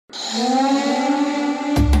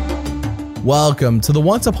Welcome to the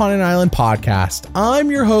Once Upon an Island podcast.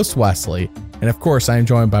 I'm your host, Wesley. And of course, I am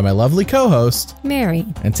joined by my lovely co-host, Mary.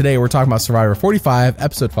 And today we're talking about Survivor 45,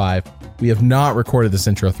 episode 5. We have not recorded this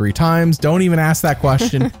intro 3 times. Don't even ask that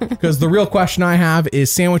question because the real question I have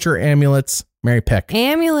is sandwich or amulets? Mary, pick.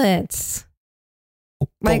 Amulets.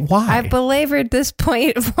 But why? I've belabored this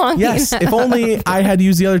point long Yes, enough. if only I had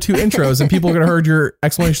used the other 2 intros and people could have heard your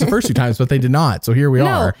explanation the first 2 times, but they did not. So here we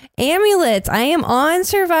are. Amulets. I am on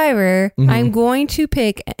Survivor. Mm-hmm. I'm going to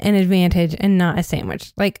pick an advantage and not a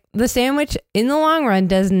sandwich. Like the sandwich in the long run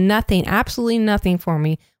does nothing, absolutely nothing for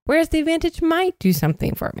me. Whereas the advantage might do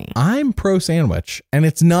something for me. I'm pro sandwich, and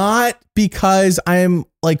it's not because I'm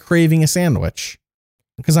like craving a sandwich,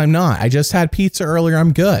 because I'm not. I just had pizza earlier.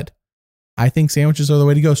 I'm good. I think sandwiches are the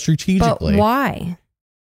way to go strategically. But why?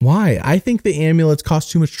 Why? I think the amulets cost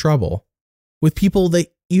too much trouble with people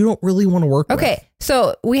that you don't really want to work with. Okay,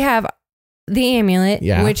 so we have the amulet,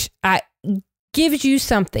 which gives you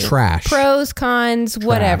something. Trash. Pros, cons,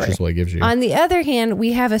 whatever. Trash is what it gives you. On the other hand,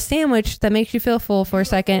 we have a sandwich that makes you feel full for a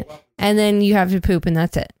second, and then you have to poop, and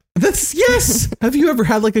that's it. Yes. Have you ever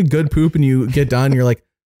had like a good poop and you get done, you're like,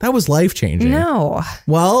 that was life changing? No.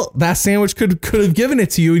 Well, that sandwich could have given it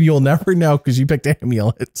to you, and you'll never know because you picked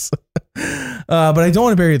amulets. But I don't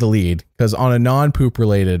want to bury the lead because on a non-poop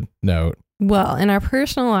related note. Well, in our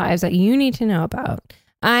personal lives that you need to know about,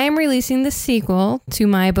 I am releasing the sequel to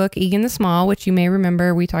my book, Egan the Small, which you may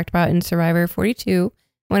remember we talked about in Survivor 42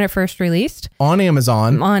 when it first released. On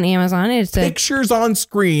Amazon. It's pictures on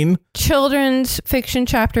screen. Children's fiction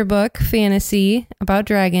chapter book, fantasy about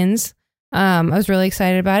dragons. I was really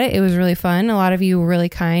excited about it. It was really fun. A lot of you were really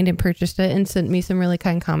kind and purchased it and sent me some really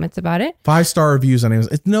kind comments about it. 5-star reviews on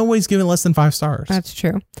Amazon. It's no ways given less than 5 stars. That's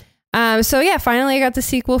true. Finally I got the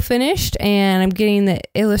sequel finished and I'm getting the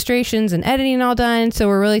illustrations and editing all done. So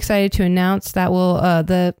we're really excited to announce that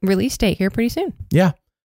the release date here pretty soon. Yeah.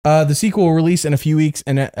 The sequel will release in a few weeks.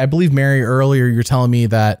 And I believe, Mary, earlier you're telling me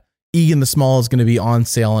that Egan the Small is going to be on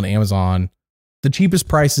sale on Amazon. The cheapest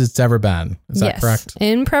prices it's ever been. Is that correct?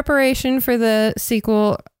 In preparation for the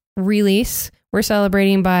sequel release, we're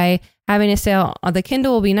celebrating by having a sale. The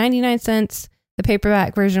Kindle will be 99 cents. The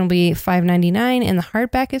paperback version will be $5.99 and the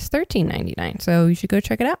hardback is $13.99. So you should go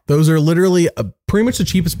check it out. Those are literally pretty much the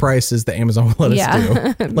cheapest prices that Amazon will let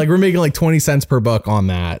us do. Like we're making like 20 cents per book on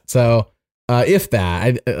that. So if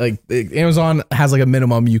that, Amazon has like a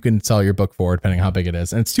minimum you can sell your book for depending on how big it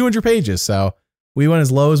is. And it's 200 pages. So we went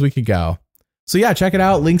as low as we could go. So yeah, check it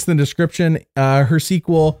out. Links in the description. Her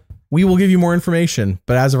sequel, we will give you more information.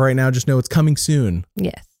 But as of right now, just know it's coming soon.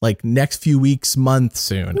 Yes. Like next few weeks, month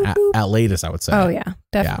soon, at latest, I would say. Oh yeah,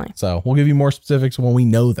 definitely. Yeah. So we'll give you more specifics when we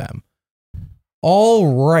know them.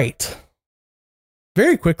 All right.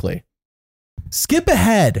 Very quickly. Skip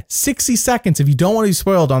ahead 60 seconds if you don't want to be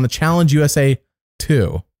spoiled on the Challenge USA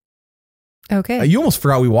 2. Okay. You almost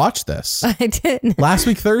forgot we watched this. I did. Last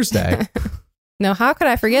week, Thursday. No, how could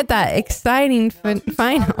I forget that exciting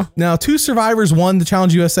final? Now, 2 survivors won the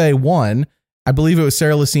Challenge USA 1. I believe it was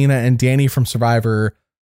Sarah Lucina and Danny from Survivor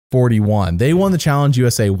 41. They won the Challenge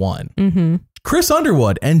USA 1. Mm-hmm. Chris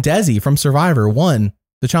Underwood and Desi from Survivor won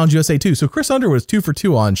the Challenge USA 2. So Chris Underwood is 2 for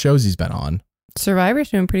 2 on shows he's been on. Survivor's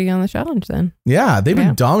doing pretty good on the challenge then. Yeah, they've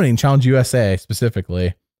been dominating Challenge USA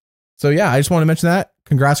specifically. So yeah, I just want to mention that.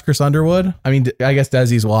 Congrats, Chris Underwood. I mean, I guess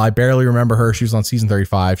Desi as well. I barely remember her. She was on season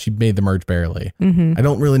 35. She made the merge barely. Mm-hmm. I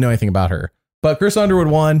don't really know anything about her. But Chris Underwood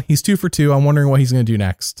won. He's 2 for 2. I'm wondering what he's going to do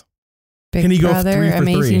next. Big Can he Brother, go 3 for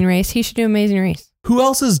 3? Amazing Race. He should do Amazing Race. Who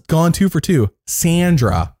else has gone 2 for 2?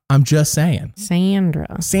 Sandra. I'm just saying. Sandra.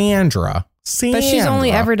 But she's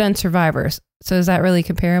only ever done Survivors. So is that really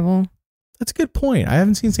comparable? That's a good point. I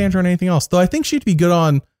haven't seen Sandra on anything else. Though I think she'd be good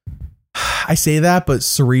on... I say that, but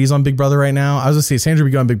Cerie's on Big Brother right now. I was going to say Sandra would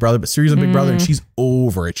be good on Big Brother, but Cerie's on Big Brother and she's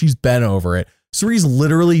over it. She's been over it. Cerie's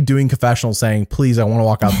literally doing confessionals saying, please, I want to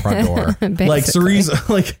walk out the front door. Like Cerie's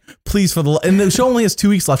like, please for the and the show only has 2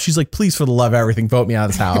 weeks left. She's like, please for the love of everything, vote me out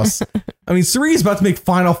of this house. I mean, Cerie's about to make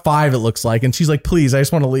final 5, it looks like. And she's like, please, I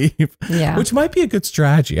just want to leave. Yeah. Which might be a good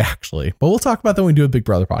strategy, actually. But we'll talk about that when we do a Big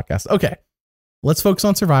Brother podcast. Okay. Let's focus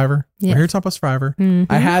on Survivor. Yes. We're here to talk about Survivor.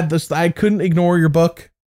 Mm-hmm. I couldn't ignore your book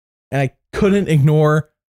and I couldn't ignore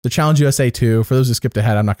the Challenge USA 2. For those who skipped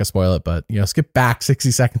ahead, I'm not going to spoil it, but skip back 60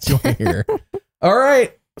 seconds. You want to hear. All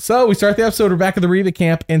right. So we start the episode. We're back at the Reba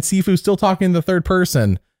camp and Sifu's still talking in the third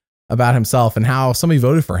person about himself and how somebody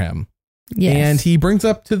voted for him. Yes. And he brings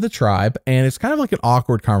up to the tribe and it's kind of like an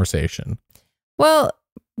awkward conversation. Well,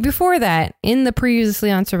 before that, in the previously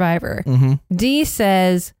on Survivor, Dee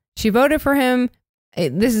says she voted for him.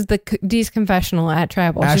 This is Dee's confessional at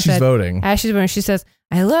Tribal. As she's voting. She says,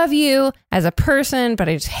 I love you as a person, but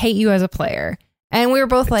I just hate you as a player. And we were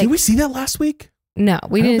both like, did we see that last week? No,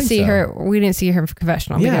 we didn't see her. We didn't see her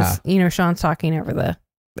confessional because, Sean's talking over the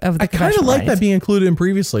I kind of like that being included in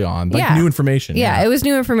previously on, like new information. Yeah, it was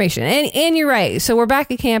new information. And you're right. So we're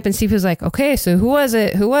back at camp and Sifu's like, okay, so who was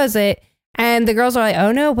it? Who was it? And the girls are like,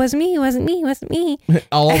 oh no, it wasn't me. It wasn't me. It wasn't me.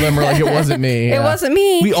 All of them are like, it wasn't me. It wasn't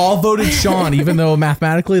me. We all voted Sean, even though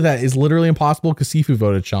mathematically that is literally impossible because Sifu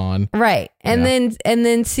voted Sean. Right. And then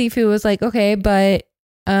Sifu was like, okay, but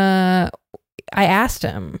I asked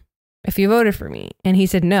him if you voted for me. And he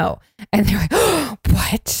said no. And they're like, oh,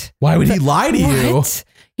 what? Why would he lie to you?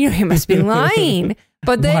 He must be lying.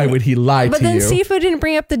 But then, why would he lie to you? But then Sifu didn't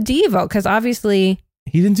bring up the D vote because obviously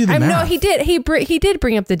he didn't do the math. No, he did. He did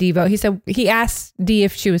bring up the D vote. He said he asked D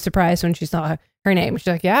if she was surprised when she saw her name. She's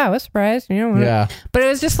like, yeah, I was surprised. Yeah. But it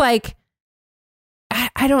was just like,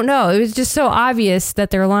 I don't know. It was just so obvious that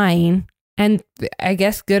they're lying. And I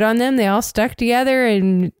guess good on them. They all stuck together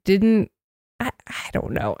and didn't. I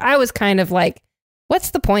don't know. I was kind of like,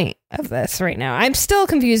 what's the point of this right now? I'm still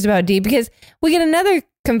confused about D because we get another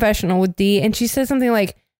confessional with D and she says something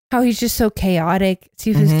like how he's just so chaotic.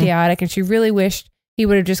 Sifu's chaotic and she really wished he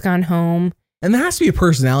would have just gone home. And there has to be a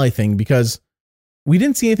personality thing because we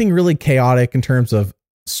didn't see anything really chaotic in terms of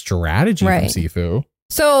strategy from Sifu.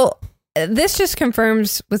 So this just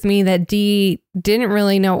confirms with me that D didn't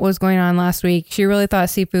really know what was going on last week. She really thought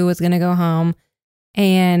Sifu was going to go home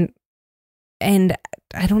and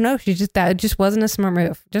I don't know. That just wasn't a smart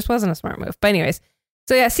move. But anyways,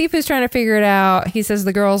 so yeah, Sifu's trying to figure it out. He says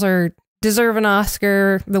the girls deserve an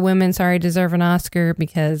Oscar. The women, deserve an Oscar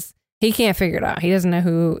because he can't figure it out. He doesn't know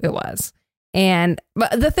who it was.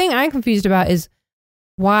 But the thing I'm confused about is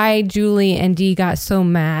why Julie and Dee got so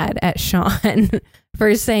mad at Sean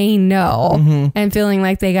for saying no and feeling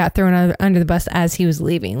like they got thrown under the bus as he was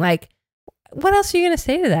leaving. Like, what else are you going to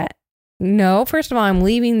say to that? No, first of all, I'm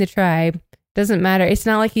leaving the tribe. Doesn't matter. It's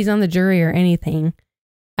not like he's on the jury or anything.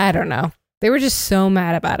 I don't know. They were just so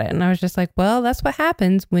mad about it. And I was just like, well, that's what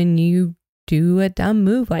happens when you do a dumb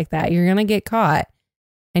move like that. You're going to get caught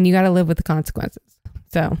and you got to live with the consequences.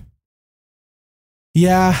 So.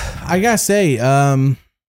 Yeah, I got to say,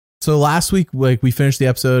 so last week, like we finished the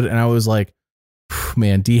episode and I was like,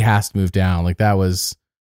 man, D has to move down. Like that was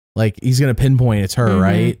like, he's going to pinpoint it's her,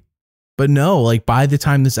 right? But no, like by the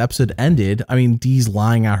time this episode ended, I mean, Dee's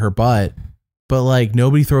lying out her butt. But like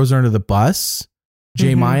nobody throws her under the bus.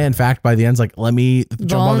 J Maya, in fact, by the end's like, let me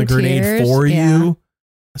jump on the grenade for you.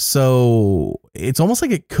 So it's almost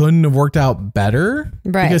like it couldn't have worked out better.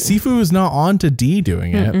 Right. Because Sifu is not on to D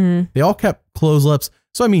doing it. They all kept closed lips.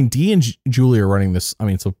 So I mean, D and Julie are running this. I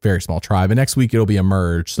mean, it's a very small tribe. And next week it'll be a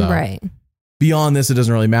merge. So beyond this, it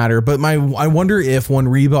doesn't really matter. But I wonder if when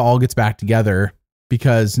Reba all gets back together,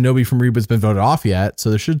 because nobody from Reba's been voted off yet. So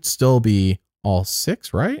there should still be all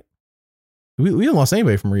 6, right? We haven't lost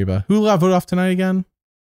anybody from Reba. Who got voted off tonight again?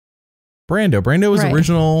 Brando. Brando was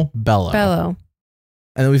original Bello.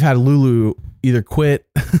 And then we've had Lulu either quit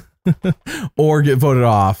or get voted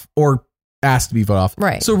off or asked to be voted off.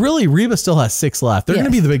 Right. So really, Reba still has 6 left. They're going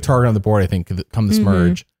to be the big target on the board, I think, come this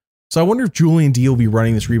merge. So I wonder if Julie and Dee will be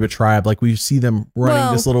running this Reba tribe like we see them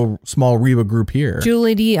running this little small Reba group here.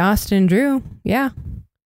 Julie, Dee, Austin, Drew. Yeah.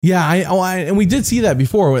 Yeah. And we did see that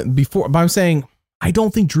before, but I'm saying, I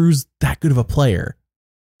don't think Drew's that good of a player.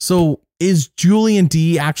 So is Julie and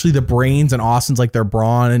Dee actually the brains and Austin's like their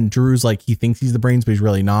brawn and Drew's like he thinks he's the brains, but he's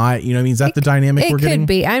really not? You know what I mean? Is that the dynamic we're getting? It could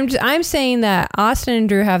be. I'm saying that Austin and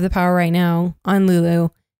Drew have the power right now on Lulu.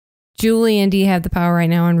 Julie and Dee have the power right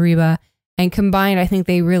now on Reba. And combined, I think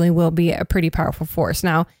they really will be a pretty powerful force.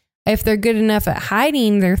 Now, if they're good enough at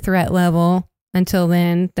hiding their threat level until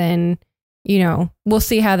then, we'll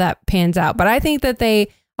see how that pans out. But I think that they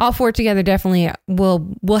all 4 together definitely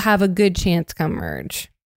will have a good chance come merge.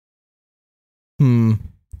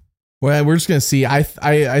 Well, we're just gonna see. I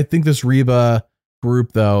think this Reba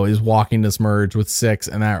group though is walking this merge with 6,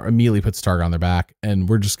 and that immediately puts target on their back, and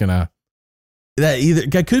we're just gonna.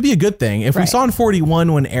 That could be a good thing. If we saw in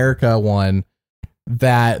 41 when Erica won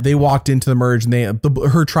that they walked into the merge and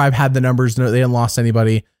her tribe had the numbers, they hadn't lost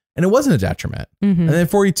anybody, and it wasn't a detriment. And then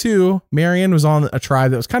 42, Marion was on a tribe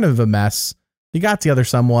that was kind of a mess. They got together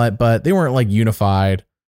somewhat, but they weren't like unified.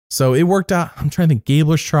 So it worked out. I'm trying to think.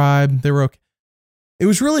 Gabler's tribe, they were okay. It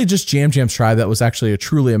was really just Jam Jam's tribe that was actually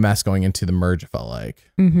truly a mess going into the merge, it felt like.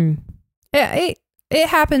 Yeah, it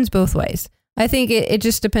happens both ways. I think it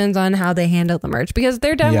just depends on how they handle the merge because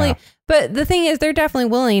they're definitely, but the thing is they're definitely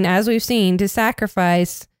willing, as we've seen, to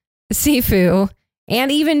sacrifice Sifu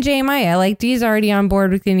and even J Maya. Like Dee's already on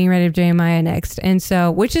board with getting rid of J Maya next. And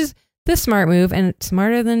so, which is the smart move and it's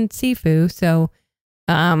smarter than Sifu. So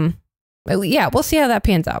Yeah, we'll see how that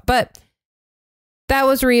pans out. But that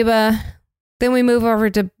was Reba. Then we move over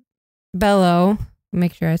to Bello.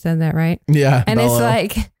 Make sure I said that right. Yeah. And Bello. it's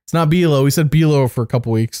like, it's not Belo. We said Belo for a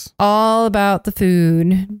couple weeks. all about the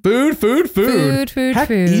food. Food. Heck,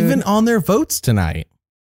 Food. even on their votes tonight.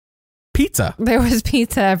 Pizza. There was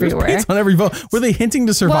pizza everywhere. There's pizza on every vote. Were they hinting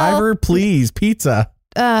to Survivor? Well, Please, pizza.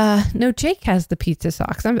 No, Jake has the pizza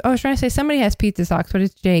socks. I was trying to say somebody has pizza socks, but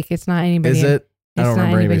it's Jake. It's not anybody. Is it? I don't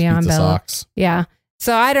remember anybody's pizza socks. Yeah.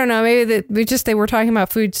 So I don't know. Maybe they were talking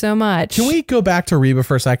about food so much. Can we go back to Reba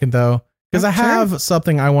for a second though? Because I have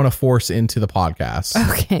something I want to force into the podcast.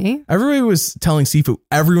 Okay. Everybody was telling Seafood.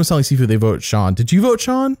 Everyone was telling Seafood they vote Sean. Did you vote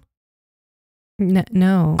Sean?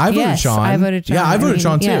 No. I voted Sean. I voted Sean. Yeah, I voted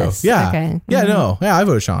Sean too. Yes. Yeah. Okay. Yeah, no. Yeah, I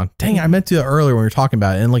voted Sean. Dang, I meant to earlier when we were talking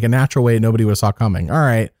about it in like a natural way nobody would have saw coming. All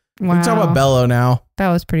right. Wow. We can talk about Bello now. That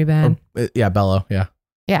was pretty bad. Yeah, Bello. Yeah.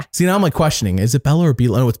 Yeah. See, now I'm like questioning. Is it Bello or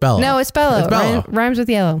Belo? No, it's Bello. No, it's Bello. It's Bello. Rhymes with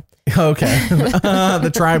yellow. Okay.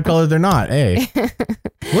 The tribe color they're not. Hey.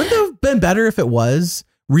 Wouldn't it have been better if it was?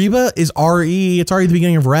 Reba is R-E. It's already the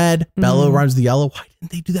beginning of red. Bello rhymes with yellow. Why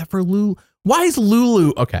didn't they do that for Lulu? Why is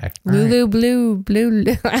Lulu? Okay. Lulu, right. blue.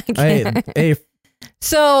 Hey.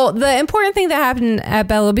 So the important thing that happened at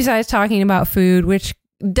Bello, besides talking about food, which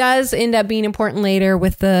does end up being important later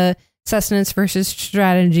with the sustenance versus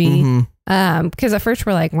strategy, because at first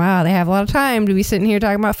we're like, wow, they have a lot of time to be sitting here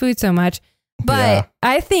talking about food so much. But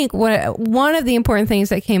I think one of the important things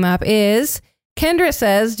that came up is Kendra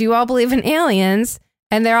says, do you all believe in aliens?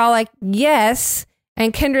 And they're all like, yes.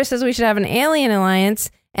 And Kendra says we should have an alien alliance.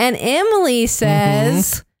 And Emily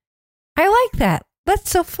says, I like that. That's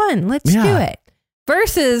so fun. Let's do it.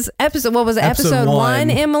 Versus episode 1,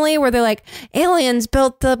 Emily, where they're like, aliens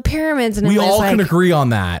built the pyramids. And we Emily's all can agree on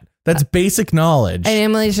that. That's basic knowledge. And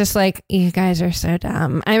Emily's just like, you guys are so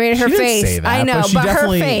dumb. I mean, her face, say that, I know, but her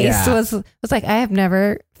face was like, I've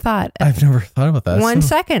never thought about that. 1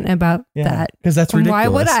 second about that. Because that's ridiculous. Why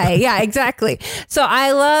would I? Yeah, exactly. So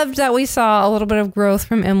I loved that we saw a little bit of growth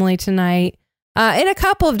from Emily tonight in a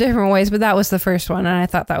couple of different ways, but that was the first one. And I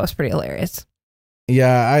thought that was pretty hilarious.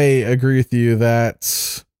 Yeah, I agree with you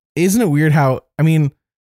that isn't it weird how, I mean,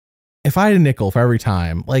 if I had a nickel for every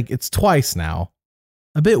time, like it's twice now.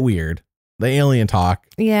 A bit weird. The alien talk.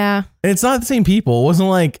 Yeah. And it's not the same people. It wasn't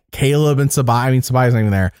like Caleb and Sabaya. I mean, Sabaya's not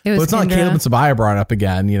even there. But it's not like Caleb and Sabaya brought up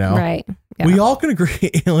again, you know? Right. Yeah. We all can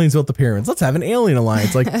agree aliens built the pyramids. Let's have an alien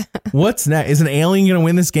alliance. Like, what's next? Is an alien going to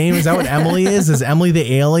win this game? Is that what Emily is? Is Emily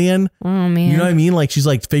the alien? Oh, man. You know what I mean? Like, she's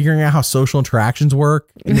like figuring out how social interactions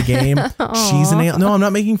work in the game. She's an alien. No, I'm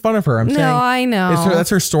not making fun of her. I'm saying. No, I know. That's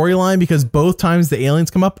her storyline because both times the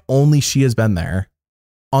aliens come up, only she has been there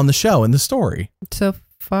on the show in the story. So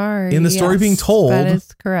far. In the story being told. That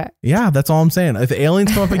is correct. Yeah, that's all I'm saying. If the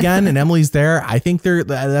aliens come up again and Emily's there, I think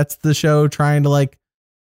that's the show trying to like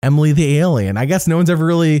Emily the alien. I guess no one's ever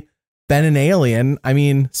really been an alien. I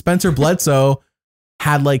mean, Spencer Bledsoe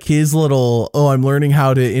had like his little, I'm learning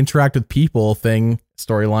how to interact with people thing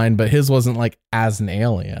storyline, but his wasn't like as an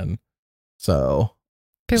alien. So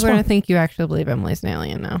people are going to think you actually believe Emily's an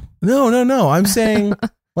alien now. No. I'm saying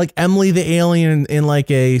like Emily the alien in like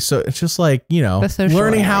so it's just like, you know, learning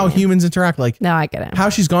alien. How humans interact. Like, no, I get it. How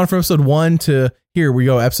she's gone from episode 1 to here we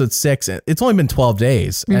go, episode 6. It's only been 12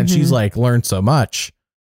 days and she's like learned so much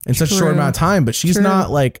in such a short amount of time, but she's not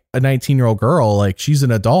like a 19-year-old girl. Like she's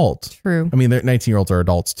an adult. True. I mean, 19-year-olds are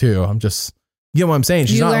adults too. I'm just, you know what I'm saying?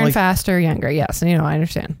 She's you not learn like, faster, younger. Yes. You know, I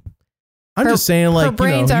understand. I'm just saying like, her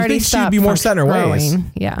brain's already stopped. She'd be more set in her ways.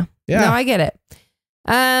 Yeah. No, I get it.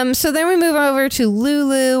 So then we move over to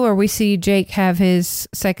Lulu where we see Jake have his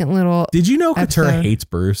second little Did you know Katurah episode. hates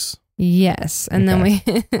Bruce? Yes. And then we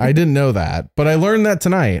I didn't know that, but I learned that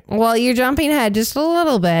tonight. Well, you're jumping ahead just a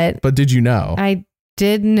little bit. But did you know? I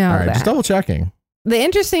did know that. Just double checking. The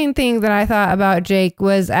interesting thing that I thought about Jake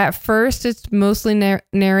was at first it's mostly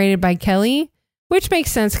narrated by Kelly, which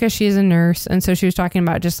makes sense because she is a nurse. And so she was talking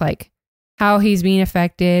about just like how he's being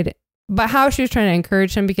affected, but how she was trying to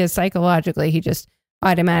encourage him because psychologically he just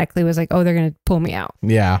automatically was like, oh, they're going to pull me out.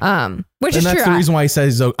 Yeah. Which is true. That's the reason why he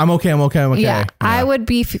says, I'm okay. Yeah. I would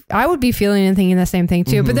be feeling and thinking the same thing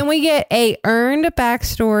too. But then we get a earned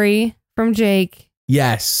backstory from Jake.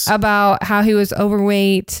 Yes. About how he was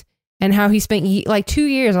overweight and how he spent like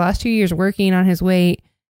the last 2 years working on his weight.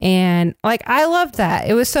 And like, I loved that.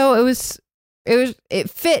 It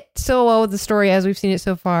fit so well with the story as we've seen it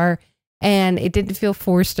so far. And it didn't feel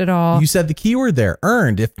forced at all. You said the key word there,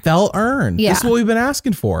 earned. It felt earned. Yeah. This is what we've been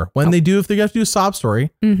asking for. When if they have to do a sob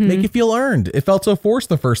story, make it feel earned. It felt so forced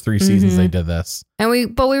the first 3 seasons they did this. And we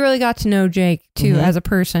really got to know Jake too as a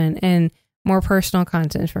person and more personal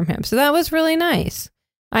content from him. So that was really nice.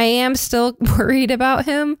 I am still worried about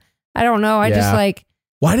him. I don't know. I just like.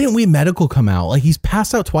 Why didn't we medical come out? Like he's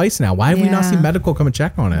passed out twice now. Why have we not seen medical come and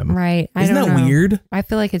check on him? Right. Isn't that weird? I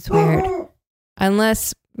feel like it's weird.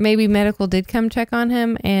 Unless maybe medical did come check on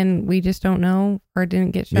him and we just don't know or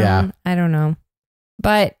didn't get shown. Yeah. I don't know.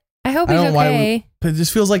 But I hope he's okay. But it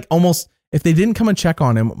just feels like almost if they didn't come and check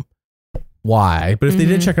on him, why? But if they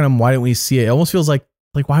did check on him, why didn't we see it? It almost feels like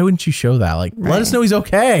why wouldn't you show that? Like, let us know he's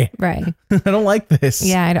okay. Right. I don't like this.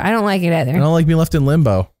 Yeah, I don't like it either. I don't like being left in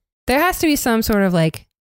limbo. There has to be some sort of like,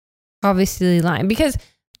 obviously line because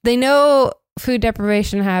they know food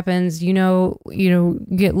deprivation happens, you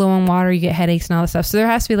get low on water, you get headaches and all this stuff. So there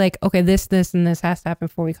has to be like, okay, this, and this has to happen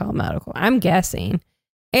before we call medical. I'm guessing.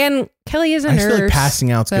 And Kelly is a nurse. I feel like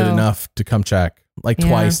passing out's good enough to come check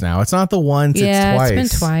twice now. It's not the once, it's twice.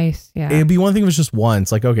 It's been twice. Yeah. It'd be one thing if it was just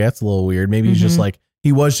once. Like, okay, that's a little weird. Maybe he's just like,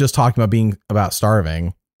 he was just talking about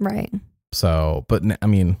starving. Right. So, but I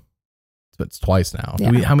mean, it's twice now.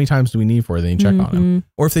 Yeah. How many times do we need for they check on him?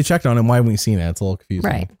 Or if they checked on him, why haven't we seen it? It's a little confusing.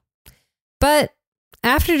 Right. But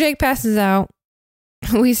after Jake passes out,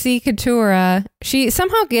 we see Keturah. She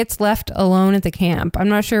somehow gets left alone at the camp. I'm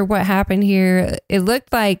not sure what happened here. It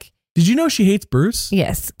looked like... Did you know she hates Bruce?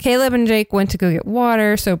 Yes. Caleb and Jake went to go get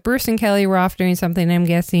water. So Bruce and Kelly were off doing something, I'm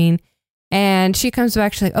guessing. And she comes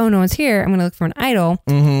back. She's like, oh, no one's here. I'm going to look for an idol.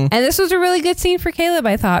 Mm-hmm. And this was a really good scene for Caleb,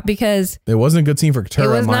 I thought, because... It wasn't a good scene for Keturah.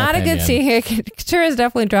 It was not a good scene here. Keturah's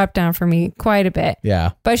definitely dropped down for me quite a bit.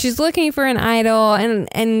 Yeah. But she's looking for an idol,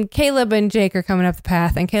 and Caleb and Jake are coming up the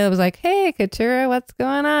path. And Caleb was like, hey, Keturah, what's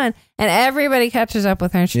going on? And everybody catches up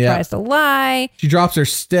with her, and she tries to lie. She drops her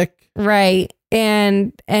stick. Right.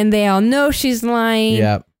 And they all know she's lying.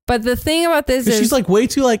 Yeah. But the thing about this is... She's like way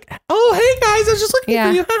too like, oh, hey guys, I was just looking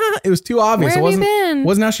for you. It was too obvious. Where have you been?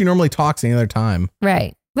 Wasn't how she normally talks any other time.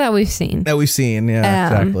 Right. That we've seen. Yeah,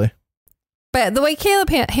 exactly. But the way Caleb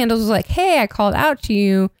handles was like, hey, I called out to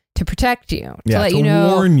you to protect you. To let you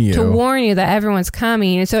know. To warn you that everyone's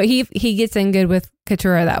coming. And so he gets in good with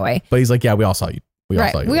Keturah that way. But he's like, yeah, we all saw you.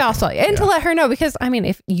 We all saw you. And to let her know, because, I mean,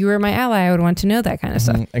 if you were my ally, I would want to know that kind of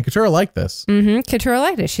stuff. And Keturah liked this. Keturah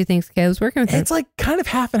liked it. She thinks Caleb's working with her. It's like kind of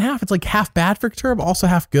half and half. It's like half bad for Keturah, but also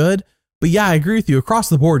half good. But yeah, I agree with you. Across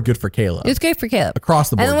the board, good for Caleb. It's good for Caleb.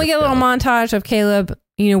 Across the board. And then we get a little montage of Caleb,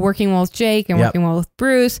 working well with Jake and working well with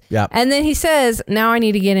Bruce. Yep. And then he says, now I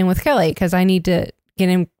need to get in with Kelly because I need to get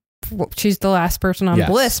in. She's the last person on the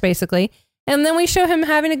list, basically. And then we show him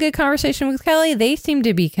having a good conversation with Kelly. They seem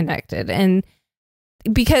to be connected. And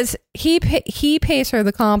because he pays her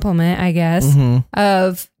the compliment, I guess,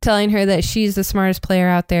 of telling her that she's the smartest player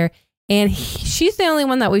out there. And she's the only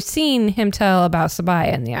one that we've seen him tell about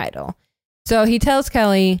Sabaya and the idol. So he tells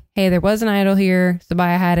Kelly, hey, there was an idol here.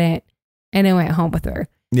 Sabaya had it. And I went home with her.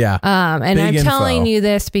 Yeah. And I'm telling you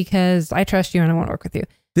this because I trust you and I want to work with you.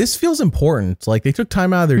 This feels important. Like they took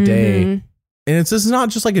time out of their day. And this is not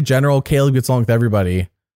just like a general Caleb gets along with everybody.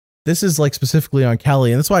 This is like specifically on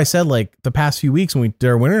Kelly. And that's why I said like the past few weeks when we did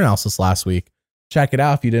our winter analysis last week, check it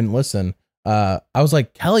out if you didn't listen. I was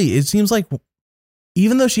like, Kelly, it seems like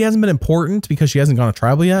even though she hasn't been important because she hasn't gone to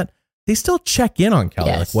tribal yet, they still check in on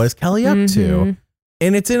Kelly. Like, what is Kelly up to?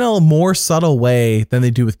 And it's in a more subtle way than they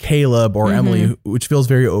do with Caleb or Emily, which feels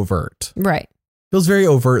very overt. Right. Feels very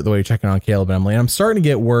overt the way you're checking on Caleb and Emily. And I'm starting to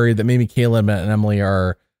get worried that maybe Caleb and Emily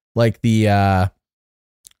are like the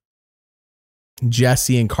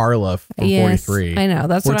Jesse and Carla from 43. I know.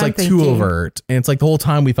 That's where what it's I'm like thinking. too overt. And it's like the whole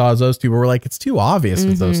time we thought it was those two, but we're like, it's too obvious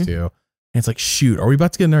with those two. And it's like, shoot, are we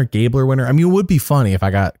about to get another Gabler winner? I mean, it would be funny if I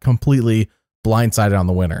got completely blindsided on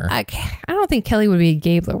the winner. I don't think Kelly would be a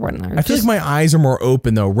Gabler winner. I feel like my eyes are more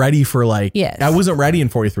open though, ready for like, I wasn't ready in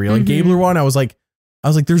 43. Like Gabler one, I was like,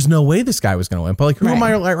 there's no way this guy was going to win. But like, who am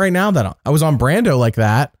I like right now that I was on Brando like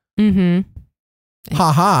that?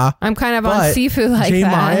 Haha. I'm kind of on Sifu like J.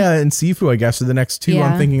 that. Maya and Sifu, I guess, are the next two.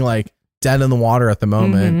 I'm thinking like dead in the water at the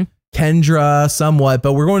moment. Kendra, somewhat,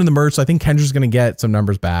 but we're going to the merge, so I think Kendra's going to get some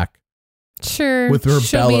numbers back. Sure. With her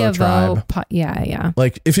Bello tribe. Yeah.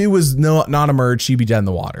 Like if it was not a merge, she'd be dead in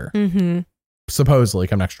the water. Supposedly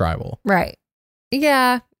come next tribal. Right.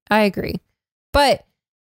 Yeah, I agree. But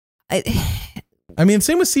I mean,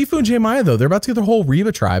 same with Sifu and J. Maya though. They're about to get their whole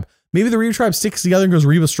Reba tribe. Maybe the Reba tribe sticks together and goes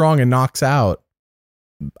Reba strong and knocks out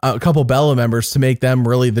a couple Bella members to make them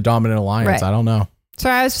really the dominant alliance. Right. I don't know. So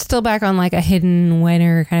I was still back on like a hidden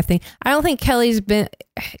winner kind of thing. I don't think Kelly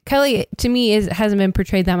to me hasn't been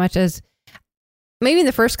portrayed that much as maybe in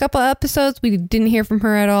the first couple of episodes we didn't hear from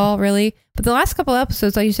her at all really, but the last couple of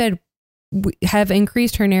episodes, like you said, have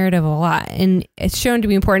increased her narrative a lot and it's shown to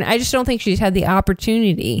be important. I just don't think she's had the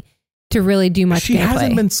opportunity to really do much. She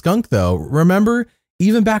hasn't been skunked though. Remember,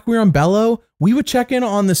 even back when we were on Bello, we would check in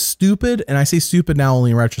on the stupid, and I say stupid now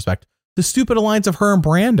only in retrospect, the stupid alliance of her and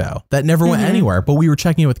Brando that never went anywhere, but we were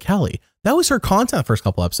checking in with Kelly. That was her content first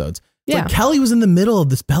couple episodes. Like Kelly was in the middle of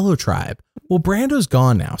this Bello tribe. Well, Brando's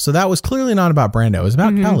gone now. So that was clearly not about Brando. It was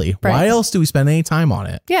about Kelly. Right. Why else do we spend any time on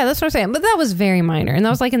it? Yeah, that's what I'm saying. But that was very minor. And that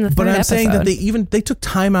was like in the third episode. But I'm saying that they took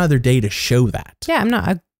time out of their day to show that. Yeah, I'm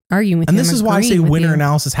not arguing with you. And this is why I say winter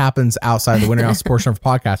analysis happens outside the winter analysis portion of the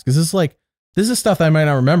podcast. Because this is stuff that I might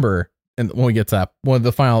not remember. And when we get to that, when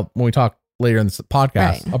we talk later in this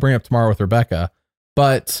podcast, I'll bring it up tomorrow with Rebecca.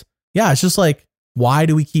 But yeah, it's just like, why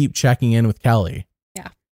do we keep checking in with Kelly? Yeah.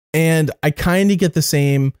 And I kind of get the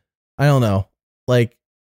same, I don't know, like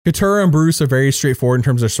Katurah and Bruce are very straightforward in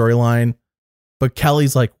terms of their storyline, but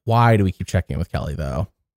Kelly's like, why do we keep checking in with Kelly though?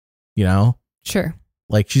 You know? Sure.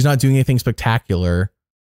 Like she's not doing anything spectacular,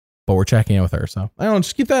 but we're checking in with her. So I don't know,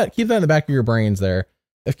 just keep that in the back of your brains there.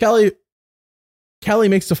 If Kelly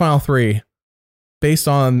makes the final 3 based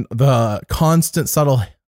on the constant subtle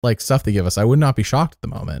like stuff they give us, I would not be shocked at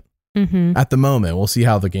the moment. At the moment, we'll see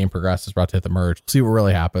how the game progresses. Brought to hit the merge. We'll see what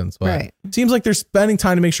really happens. But it seems like they're spending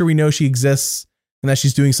time to make sure we know she exists and that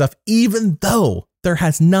she's doing stuff, even though there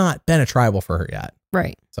has not been a tribal for her yet.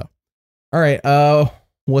 Right. So, all right.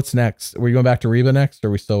 What's next? Are we going back to Reba next? Or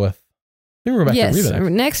are we still with? I think we're back to Reba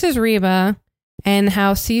next. Next is Reba and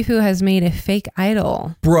how Sifu has made a fake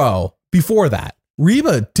idol. Bro, before that,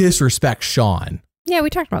 Reba disrespects Sean. Yeah, we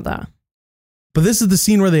talked about that. But this is the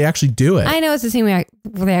scene where they actually do it. I know it's the scene where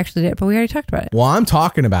they actually did it, but we already talked about it. Well, I'm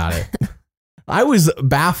talking about it. I was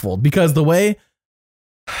baffled because the way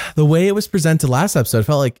it was presented last episode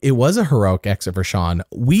felt like it was a heroic exit for Sean.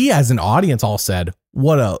 We as an audience all said,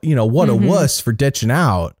 what a wuss for ditching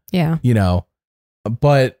out. Yeah. You know,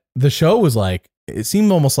 but the show was like, it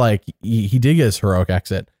seemed almost like he did get his heroic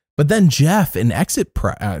exit. But then Jeff in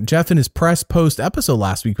his press post episode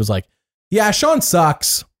last week was like, yeah, Sean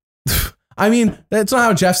sucks. I mean, that's not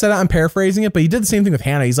how Jeff said it. I'm paraphrasing it, but he did the same thing with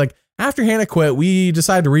Hannah. He's like, after Hannah quit, we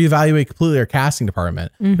decided to reevaluate completely our casting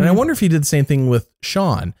department. And I wonder if he did the same thing with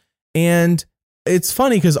Sean. And it's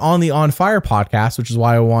funny because on the On Fire podcast, which is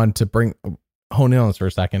why I wanted to hone in on this for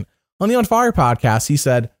a second. On the On Fire podcast, he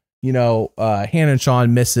said, Hannah and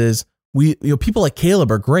Sean misses. People like Caleb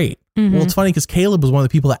are great. Well, it's funny because Caleb was one of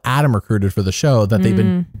the people that Adam recruited for the show that they've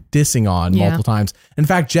been dissing on multiple times. In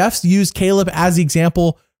fact, Jeff's used Caleb as the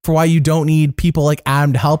example for why you don't need people like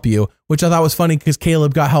Adam to help you, which I thought was funny because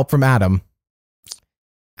Caleb got help from Adam.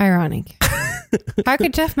 Ironic. How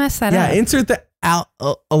could Jeff mess that up? Yeah, insert the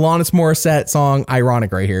Alanis Morissette song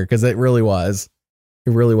Ironic right here because it really was.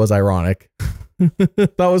 It really was ironic.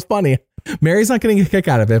 That was funny. Mary's not getting a kick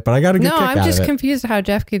out of it, but I got a good kick out of it. No, I'm just confused how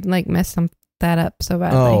Jeff could like mess that up so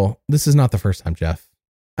badly. Oh, this is not the first time, Jeff.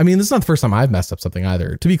 I mean, this is not the first time I've messed up something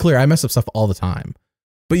either. To be clear, I mess up stuff all the time.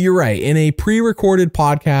 But you're right. In a pre-recorded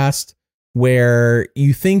podcast where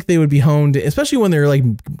you think they would be honed, especially when they're like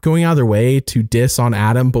going out of their way to diss on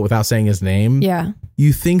Adam, but without saying his name. Yeah.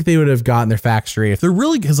 You think they would have gotten their facts straight. If they're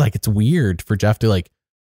really, because like it's weird for Jeff to like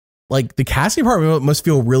the casting department must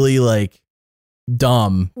feel really like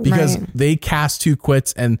dumb because they cast 2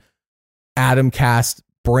 quits and Adam cast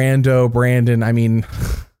Brandon. I mean,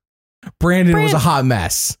 Brandon was a hot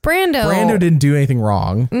mess. Brando didn't do anything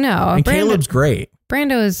wrong. No. And Caleb's great.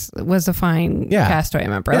 Brando was a fine castaway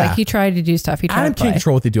member. Yeah. Like he tried to do stuff. Adam can't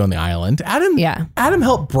control what they do on the island. Adam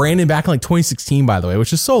helped Brandon back in like 2016, by the way,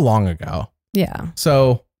 which is so long ago. Yeah.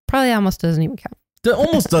 So probably almost doesn't even count.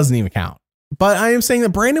 Almost doesn't even count. But I am saying that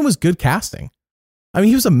Brandon was good casting. I mean,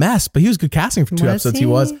 he was a mess, but he was good casting for 2 episodes. He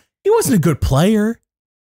wasn't a good player.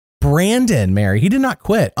 Brandon, Mary, he did not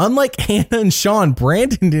quit. Unlike Hannah and Sean,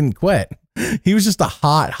 Brandon didn't quit. He was just a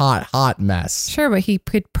hot mess. Sure, but he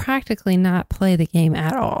could practically not play the game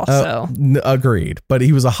at all. So agreed. But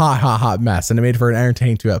he was a hot mess, and it made for an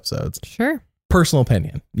entertaining 2 episodes. Sure. Personal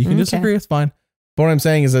opinion. You can disagree. It's fine. But what I'm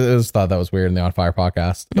saying is, I just thought that was weird in the On Fire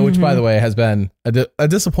podcast, which, by the way, has been a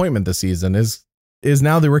disappointment this season. Is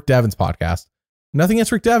now the Rick Devens podcast. Nothing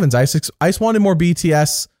against Rick Devens. I just wanted more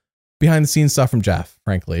BTS behind the scenes stuff from Jeff,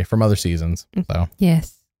 frankly, from other seasons. So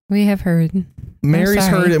yes. We have heard. Mary's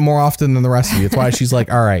heard it more often than the rest of you. It's why she's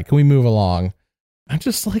like, all right, can we move along? I'm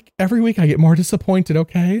just like, every week I get more disappointed.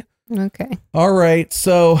 Okay. All right.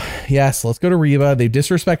 So yes, let's go to Reba. They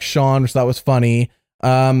disrespect Sean, which I thought was funny.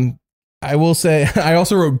 I will say, I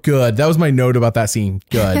also wrote good. That was my note about that scene.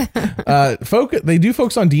 Good. They do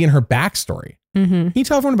focus on Dee and her backstory. Can you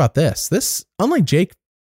tell everyone about this? This, unlike Jake,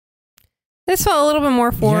 this felt a little bit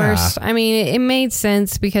more forced. Yeah. I mean, it made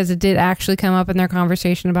sense because it did actually come up in their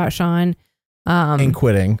conversation about Sean. And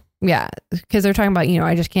quitting. Yeah. Because they're talking about,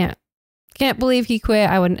 I just can't can't believe he quit.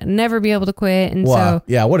 I would never be able to quit. And so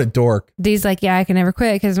yeah, what a dork. Dee's like, yeah, I can never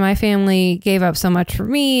quit because my family gave up so much for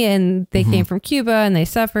me, and they came from Cuba, and they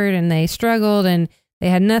suffered and they struggled and they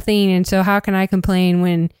had nothing. And so how can I complain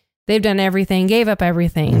when they've done everything, gave up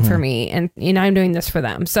everything for me, and I'm doing this for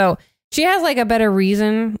them? So she has like a better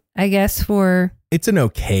reason, I guess, for... It's an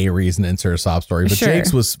okay reason to insert a sob story, but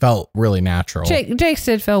Jake's felt really natural. Jake's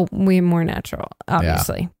did feel way more natural,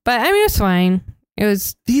 obviously. Yeah. But I mean, it's fine. It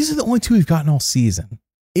was... These are the only two we've gotten all season.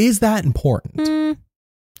 Is that important?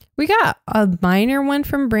 We got a minor one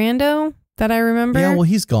from Brando that I remember. Yeah, well,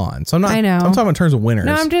 he's gone. So I'm not... I know. I'm talking in terms of winners.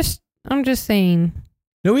 No, I'm just saying.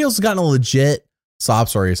 Nobody else has gotten a legit sob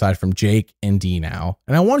story aside from Jake and Dee now.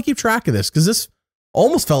 And I want to keep track of this because this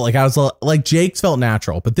almost felt like I was like Jake's felt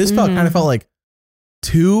natural, but this kind of felt like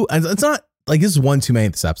two. And it's not like this is one too many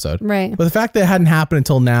this episode. Right. But the fact that it hadn't happened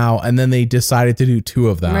until now, and then they decided to do two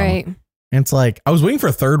of them. Right. And it's like, I was waiting for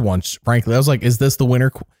a third one, frankly. I was like, is this the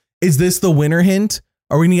winner? Is this the winner hint?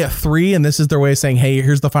 Are we going to get three? And this is their way of saying, hey,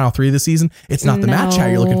 here's the final three of the season. It's not the match chat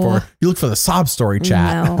you're looking for. You look for the sob story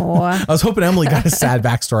chat. No. I was hoping Emily got a sad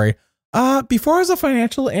backstory. Before I was a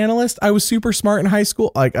financial analyst, I was super smart in high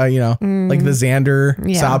school. Like, like the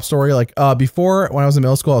Xander sob story. Like, before when I was in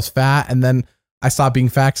middle school, I was fat. And then I stopped being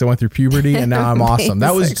fat because I went through puberty, and now I'm awesome.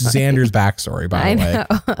 That was Xander's backstory, by the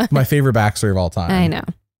way. My favorite backstory of all time. I know.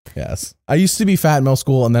 Yes. I used to be fat in middle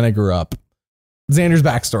school, and then I grew up. Xander's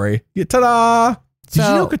backstory. Yeah, ta-da! Did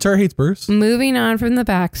you know Couture hates Bruce? Moving on from the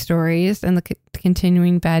backstories and the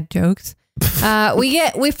continuing bad jokes,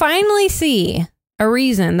 we finally see a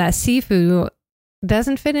reason that Sifu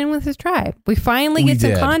doesn't fit in with his tribe. We finally get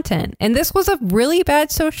some content, and this was a really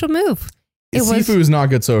bad social move. Sifu is not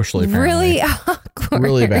good socially. Apparently. Really awkward.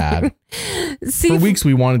 Really bad. For weeks,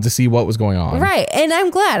 we wanted to see what was going on. Right. And I'm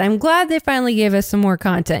glad they finally gave us some more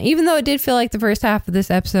content, even though it did feel like the first half of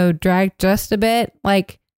this episode dragged just a bit.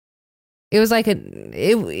 Like it was like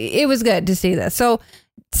it was good to see this. So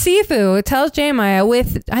Sifu tells Jeremiah I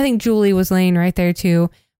think Julie was laying right there too,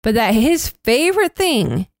 but that his favorite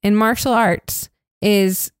thing in martial arts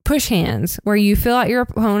is push hands, where you fill out your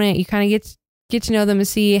opponent, you kind of get to know them and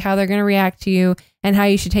see how they're going to react to you and how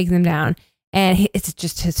you should take them down. And it's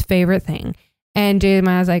just his favorite thing. And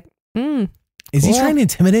Jeremiah's like, is he trying to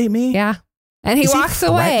intimidate me? Yeah. And he walks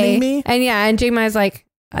away. Me? And Jeremiah's like,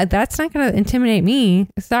 that's not going to intimidate me.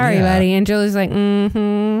 Sorry, buddy. And Julie's like,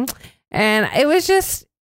 And it was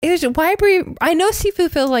why I know Sifu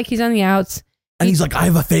feels like he's on the outs. And he's like, I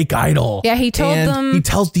have a fake idol. Yeah, he told them. He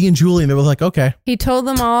tells Dee and Julie, and they were like, okay. He told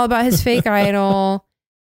them all about his fake idol.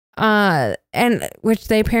 And which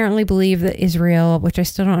they apparently believe that is real, which I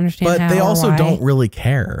still don't understand. But they also don't really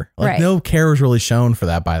care. Like no care was really shown for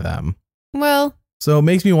that by them. Well, so it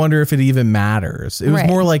makes me wonder if it even matters. It was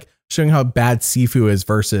more like showing how bad Sifu is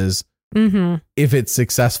versus if it's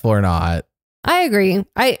successful or not. I agree.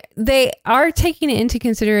 They are taking it into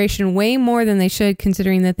consideration way more than they should,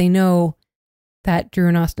 considering that they know that Drew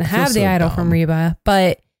and Austin have the idol from Reba.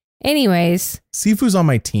 But anyways, Sifu's on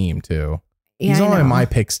my team too. He's on my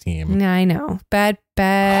picks team. Yeah, I know.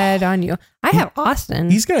 Bad on you. I have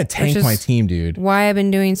Austin. He's going to tank my team, dude. Why I've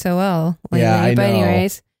been doing so well lately. Yeah, I know. But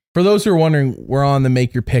anyways. For those who are wondering, we're on the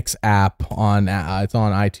Make Your Picks app on it's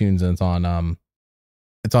on iTunes and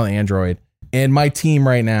it's on Android. And my team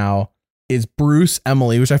right now is Bruce,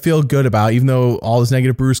 Emily, which I feel good about, even though all this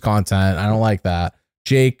negative Bruce content, I don't like that.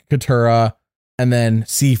 Jake, Katura, and then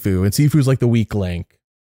Sifu. And Sifu's like the weak link.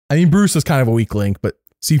 I mean, Bruce is kind of a weak link, but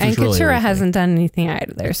Sifu's really Katura hasn't done anything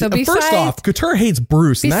either. So first off, Katura hates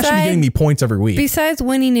Bruce, and that should be getting me points every week. Besides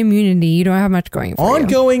winning immunity, you don't have much going for you.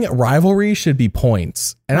 Ongoing rivalry should be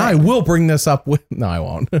points. And I will bring this up with... No, I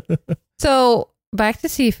won't. So, back to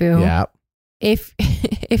Sifu. Yeah. If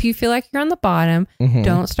you feel like you're on the bottom,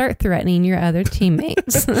 don't start threatening your other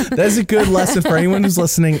teammates. That's a good lesson for anyone who's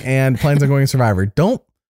listening and plans on going to Survivor. Don't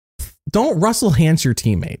Russell Hantz your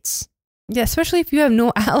teammates. Yeah, especially if you have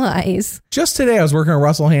no allies. Just today, I was working on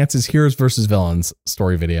Russell Hantz's Heroes versus Villains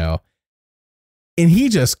story video. And he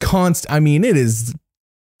just it is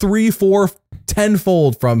 3, 4,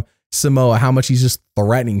 10-fold from Samoa, how much he's just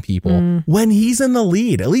threatening people when he's in the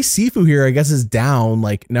lead. At least Sifu here, I guess, is down,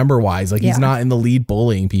 like, number-wise. Like, he's not in the lead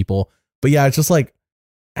bullying people. But yeah, it's just like,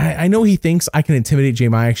 I know he thinks I can intimidate J.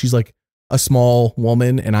 Maya. She's like a small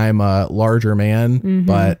woman, and I'm a larger man,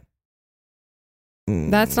 but...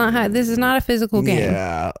 That's not how. This is not a physical game.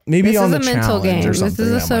 Yeah, maybe this on is the a mental game. This is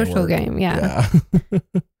a social game. Yeah,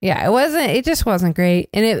 yeah. It wasn't. It just wasn't great.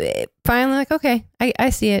 And it finally, like, okay,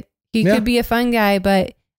 I see it. He could be a fun guy,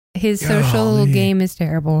 but his social game is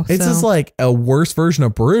terrible. It's just like a worse version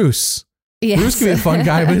of Bruce. Yes. Bruce can be a fun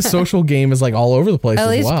guy, but his social game is like all over the place. At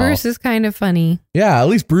least Bruce is kind of funny. Yeah, at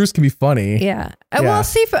least Bruce can be funny. Yeah. Well,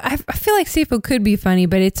 Sifu, I feel like Sifu could be funny,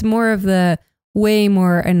 but it's more of the way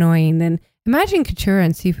more annoying than. Imagine Katura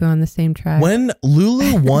and Sifu on the same track. When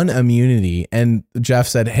Lulu won immunity and Jeff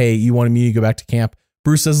said, "Hey, you want immunity? Go back to camp."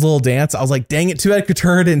 Bruce does a little dance. I was like, dang it, too bad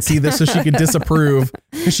Katura didn't see this so she could disapprove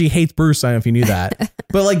because she hates Bruce. I don't know if you knew that.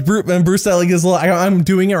 But like Bruce said, like his little, I'm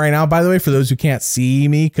doing it right now, by the way, for those who can't see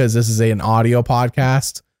me, because this is an audio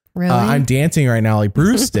podcast. Really? I'm dancing right now like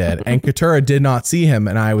Bruce did, and Katura did not see him,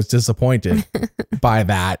 and I was disappointed by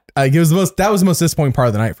that. It was that was the most disappointing part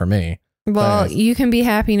of the night for me. Well, you can be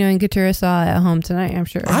happy knowing Katura saw it at home tonight, I'm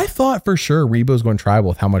sure. I thought for sure Reba was going tribal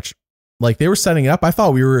with how much, like they were setting it up. I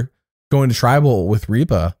thought we were going to tribal with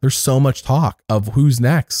Reba. There's so much talk of who's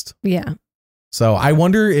next. Yeah. So I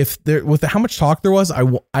wonder if there, with how much talk there was,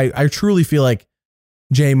 I truly feel like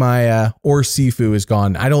J Maya or Sifu is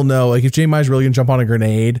gone. I don't know. Like if J Maya's really gonna jump on a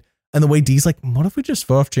grenade, and the way Dee's like, what if we just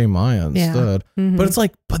vote off J Maya instead? Yeah. Mm-hmm. But it's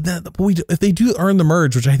like, if they do earn the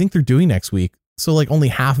merge, which I think they're doing next week, so like only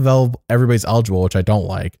half of everybody's eligible, which I don't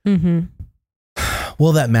like. Mm-hmm.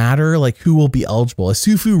 Will that matter? Like who will be eligible? Is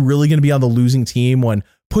Sifu really going to be on the losing team when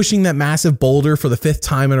pushing that massive boulder for the 5th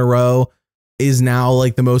time in a row is now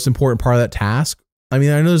like the most important part of that task? I mean,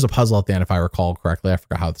 I know there's a puzzle at the end, if I recall correctly. I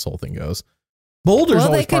forgot how this whole thing goes. Boulders.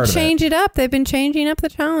 Well, they could change it up. They've been changing up the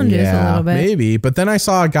challenges a little bit. Maybe. But then I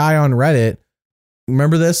saw a guy on Reddit.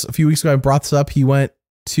 Remember this? A few weeks ago, I brought this up. He went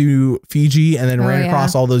to Fiji and then ran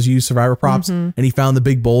across all those used survivor props, and he found the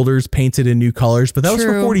big boulders painted in new colors. But that was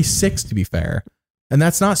for 46, to be fair. And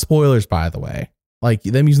that's not spoilers, by the way. Like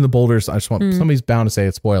them using the boulders, I just want somebody's bound to say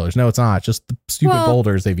it's spoilers. No, it's not. It's just the stupid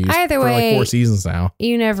boulders they've used for like 4 seasons now.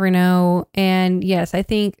 You never know. And yes, I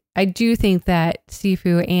do think that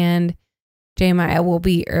Sifu and J Maya will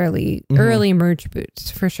be early merge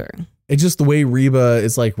boots for sure. It's just the way Reba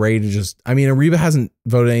is like ready to just. I mean, Reba hasn't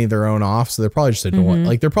voted any of their own off, so they're probably just annoyed.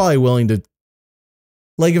 Like they're probably willing to.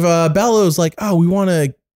 Like if Bello's like, oh, we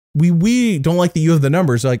don't like that you have the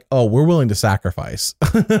numbers. They're like, oh, we're willing to sacrifice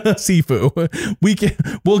Sifu.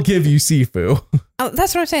 We'll give you Sifu. Oh,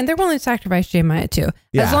 that's what I'm saying. They're willing to sacrifice J Maya too.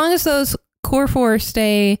 Yeah. As long as those core 4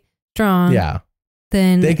 stay strong. Yeah.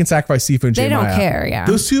 Then they can sacrifice Sifu and J Maya. They don't care. Yeah.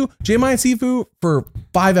 Those two, J Maya and Sifu, for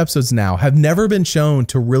 5 episodes now, have never been shown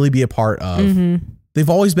to really be a part of. They've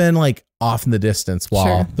always been like off in the distance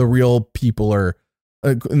while the real people are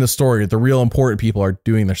in the story. The real important people are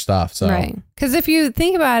doing their stuff. So right. Because if you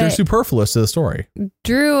think about they're superfluous to the story.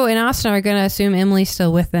 Drew and Austin are going to assume Emily's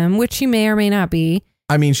still with them, which she may or may not be.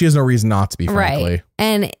 I mean, she has no reason not to be, frankly. Right.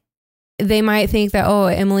 And they might think that, oh,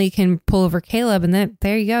 Emily can pull over Caleb, and then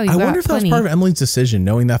there you go. I wonder if that was part of Emily's decision,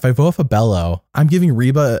 knowing that if I vote for Bello, I'm giving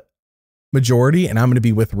Reba majority, and I'm going to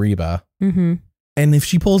be with Reba. And if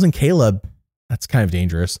she pulls in Caleb, that's kind of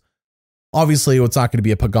dangerous. Obviously, it's not going to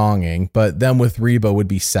be a pagonging, but them with Reba would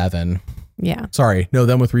be 7. Yeah. Sorry, no,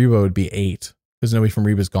 them with Reba would be 8 because nobody from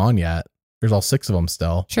Reba's gone yet. There's all 6 of them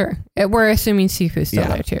still. Sure, we're assuming Sifu's still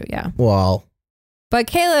there too. Yeah. Well, but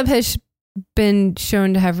Caleb has been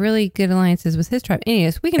shown to have really good alliances with his tribe.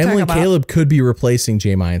 Anyways, we can Emily talk about Caleb could be replacing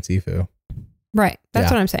J Maya and Sifu. Right. That's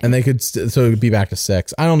what I'm saying. And they could, so it would be back to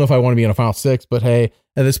 6. I don't know if I want to be in a final 6, but hey,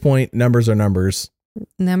 at this point, numbers are numbers.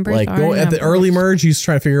 Numbers like are go numbers. At the early merge, he's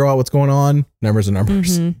trying to figure out what's going on. Numbers are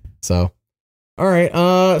numbers. So, all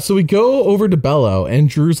right. So we go over to Bello, and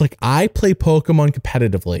Drew's like, I play Pokemon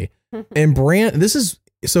competitively. And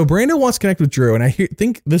Brando wants to connect with Drew, and I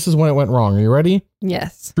think this is when it went wrong. Are you ready?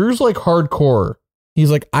 Yes. Drew's like hardcore.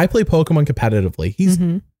 He's like, I play Pokemon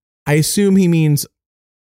competitively. I assume he means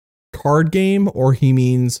card game, or he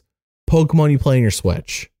means Pokemon you play on your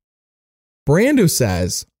Switch. Brando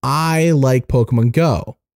says, I like Pokemon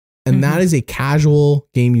Go, and that is a casual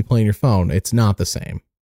game you play on your phone. It's not the same.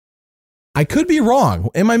 I could be wrong.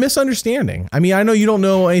 Am I misunderstanding? I mean, I know you don't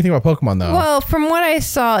know anything about Pokemon, though. Well, from what I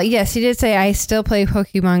saw, yes, he did say, I still play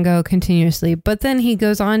Pokemon Go continuously. But then he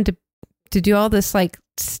goes on to do all this like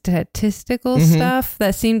statistical stuff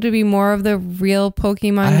that seemed to be more of the real Pokemon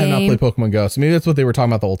game. I have not played Pokemon Go, so maybe that's what they were talking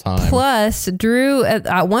about the whole time. Plus, Drew,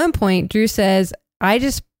 at one point, Drew says, I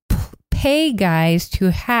just pay guys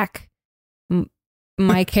to hack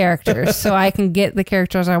my characters so I can get the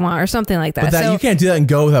characters I want, or something like that. But you can't do that in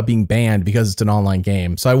Go without being banned because it's an online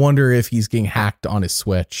game. So I wonder if he's getting hacked on his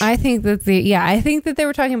Switch. I think that they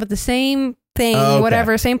were talking about the same thing,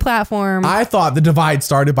 whatever, same platform. I thought the divide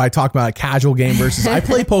started by talking about a casual game versus I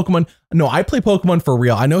play Pokemon. No, I play Pokemon for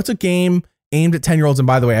real. I know it's a game aimed at 10-year-olds. And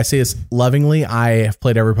by the way, I say this lovingly. I have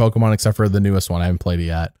played every Pokemon except for the newest one. I haven't played it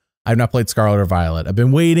yet. I've not played Scarlet or Violet. I've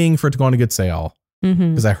been waiting for it to go on a good sale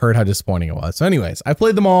because I heard how disappointing it was. So anyways, I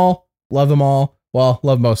played them all. love them all. Well,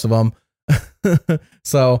 love most of them.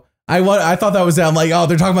 So I thought that was I'm like, oh,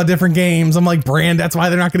 they're talking about different games. I'm like, Brand, that's why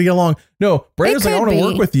they're not going to get along. No, Brandon's like, I want to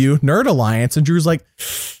work with you, Nerd Alliance. And Drew's like,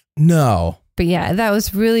 no. But yeah, that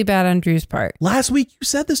was really bad on Drew's part. Last week, you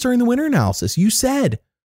said this during the winter analysis. You said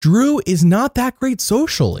Drew is not that great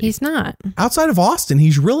socially. He's not. Outside of Austin,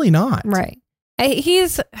 he's really not. Right. I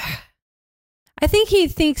think he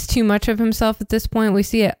thinks too much of himself at this point. We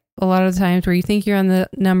see it a lot of the times where you think you're on the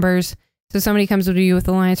numbers. So somebody comes to you with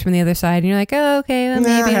alliance from the other side and you're like, oh, okay. Well,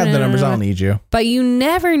 maybe, I have the numbers. I don't need you. But you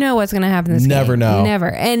never know what's going to happen in this game. Never know. Never.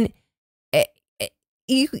 And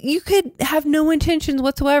you could have no intentions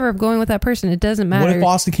whatsoever of going with that person. It doesn't matter. What if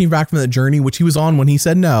Austin came back from that journey, which he was on when he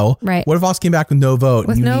said no? Right. What if Austin came back with no vote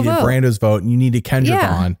and you needed Brando's vote and you needed Kendrick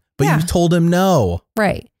on, but you told him no?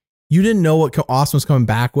 Right. You didn't know what Austin was coming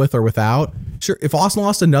back with or without. Sure, if Austin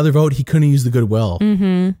lost another vote, he couldn't use the goodwill.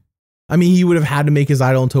 Mm-hmm. I mean, he would have had to make his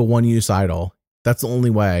idol into a one-use idol. That's the only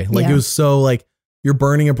way. Like, it was so like you're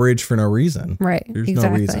burning a bridge for no reason. Right. There's exactly.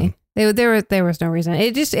 no reason. There was no reason.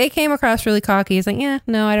 It came across really cocky. It's like, yeah,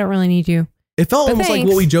 no, I don't really need you. It felt almost like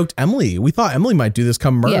what we joked Emily. We thought Emily might do this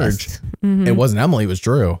come merge. Yes. Mm-hmm. It wasn't Emily, it was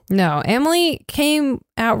Drew. No, Emily came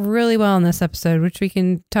out really well in this episode, which we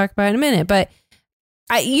can talk about in a minute. But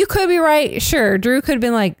you could be right. Sure. Drew could have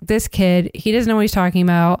been like, this kid, he doesn't know what he's talking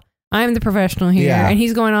about. I'm the professional here. And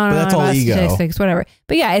he's going on and on about statistics, whatever.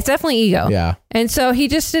 But yeah, it's definitely ego. Yeah. And so he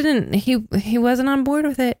just didn't, he wasn't on board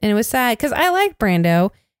with it. And it was sad because I liked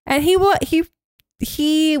Brando. And he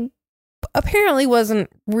apparently wasn't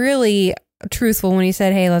really truthful when he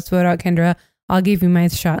said, hey, let's vote out Kendra. I'll give you my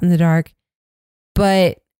shot in the dark.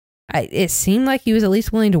 But it seemed like he was at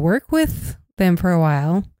least willing to work with them for a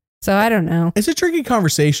while. So I don't know. It's a tricky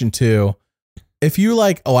conversation too. If you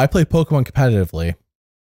like, oh, I play Pokemon competitively.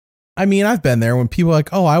 I mean, I've been there when people are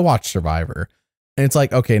like, oh, I watch Survivor. And it's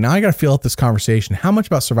like, okay, now I got to feel out this conversation. How much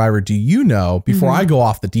about Survivor do you know before I go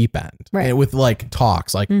off the deep end? Right. And with like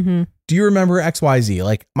talks, like, do you remember XYZ?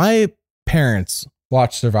 Like my parents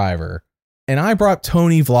watched Survivor and I brought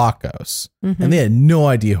Tony Vlachos and they had no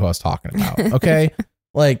idea who I was talking about. Okay.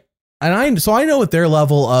 Like, and I know what their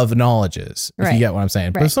level of knowledge is, if you get what I'm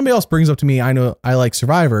saying. But if somebody else brings up to me, I know I like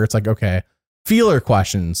Survivor. It's like, okay, feeler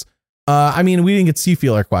questions. I mean, we didn't get to see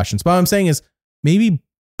feeler questions, but what I'm saying is maybe,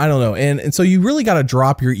 I don't know. And so you really got to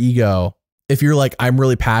drop your ego if you're like, I'm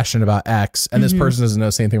really passionate about X and this person doesn't know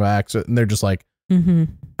the same thing about X. And they're just like, I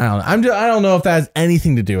don't know. I don't know if that has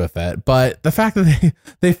anything to do with it, but the fact that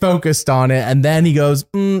they focused on it and then he goes,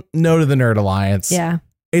 no to the Nerd Alliance. Yeah.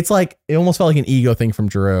 It's like, it almost felt like an ego thing from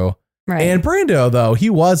Drew. Right. And Brando, though, he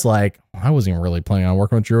was like, I wasn't even really planning on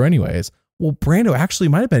working with Drew anyways. Well, Brando actually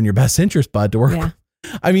might have been your best interest, bud, to work with.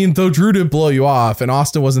 I mean, though Drew didn't blow you off and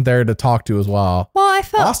Austin wasn't there to talk to as well. Well, I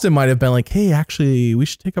felt Austin might have been like, hey, actually, we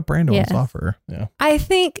should take up Brando's offer. Yeah. I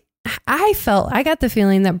got the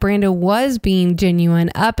feeling that Brando was being genuine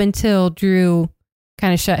up until Drew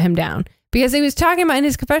kind of shut him down because he was talking about in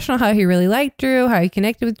his confessional how he really liked Drew, how he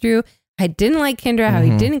connected with Drew. I didn't like Kendra, how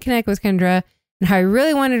he didn't connect with Kendra, and how he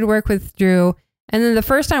really wanted to work with Drew. And then the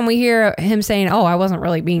first time we hear him saying, oh, I wasn't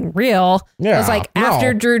really being real. It was like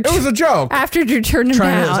after Drew. It was a joke. After Drew turned him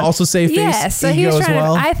down. Trying to also save face. Yes. So he was trying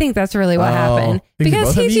to, I think that's really what happened.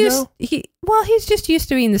 Because he's just used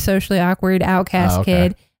to being the socially awkward outcast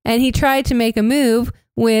kid. And he tried to make a move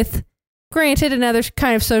with, granted, another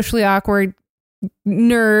kind of socially awkward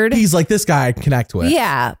nerd. He's like, this guy I connect with.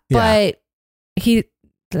 Yeah. But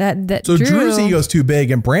so Drew's ego's too big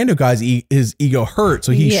and Brando guy's his ego hurt,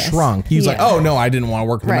 so he shrunk. He's like, oh no, I didn't want to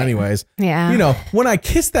work with him anyways. Yeah. You know, when I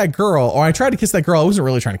kissed that girl, or I tried to kiss that girl, I wasn't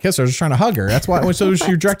really trying to kiss her, I was just trying to hug her. That's why. So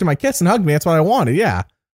she rejected my kiss and hugged me. That's what I wanted. Yeah.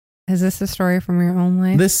 Is this a story from your own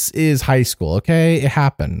life? This is high school. Okay, it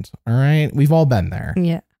happened. All right, we've all been there.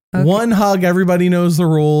 Yeah. Okay. One hug, everybody knows the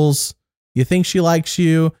rules. You think she likes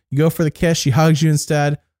you, you go for the kiss, she hugs you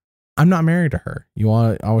instead. I'm not married to her. I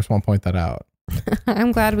always want to point that out.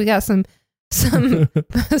 I'm glad we got some Wesley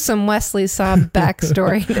Saab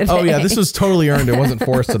backstory today. Oh yeah, this was totally earned. It wasn't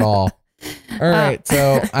forced at all. All right,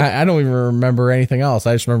 so I don't even remember anything else.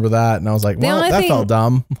 I just remember that, and I was like, well, that felt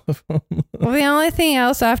dumb. Well, the only thing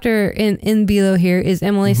else after in below here is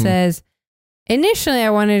Emily says, initially I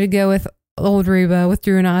wanted to go with old Reba with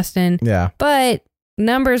Drew and Austin. Yeah, but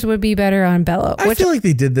numbers would be better on Bello. I feel like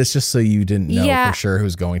they did this just so you didn't know for sure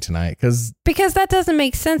who's going tonight, because that doesn't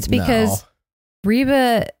make sense because.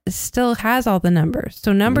 Reba still has all the numbers.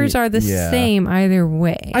 So numbers are the same either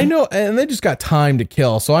way. I know. And they just got time to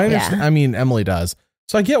kill. So I understand. Yeah. I mean, Emily does.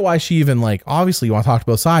 So I get why she even like, obviously you want to talk to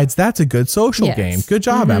both sides. That's a good social game. Good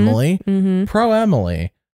job, Emily. Pro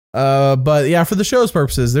Emily. But yeah, for the show's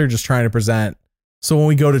purposes, they're just trying to present So when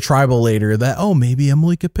we go to tribal later, maybe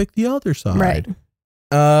Emily could pick the other side. Right.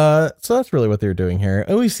 So that's really what they're doing here.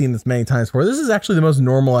 And we've seen this many times before. This is actually the most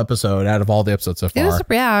normal episode out of all the episodes so far. It was,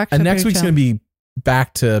 and next week's going to be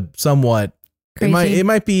back to somewhat. Crazy. It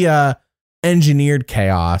might be engineered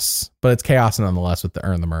chaos, but it's chaos nonetheless with the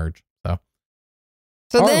Earn the Merge.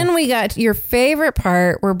 So then we got your favorite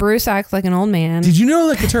part where Bruce acts like an old man. Did you know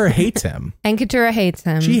that Katurah hates him? And Katurah hates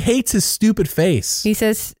him. She hates his stupid face. He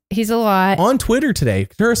says he's a lot. On Twitter today,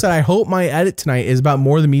 Katurah said, I hope my edit tonight is about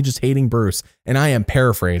more than me just hating Bruce. And I am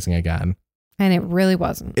paraphrasing again. And it really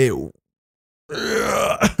wasn't.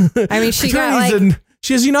 I mean, she got like...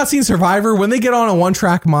 Has you not seen Survivor? When they get on a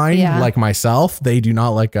one-track mind, like myself, they do not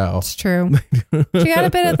let go. It's true. She got a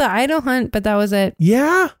bit of the idol hunt, but that was it.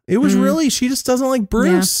 Yeah, it was really, she just doesn't like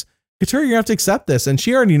Bruce. Yeah. Katurah, you're going to have to accept this. And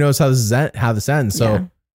she already knows how this ends. So,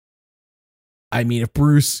 I mean, if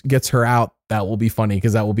Bruce gets her out, that will be funny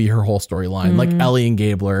because that will be her whole storyline. Like Ellie and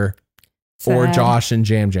Gabler or Josh and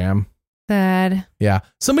Jam Jam. Sad. Yeah.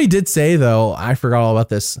 Somebody did say, though, I forgot all about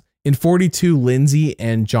this. In 42, Lindsay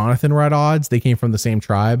and Jonathan were at odds. They came from the same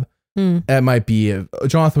tribe. That might be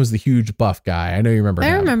Jonathan was the huge buff guy. I know you remember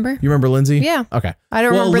him. I remember. You remember Lindsay? Yeah. Okay. I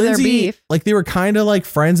don't remember Lindsay, their beef. Like they were kind of like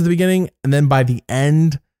friends at the beginning, and then by the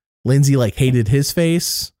end, Lindsay like hated his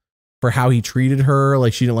face for how he treated her.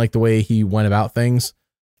 Like she didn't like the way he went about things.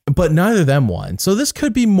 But neither of them won. So this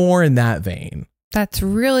could be more in that vein. That's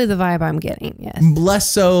really the vibe I'm getting, yes.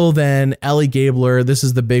 Less so than Ellie Gabler. This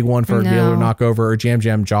is the big one for Gabler to knock over, or Jam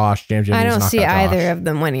Jam Josh. Jam Jam. I don't see either of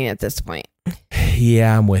them winning at this point.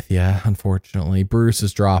 Yeah, I'm with you. Unfortunately, Bruce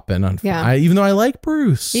is dropping. Even though I like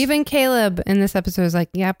Bruce. Even Caleb in this episode is like,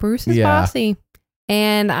 yeah, Bruce is bossy.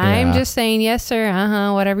 And I'm just saying, yes, sir.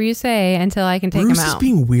 Whatever you say until I can take him out. Bruce is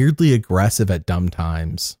being weirdly aggressive at dumb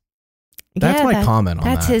times. That's my comment on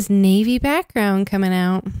that. That's his Navy background coming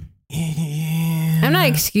out. Yeah. I'm not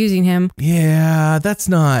excusing him. Yeah, that's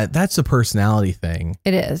a personality thing.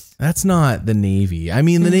 It is. That's not the Navy. I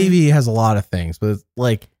mean, the Navy has a lot of things, but it's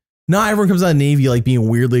like not everyone comes out of the Navy like being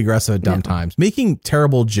weirdly aggressive at dumb times. Making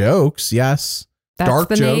terrible jokes, yes. That's dark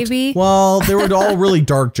the jokes. Navy? Well, they were all really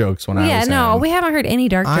dark jokes when I was we haven't heard any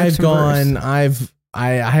dark jokes from Bruce.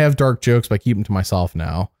 I have dark jokes, but I keep them to myself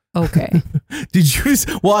now. Okay. Did you just,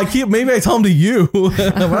 maybe I tell them to you. I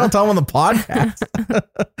don't tell them on the podcast.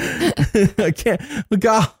 I can't,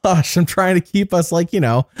 gosh, I'm trying to keep us like,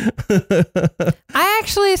 I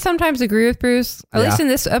actually sometimes agree with Bruce, at least in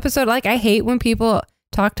this episode. Like I hate when people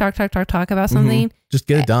talk about something. Just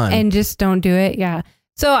get it done. And just don't do it. Yeah.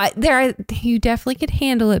 So you definitely could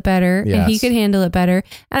handle it better and he could handle it better.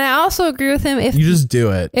 And I also agree with him. If you just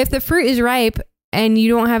do it, if the fruit is ripe, and you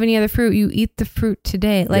don't have any other fruit, you eat the fruit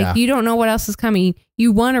today. Like you don't know what else is coming.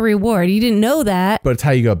 You want a reward. You didn't know that. But it's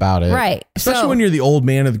how you go about it. Right. Especially when you're the old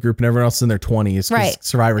man of the group and everyone else is in their 20s. Right.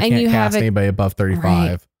 Survivor can't cast anybody above 35.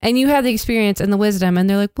 Right. And you have the experience and the wisdom. And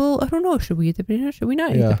they're like, well, I don't know. Should we eat the banana? Should we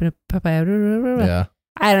not eat the papaya? Yeah.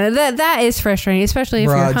 I don't know. That is frustrating, especially if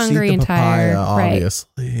you're hungry and tired. Obviously.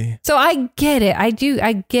 Right. So I get it. I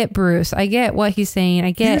get Bruce. I get what he's saying.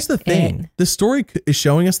 I get Here's the thing. The story is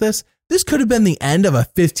showing us this. This could have been the end of a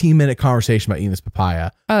 15-minute conversation about eating this papaya.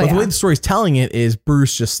 But the way the story's telling it is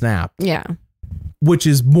Bruce just snapped. Yeah. Which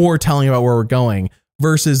is more telling about where we're going.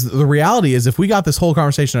 Versus the reality is if we got this whole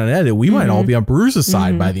conversation unedited, we might all be on Bruce's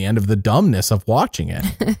side by the end of the dumbness of watching it.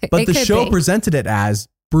 But the show presented it as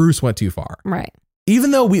Bruce went too far. Right.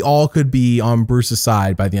 Even though we all could be on Bruce's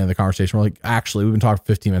side by the end of the conversation, we're like, actually, we've been talking for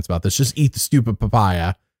 15 minutes about this. Just eat the stupid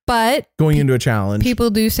papaya. But going into a challenge. People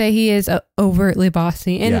do say he is overtly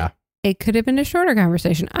bossy. And it could have been a shorter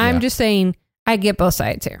conversation. I'm just saying I get both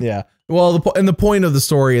sides here. Yeah. Well, the point of the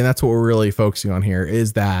story, and that's what we're really focusing on here,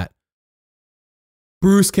 is that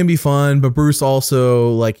Bruce can be fun, but Bruce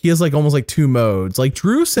also he has almost two modes. Like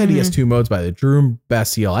Drew said, he has two modes by the Drew and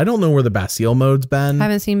Basile. I don't know where the Basile mode's been. I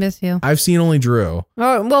haven't seen Basile. I've seen only Drew.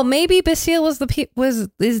 Oh, well, maybe Basile is the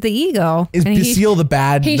ego. Is Basile the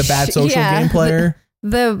bad social game player?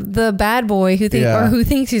 The bad boy who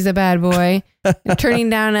thinks he's a bad boy, turning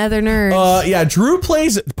down other nerds. Yeah, Drew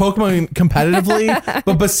plays Pokemon competitively,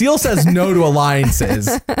 but Basile says no to alliances.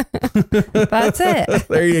 That's it.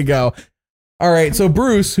 There you go. All right, so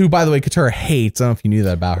Bruce, who by the way Katurah hates, I don't know if you knew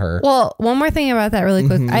that about her. Well, one more thing about that really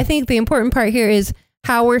quick. I think the important part here is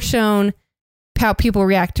how we're shown how people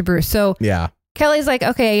react to Bruce. So Kelly's like,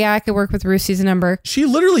 okay, I could work with Bruce. He's a number. She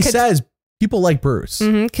literally says people like Bruce.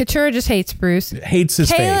 Katurah just hates Bruce. Hates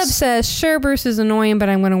his Caleb face. says, sure, Bruce is annoying, but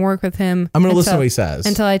I'm going to work with him. I'm going to listen to what he says.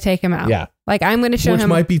 Until I take him out. Yeah. I'm going to show him. Which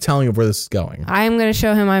might be telling of where this is going. I'm going to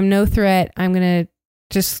show him I'm no threat. I'm going to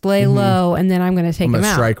just lay low, and then I'm going to take him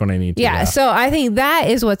out. Strike when I need to. Yeah. So I think that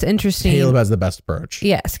is what's interesting. Caleb has the best approach.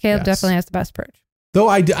 Yes. Caleb definitely has the best approach. Though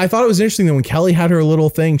I thought it was interesting that when Kelly had her little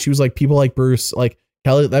thing, she was like, people like Bruce, like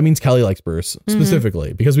Kelly, that means Kelly likes Bruce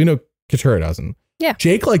specifically because we know Katurah doesn't. Yeah.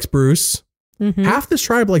 Jake likes Bruce. Half this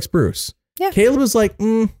tribe likes Bruce. Yeah. Caleb was like,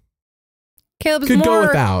 Caleb's could go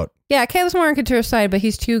without. Yeah. Caleb's more on Katurah's side, but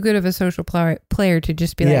he's too good of a social player to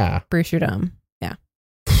just be like, Bruce, you're dumb. Yeah.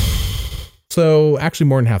 So actually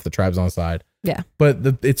more than half the tribe's on the side. Yeah.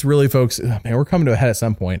 But it's really folks, man, we're coming to a head at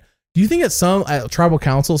some point. Do you think at some tribal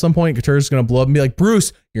council at some point, Katurah's going to blow up and be like,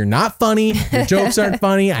 Bruce, you're not funny. Your jokes aren't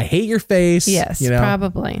funny. I hate your face. Yes, you know?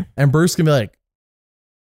 Probably. And Bruce can be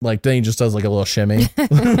like, then he just does like a little shimmy.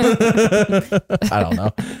 I don't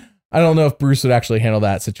know. I don't know if Bruce would actually handle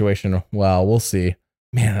that situation well. We'll see.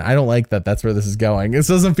 Man, I don't like that. That's where this is going. This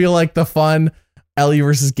doesn't feel like the fun Ellie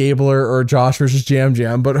versus Gabler or Josh versus Jam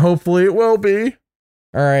Jam, but hopefully it will be.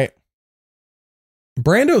 All right.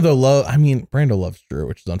 Brando loves Drew,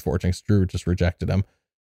 which is unfortunate. Drew just rejected him.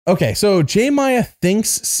 Okay, so J Maya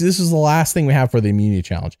thinks this is the last thing we have for the immunity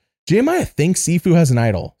challenge. J Maya thinks Sifu has an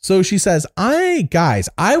idol. So she says, I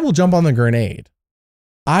will jump on the grenade.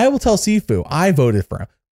 I will tell Sifu I voted for him.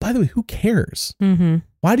 By the way, who cares?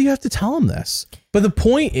 Why do you have to tell him this? But the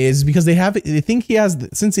point is because they think he has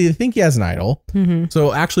an idol.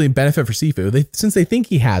 So actually benefit for Sifu. Since they think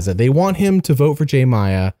he has it, they want him to vote for J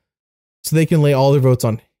Maya. So they can lay all their votes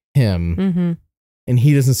on him and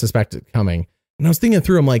he doesn't suspect it coming. And I was thinking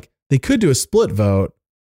through, I'm like, they could do a split vote.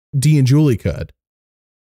 Dee and Julie could.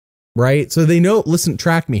 Right? So they know, listen,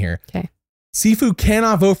 track me here. Okay. Sifu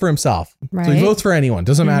cannot vote for himself. Right. So he votes for anyone.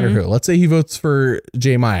 Doesn't matter who. Let's say he votes for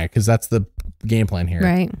J Maya because that's the game plan here.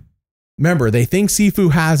 Right. Remember, they think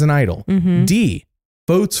Sifu has an idol. Dee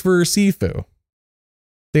votes for Sifu.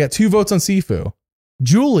 They got 2 votes on Sifu.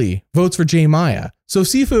 Julie votes for J Maya. So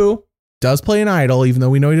Sifu does play an idol, even though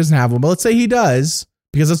we know he doesn't have one. But let's say he does,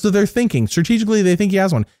 because that's what they're thinking. Strategically, they think he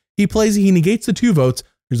has one. He negates the 2 votes.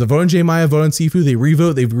 There's a vote on J Maya, vote on Sifu. They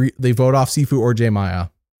revote. They vote off Sifu or J Maya.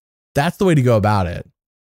 That's the way to go about it.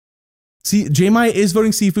 See, J Maya is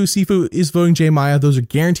voting Sifu. Sifu is voting J Maya. Those are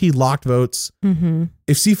guaranteed locked votes.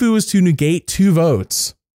 If Sifu was to negate 2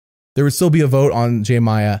 votes, there would still be a vote on J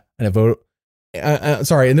Maya and a vote. And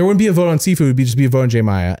there wouldn't be a vote on Sifu. It would just be a vote on J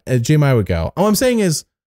Maya. J Maya would go. All I'm saying is,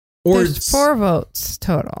 there's 4 votes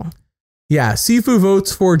total. Yeah, Sifu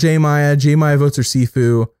votes for J Maya votes for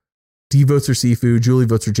Sifu, Dee votes for Sifu, Julie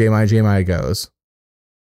votes for J Maya goes.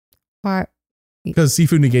 Why? Because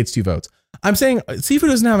Sifu negates 2 votes. I'm saying Sifu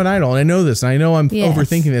doesn't have an idol, and I know this, and I know I'm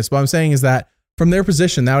overthinking this, but I'm saying is that from their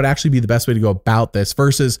position, that would actually be the best way to go about this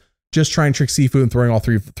versus just trying to trick Sifu and throwing all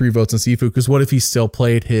three votes on Sifu. Because what if he still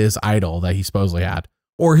played his idol that he supposedly had,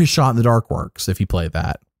 or his shot in the dark works if he played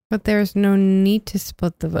that? But there's no need to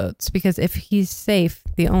split the votes because if he's safe,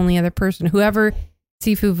 the only other person, whoever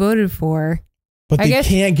Sifu voted for. But they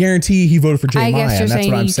can't guarantee he voted for J Maya. I guess you're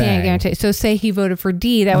saying you can't guarantee. So say he voted for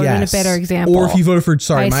D, that would have been a better example. Or if he voted for,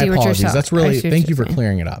 my apologies. That's really, thank you for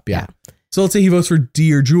clearing it up. Yeah. So let's say he votes for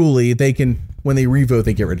D or Julie. They can, when they revote,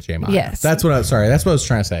 they get rid of J Maya. Yes. That's what I was trying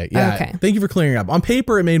to say. Yeah. Okay. Thank you for clearing it up. On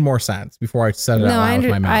paper, it made more sense before I said it out loud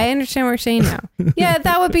with my mouth. I understand what you're saying now. Yeah,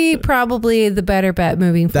 that would be probably the better bet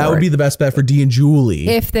moving forward. That would be the best bet for D and Julie.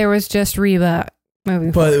 If there was just Reba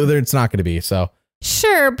moving forward. But it's not going to be, so.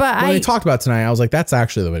 Sure, but when we talked about it tonight, I was like, that's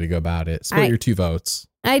actually the way to go about it. Split your 2 votes.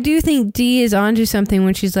 I do think Dee is onto something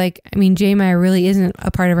when she's like, I mean, J Maya really isn't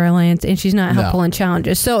a part of our alliance and she's not helpful in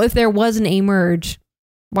challenges. So if there wasn't a merge,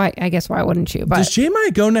 why wouldn't you? But does J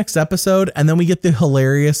Maya go next episode and then we get the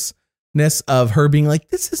hilariousness of her being like,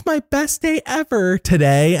 this is my best day ever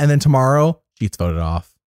today. And then tomorrow she gets voted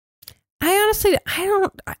off. I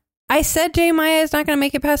said J Maya is not going to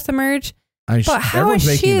make it past the merge. But how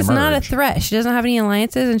is she is not a threat? She doesn't have any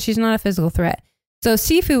alliances and she's not a physical threat. So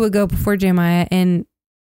Sifu would go before J Maya, and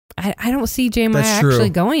I don't see J Maya actually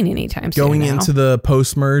going anytime soon. Going into the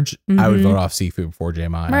post merge, I would vote off Sifu before J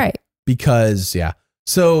Maya. Right. Because,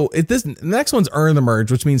 So the next one's earn the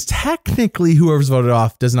merge, which means technically whoever's voted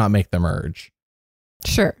off does not make the merge.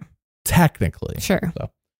 Sure. Technically. Sure. So.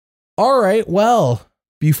 All right. Well,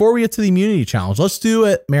 before we get to the immunity challenge, let's do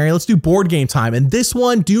it, Mary. Let's do board game time. And this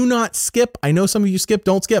one, do not skip. I know some of you skip,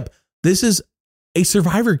 don't skip. This is a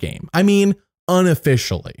Survivor game. I mean,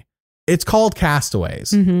 unofficially. It's called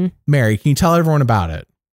Castaways. Mary, can you tell everyone about it?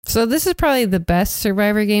 So this is probably the best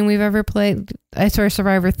Survivor game we've ever played. It's our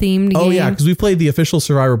Survivor themed game. Oh yeah, because we played the official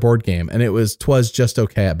Survivor board game and it was just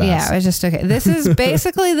okay at best. Yeah, it was just okay. This is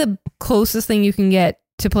basically the closest thing you can get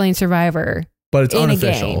to playing Survivor. But it's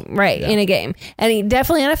unofficial. In a game. And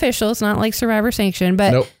definitely unofficial. It's not like Survivor Sanction,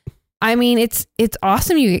 but I mean, it's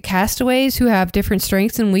awesome. You get castaways who have different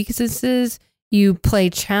strengths and weaknesses. You play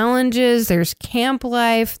challenges. There's camp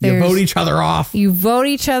life. You vote each other off.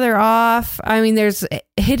 I mean, there's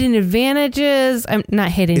hidden advantages.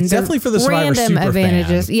 Not hidden. It's definitely for the Survivor random super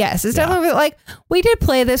advantages. fan. Yes, it's definitely like we did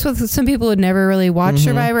play this with some people who'd never really watched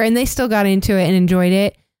Survivor, and they still got into it and enjoyed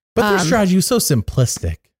it. But their strategy was so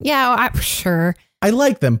simplistic. Yeah, sure. I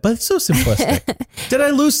like them, but it's so simplistic. Did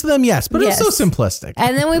I lose to them? Yes, but it's so simplistic.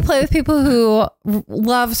 And then we play with people who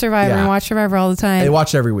love Survivor and watch Survivor all the time. They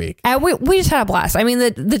watch every week. And we just had a blast. I mean,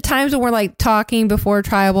 the times when we're like talking before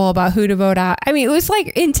tribal about who to vote out. I mean, it was like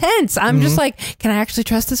intense. I'm just like, can I actually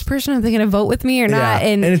trust this person? Are they going to vote with me or not?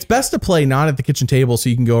 And it's best to play not at the kitchen table so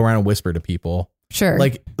you can go around and whisper to people. Sure.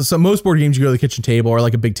 Like most board games, you go to the kitchen table or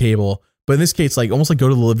like a big table. But in this case, like almost like go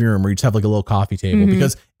to the living room where you just have like a little coffee table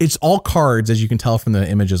because it's all cards, as you can tell from the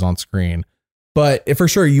images on screen. But if for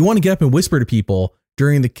sure you want to get up and whisper to people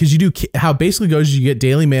because you do how it basically goes is you get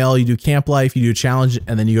daily mail, you do camp life, you do a challenge,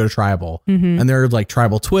 and then you go to tribal. And there are like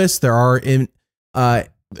tribal twists. There are I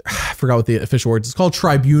forgot what the official words. It's called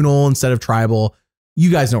tribunal instead of tribal.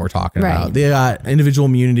 You guys know what we're talking about. They got individual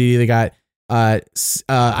immunity. They got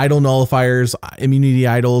idol nullifiers, immunity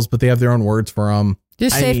idols, but they have their own words for them.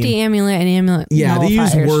 Just safety amulet and amulet. Yeah, they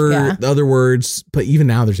use other words, but even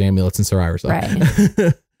now there's amulets in Survivor stuff.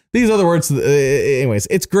 Right. These other words, anyways,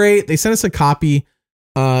 it's great. They sent us a copy,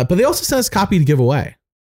 but they also sent us a copy to give away.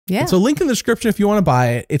 Yeah. And so link in the description if you want to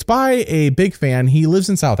buy it. It's by a big fan. He lives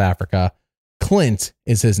in South Africa. Clint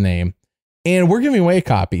is his name. And we're giving away a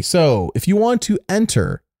copy. So if you want to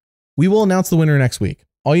enter, we will announce the winner next week.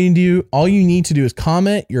 All you need to do is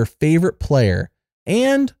comment your favorite player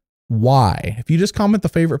and why. If you just comment the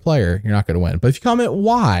favorite player, you're not going to win. But if you comment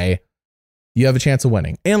why, you have a chance of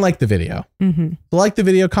winning. And like the video. So like the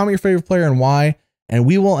video, comment your favorite player and why, and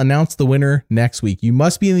we will announce the winner next week. You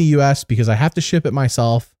must be in the US because I have to ship it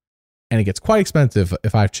myself, and it gets quite expensive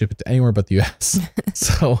if I ship it to anywhere but the US.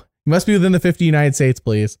 So you must be within the 50 United States,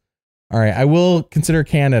 please. All right. I will consider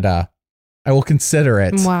Canada. I will consider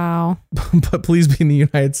it. Wow. But please be in the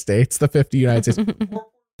United States, the 50 United States.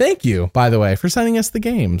 Thank you, by the way, for sending us the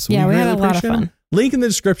games. Yeah, we had a lot of fun. Link in the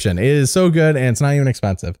description. It is so good, and it's not even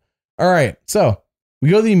expensive. All right, so we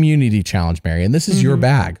go to the immunity challenge, Mary, and this is your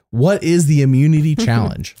bag. What is the immunity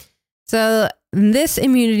challenge? So this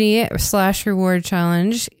immunity / reward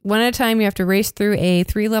challenge, one at a time, you have to race through a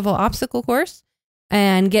 3-level obstacle course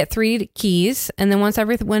and get 3 keys. And then once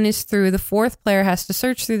everyone is through, the 4th player has to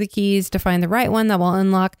search through the keys to find the right one that will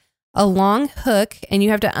unlock a long hook, and you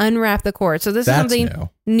have to unwrap the cord. So this is something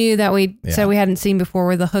new that we said we hadn't seen before,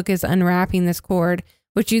 where the hook is unwrapping this cord,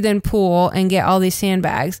 which you then pull and get all these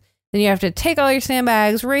sandbags. Then you have to take all your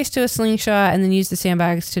sandbags, race to a slingshot, and then use the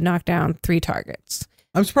sandbags to knock down 3 targets.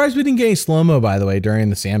 I'm surprised we didn't get any slow-mo, by the way, during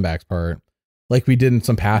the sandbags part, like we did in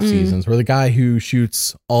some past seasons, where the guy who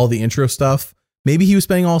shoots all the intro stuff, maybe he was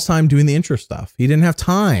spending all his time doing the intro stuff. He didn't have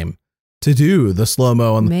time to do the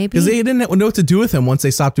slow-mo, because they didn't know what to do with him once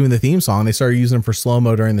they stopped doing the theme song. They started using him for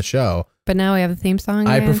slow-mo during the show. But now we have the theme song.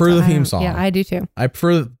 I prefer the theme song. Yeah, I do too. I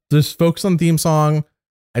prefer just focus on the theme song.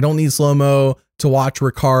 I don't need slow-mo to watch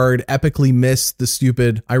Ricard epically miss the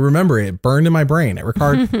stupid. I remember it burned in my brain.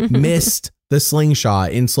 Ricard missed the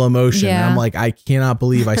slingshot in slow motion. Yeah. And I'm like, I cannot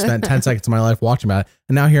believe I spent 10 seconds of my life watching about it.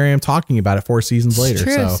 And now here I am talking about it 4 seasons later.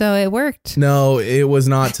 True. So it worked. No, it was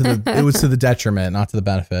not it was to the detriment, not to the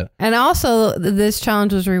benefit. And also this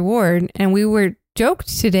challenge was reward. And we were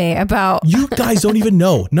joked today about. You guys don't even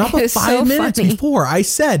know. Not but 5 minutes before I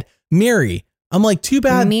said, Mary, I'm like, too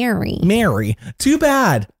bad. Mary, too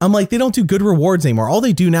bad. I'm like, they don't do good rewards anymore. All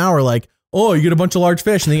they do now are like, oh, you get a bunch of large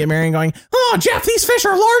fish, and they get Mary going, oh, Jeff, these fish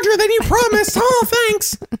are larger than you promised. Oh,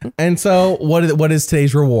 thanks. And so what is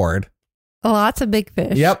today's reward? Lots of big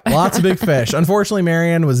fish. Yep. Lots of big fish. Unfortunately,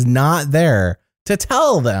 Marianne was not there to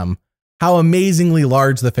tell them how amazingly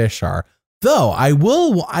large the fish are. Though I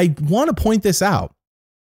want to point this out.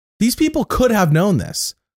 These people could have known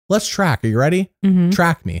this. Let's track. Are you ready? Mm-hmm.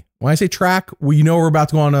 Track me. When I say track, we're about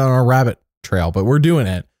to go on our rabbit trail, but we're doing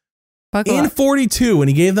it. In 42, when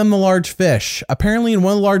he gave them the large fish, apparently in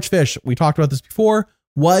one of the large fish, we talked about this before,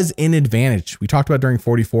 was an advantage. We talked about during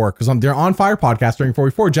 44, because on their On Fire podcast during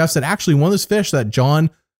 44, Jeff said actually one of those fish that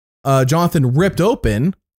Jonathan ripped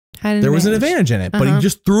open, there was an advantage in it, but he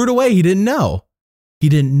just threw it away. He didn't know. He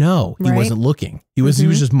wasn't looking. He was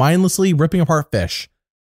just mindlessly ripping apart fish.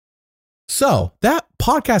 So that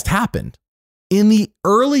podcast happened in the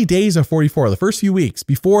early days of 44, the first few weeks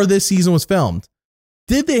before this season was filmed.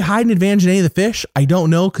 Did they hide an advantage in any of the fish? I don't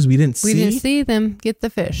know, because we didn't see them get the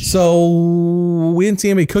fish. So we didn't see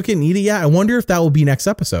anybody cook it and eat it yet. I wonder if that will be next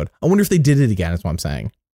episode. I wonder if they did it again, is what I'm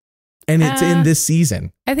saying. And it's in this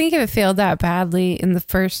season. I think if it failed that badly in the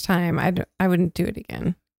first time, I wouldn't do it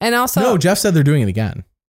again. And also, no, Jeff said they're doing it again.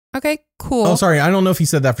 Okay, cool. Oh, sorry. I don't know if he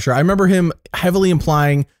said that for sure. I remember him heavily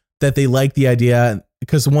implying that they liked the idea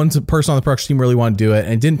because one person on the production team really wanted to do it,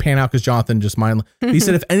 and it didn't pan out because Jonathan just he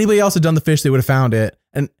said if anybody else had done the fish, they would have found it.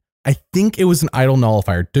 And I think it was an idol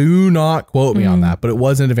nullifier. Do not quote me on that, but it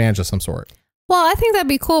was an advantage of some sort. Well, I think that'd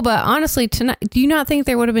be cool, but honestly, tonight, do you not think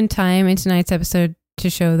there would have been time in tonight's episode to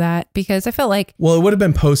show that? Because I felt like... Well, it would have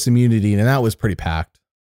been post-immunity, and that was pretty packed.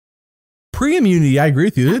 Pre-immunity, I agree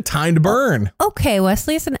with you. There's time to burn. Okay,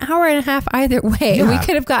 Wesley, it's an hour and a half either way. Yeah. We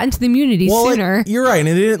could have gotten to the immunity sooner. You're right, and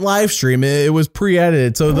it didn't live stream. It was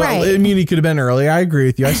pre-edited, so the immunity could have been early. I agree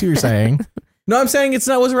with you. I see what you're saying. No, I'm saying it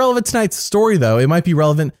wasn't relevant to tonight's story, though. It might be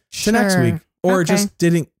relevant to next week. Or it just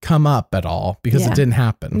didn't come up at all because it didn't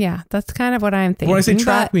happen. Yeah, that's kind of what I'm thinking. When I say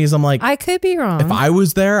track me, I'm like... I could be wrong. If I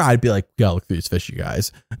was there, I'd be like, yo, look through these fish, you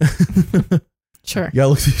guys. Sure. Yo,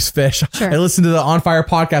 look through these fish. Sure. I listened to the On Fire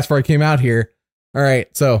podcast before I came out here. All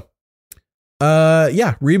right, so...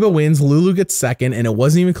 Reba wins. Lulu gets second, and it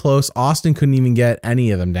wasn't even close. Austin couldn't even get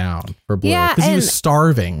any of them down for blue. Yeah, because he was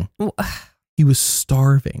starving. He was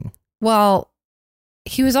starving. Well,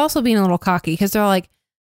 he was also being a little cocky because they're all like,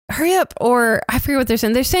 hurry up, or I forget what they're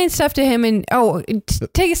saying. They're saying stuff to him and,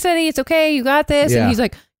 take it steady. It's okay. You got this. Yeah. And he's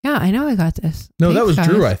like, yeah, I know I got this. No, that was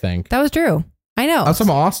Drew, I think. That was Drew. I know. I was talking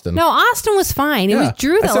about Austin. No, Austin was fine. It was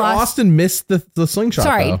Drew that lost. Austin missed the slingshot.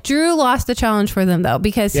 Sorry, though. Drew lost the challenge for them, though,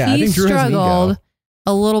 because he struggled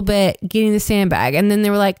a little bit getting the sandbag. And then they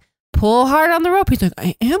were like, pull hard on the rope. He's like,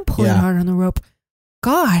 I am pulling hard on the rope.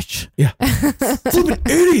 Gosh. Yeah. Flipping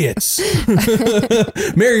idiots.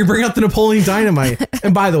 Mary, bring out the Napoleon Dynamite.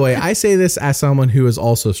 And by the way, I say this as someone who has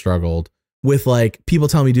also struggled with like people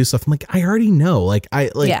telling me to do stuff. I'm like, I already know.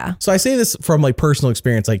 So I say this from like personal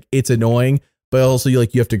experience. Like it's annoying, but also you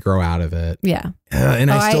have to grow out of it. Yeah. And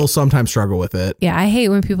I still sometimes struggle with it. Yeah. I hate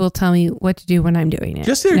when people tell me what to do when I'm doing it.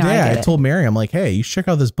 Just the other day, I told Mary, I'm like, hey, you should check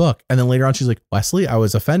out this book. And then later on, she's like, Wesley, I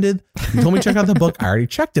was offended. You told me to check out the book. I already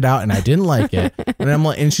checked it out and I didn't like it. And I'm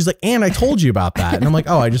like, and she's like, and I told you about that. And I'm like,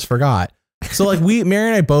 oh, I just forgot. So like Mary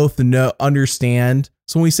and I both understand.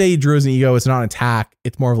 So when we say Drew is an ego, it's not an attack.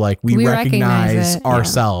 It's more of like, we recognize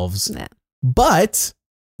ourselves. Yeah. But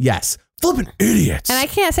yes. Flipping idiots. And I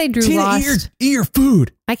can't say Drew lost. Eat your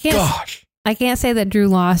food. I can't say that Drew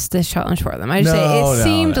lost this challenge for them. I just say it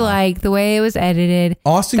seemed like the way it was edited.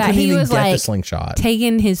 Austin that couldn't he even was get like the slingshot.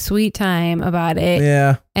 Taking his sweet time about it.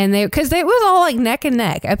 Yeah. And because it was all like neck and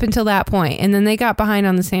neck up until that point. And then they got behind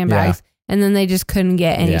on the sandbags and then they just couldn't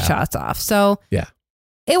get any shots off. So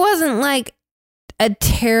it wasn't like a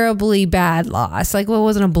terribly bad loss. Like, well, it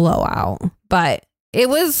wasn't a blowout, but it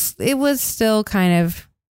was still kind of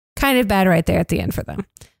bad right there at the end for them.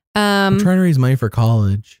 I'm trying to raise money for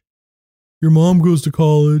college. Your mom goes to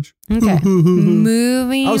college. Okay.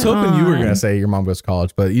 Moving on. I was hoping you were going to say your mom goes to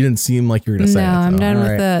college, but you didn't seem like you were going to say it. No, I'm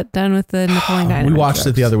done with the Napoleon Dynamite. We watched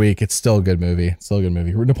it the other week. It's still a good movie.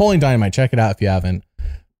 Napoleon Dynamite. Check it out if you haven't.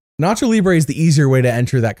 Nacho Libre is the easier way to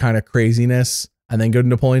enter that kind of craziness and then go to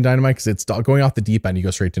Napoleon Dynamite because it's going off the deep end. You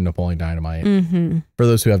go straight to Napoleon Dynamite for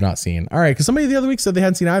those who have not seen. All right. Because somebody the other week said they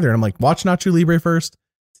hadn't seen either. And I'm like, watch Nacho Libre first.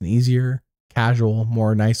 It's an easier, casual,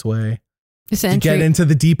 more nice way to get into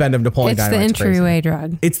the deep end of Napoleon Dynamite. It's the entryway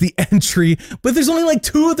drug. It's the entry, but there's only like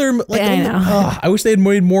two of them. Like, I know. I wish they had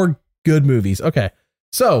made more good movies. Okay.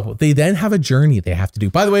 So they then have a journey they have to do.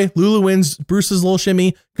 By the way, Lulu wins Bruce's little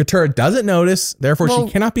shimmy. Couture doesn't notice. Therefore, she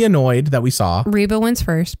cannot be annoyed that we saw. Reba wins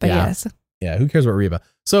first, but yes. Yeah. Who cares about Reba?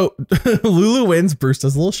 So Lulu wins. Bruce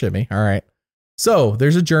does a little shimmy. All right. So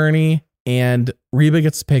there's a journey. And Reba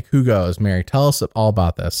gets to pick who goes. Mary, tell us all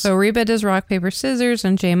about this. So Reba does rock, paper, scissors,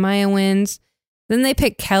 and J. Maya wins. Then they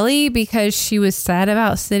pick Kelly because she was sad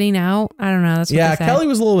about sitting out. I don't know. That's what they said. Kelly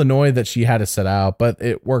was a little annoyed that she had to sit out, but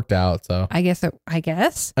it worked out. So I guess.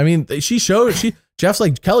 I mean, Jeff's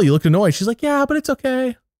like, Kelly, you look annoyed. She's like, yeah, but it's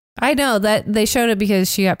okay. I know that they showed it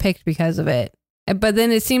because she got picked because of it. But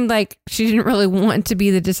then it seemed like she didn't really want to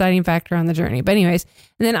be the deciding factor on the journey. But anyways,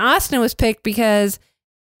 and then Austin was picked because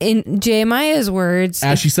in Jeremiah's words,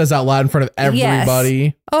 as she says out loud in front of everybody.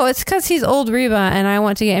 Yes. Oh, it's because he's old Reba and I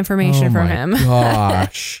want to get information from him.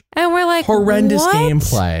 Gosh. And we're like, horrendous what?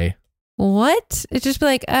 Gameplay. What? It's just be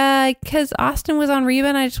like, because Austin was on Reba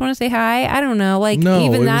and I just want to say hi. I don't know. Like, no,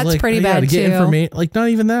 even that's like, pretty bad to get too. Information. Like, not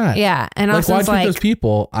even that. Yeah. And like, Austin's why those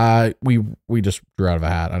people? We just drew out of a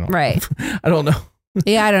hat. I don't. Right. I don't know.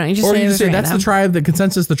 Yeah, I don't know. You just or say you just say that's the tribe, the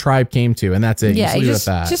consensus the tribe came to, and that's it. Yeah, you just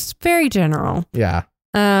leave it at that. Just very general. Yeah.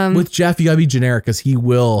 With Jeff, you gotta be generic because he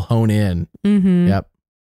will hone in. Mm-hmm. Yep.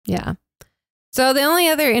 Yeah. So the only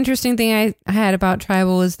other interesting thing I had about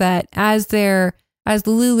Tribal is that as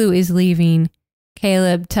Lulu is leaving,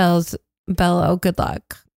 Caleb tells Bello good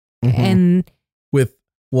luck. And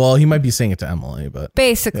he might be saying it to Emily, but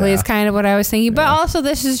basically it's kind of what I was thinking. But also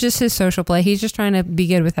this is just his social play. He's just trying to be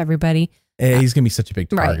good with everybody. He's going to be such a big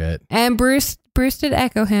target. Right. And Bruce did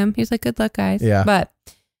echo him. He's like, good luck, guys. Yeah. But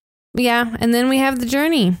yeah. And then we have the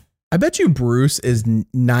journey. I bet you Bruce is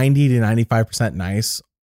 90 to 95% nice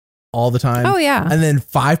all the time. Oh, yeah. And then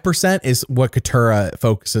 5% is what Keturah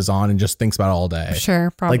focuses on and just thinks about all day.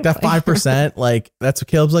 Sure, probably. Like that 5%, like that's what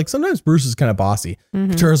Caleb's like. Sometimes Bruce is kind of bossy.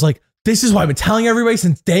 Keturah's like, this is what I've been telling everybody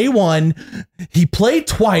since day one. He played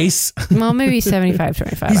twice. Well, maybe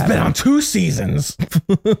 75-25. He's been on 2 seasons.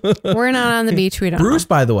 We're not on the beach. We don't Bruce, know.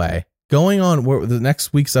 by the way, going on the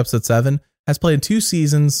next week's episode 7, has played 2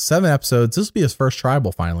 seasons, 7 episodes. This will be his first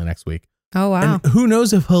Tribal finally next week. Oh, wow. And who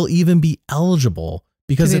knows if he'll even be eligible.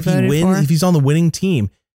 Because if he wins, if he's on the winning team,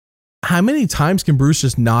 how many times can Bruce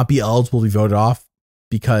just not be eligible to be voted off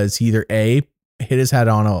because he either A, hit his head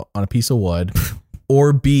on a piece of wood,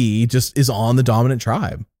 or B, just is on the dominant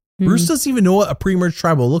tribe? Bruce doesn't even know what a pre-merge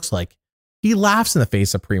tribal looks like. He laughs in the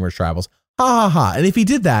face of pre-merge tribals. Ha ha ha. And if he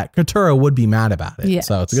did that, Keturah would be mad about it. Yes.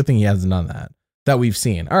 So it's a good thing he hasn't done that we've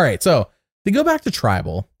seen. All right. So they go back to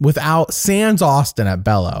Tribal without Sans Austin at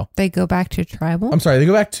Bello. They go back to Tribal? I'm sorry. They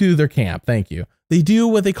go back to their camp. Thank you. They do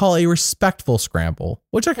what they call a respectful scramble,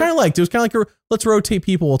 which I kind of liked. It was kind of like let's rotate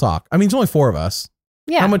people. We'll talk. I mean, it's only 4 of us.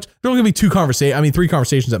 Yeah. How much? There's only going to be 3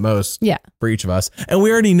 conversations at most. Yeah. For each of us. And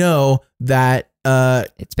we already know that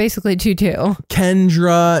it's basically 2-2.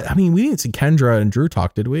 Kendra. I mean, we didn't see Kendra and Drew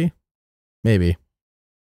talk, did we? Maybe.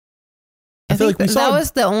 I feel like that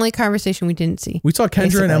was the only conversation we didn't see. We saw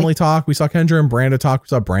Kendra and Emily talk. We saw Kendra and Brando talk. We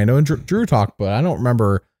saw Brando and Drew talk, but I don't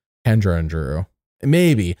remember Kendra and Drew.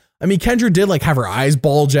 Maybe. I mean, Kendra did like have her eyes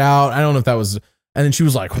bulge out. I don't know if that was, and then she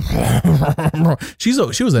was like, she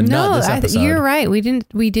was a nut this episode. You're right. We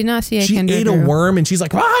did not see a She Kendra ate a worm and she's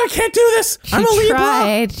like, I can't do this. I'm a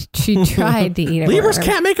Libra. She tried to eat a Libras worm.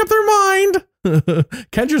 can't make up their mind.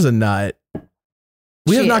 Kendra's a nut.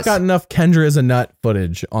 We have not got enough Kendra is a nut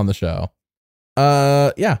footage on the show.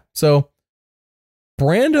 Yeah. So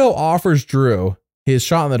Brando offers Drew his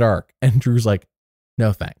shot in the dark and Drew's like,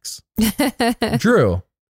 no, thanks. Drew,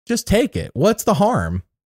 just take it. What's the harm?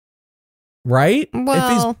 Right?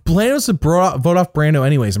 Well, if Brando's to vote off Brando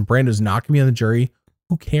anyways, and Brando's not going to be on the jury,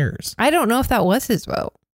 who cares? I don't know if that was his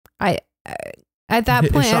vote. At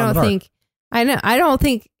that point, I don't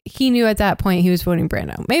think he knew at that point he was voting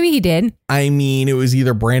Brando. Maybe he did. I mean, it was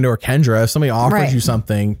either Brando or Kendra. If somebody offers you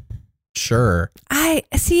something, sure. I'm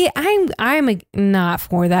not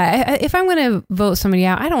for that. If I'm going to vote somebody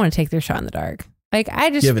out, I don't want to take their shot in the dark. Like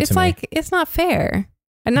it's not fair.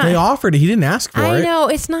 They offered it. He didn't ask for it. I know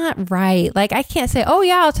it's not right. Like I can't say, oh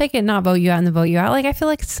yeah, I'll take it and not vote you out and then vote you out. Like I feel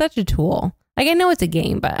like it's such a tool. Like I know it's a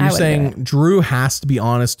game, but you're saying Drew has to be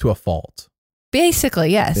honest to a fault.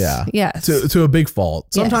 Basically, yes. Yeah. Yes. To a big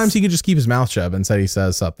fault. Sometimes he can just keep his mouth shut and say he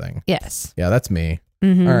says something. Yes. Yeah, that's me.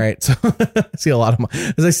 Mm-hmm. All right. So I see a lot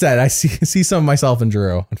of as I said, I see some of myself in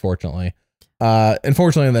Drew, unfortunately.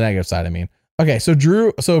 Unfortunately on the negative side, I mean. Okay, so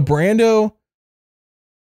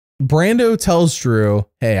Brando tells Drew,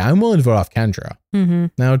 hey, I'm willing to vote off Kendra. Mm-hmm.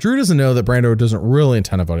 Now, Drew doesn't know that Brando doesn't really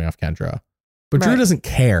intend on voting off Kendra, but Drew doesn't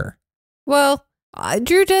care. Well,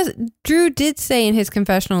 Drew did say in his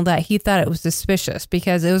confessional that he thought it was suspicious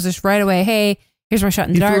because it was just right away, hey, here's my shot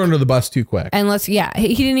in the dark. He threw under the bus too quick. And he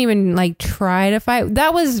didn't even like try to fight.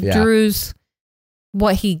 That was Drew's,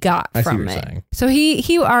 what he got from it. Saying. So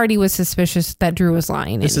he already was suspicious that Drew was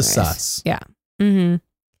lying. This is sus. Yeah. Mm-hmm.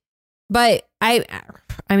 But I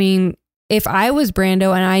mean, if I was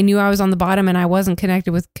Brando and I knew I was on the bottom and I wasn't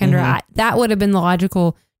connected with Kendra, that would have been the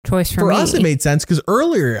logical choice for me. For us, it made sense because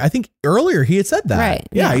earlier he had said that. Right.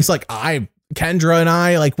 Yeah. He's like, Kendra and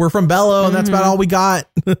I, like, we're from Bello and that's about all we got.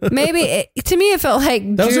 Maybe to me, it felt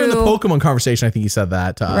like that was during the Pokemon conversation. I think he said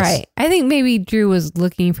that to us. Right. I think maybe Drew was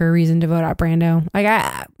looking for a reason to vote out Brando. Like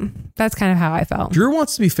that's kind of how I felt. Drew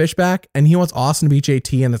wants to be Fishback and he wants Austin to be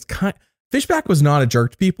JT. And Fishback was not a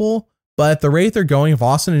jerk to people. But at the rate they're going, if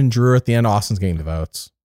Austin and Drew are at the end, Austin's getting the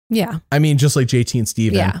votes. Yeah. I mean, just like JT and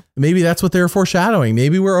Steven. Yeah. Maybe that's what they're foreshadowing.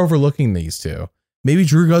 Maybe we're overlooking these two. Maybe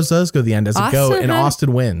Drew does go to the end as a go and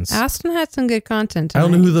Austin wins. Austin had some good content tonight. I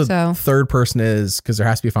don't know who the third person is because there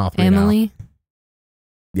has to be a final 3 Emily.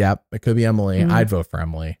 Now. Yep. It could be Emily. Mm-hmm. I'd vote for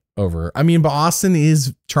Emily over. I mean, but Austin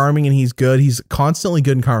is charming and he's good. He's constantly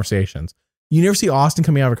good in conversations. You never see Austin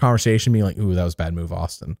coming out of a conversation being like, ooh, that was a bad move,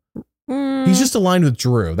 Austin. He's just aligned with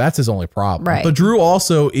Drew. That's his only problem. Right. But Drew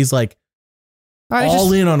also is like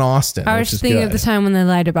all in on Austin. I was just thinking of the time when they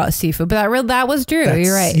lied about seafood, but that was Drew.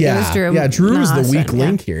 You're right. Yeah, it was Drew. Yeah, Drew is the weak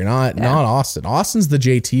link yeah. here, not Austin. Austin's the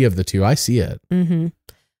JT of the two. I see it. Mm-hmm.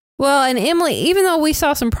 Well, and Emily, even though we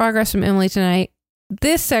saw some progress from Emily tonight,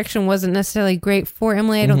 this section wasn't necessarily great for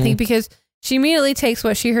Emily, I don't think, because she immediately takes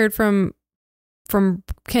what she heard from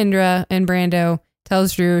Kendra and Brando,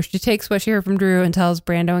 tells Drew. She takes what she heard from Drew and tells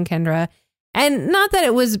Brando and Kendra. And not that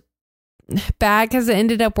it was bad, because it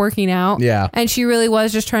ended up working out. Yeah. And she really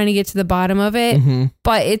was just trying to get to the bottom of it. Mm-hmm.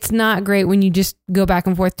 But it's not great when you just go back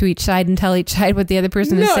and forth to each side and tell each side what the other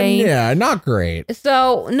person is saying. Yeah, not great.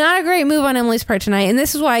 So not a great move on Emily's part tonight. And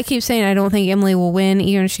this is why I keep saying I don't think Emily will win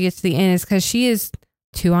even if she gets to the end, is because she is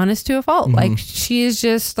too honest to a fault. Mm-hmm. Like, she is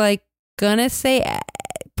just like gonna say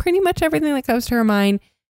pretty much everything that comes to her mind,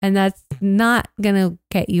 and that's not gonna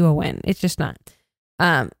get you a win. It's just not.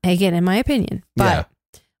 Again, in my opinion, but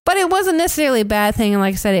it wasn't necessarily a bad thing, and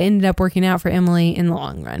like I said, it ended up working out for Emily in the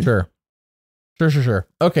long run. Sure.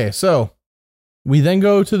 Okay, so we then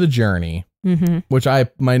go to the journey, which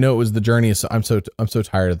my note was the journey. So I'm so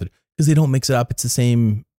tired of it because they don't mix it up. It's the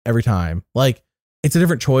same every time. Like, it's a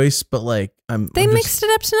different choice, but like they mixed it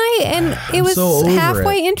up tonight, and it was so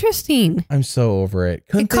halfway interesting. I'm so over it.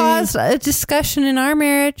 It caused a discussion in our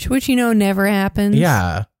marriage, which never happens.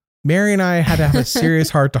 Yeah, Mary and I had to have a serious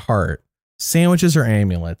heart to heart. Sandwiches or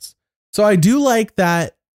amulets. So I do like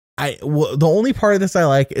that. The only part of this I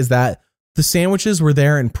like is that the sandwiches were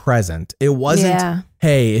there and present. It wasn't,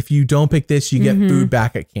 hey, if you don't pick this, you get food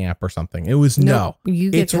back at camp or something. It was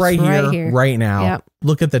it's right here, right now. Yep.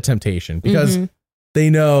 Look at the temptation, because they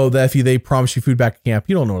know that if they promise you food back at camp,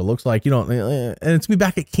 you don't know what it looks like. You don't, and it's me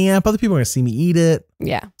back at camp. Other people are going to see me eat it.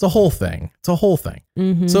 Yeah. It's a whole thing.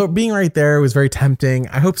 So being right there was very tempting.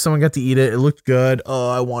 I hope someone got to eat it. It looked good. Oh,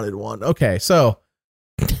 I wanted one. Okay. So,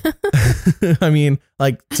 I mean,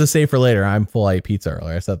 like, to save for later, I'm full. I ate pizza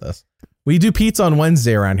earlier. I said this. We do pizza on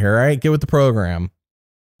Wednesday around here. All right. Get with the program.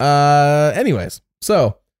 Anyways,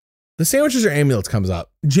 so the sandwiches or amulets comes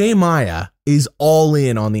up. J. Maya is all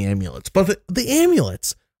in on the amulets, but the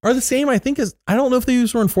amulets are the same, I think, as, I don't know if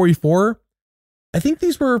these were in 44. I think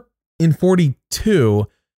these were in 42,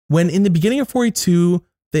 when in the beginning of 42,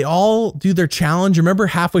 they all do their challenge. Remember,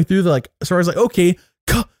 halfway through, they're like, so I was like, okay,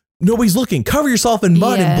 nobody's looking, cover yourself in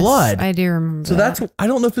mud and blood. I do remember. So that's, I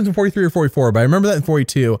don't know if it's in 43 or 44, but I remember that in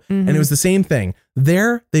 42. And it was the same thing.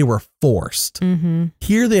 There, they were forced.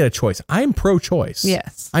 Here, they had a choice. I am pro-choice.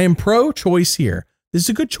 Yes. I am pro-choice here. This is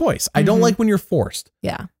a good choice. I don't like when you're forced.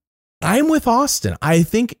 Yeah. I'm with Austin. I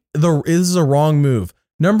think this is a wrong move.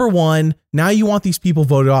 Number one, now you want these people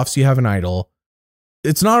voted off so you have an idol.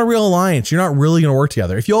 It's not a real alliance. You're not really going to work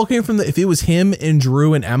together. If you all came from if it was him and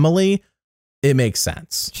Drew and Emily, it makes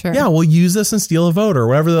sense. Sure. Yeah, we'll use this and steal a vote or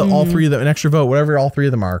whatever all three of them, an extra vote, whatever all three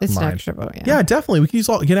of them are. It's an extra vote. Yeah, definitely. We can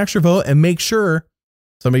get an extra vote and make sure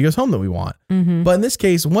somebody goes home that we want. But in this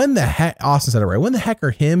case, when the heck, Austin said it right, when the heck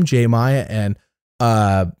are him, J. Maya, and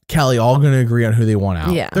Kelly all going to agree on who they want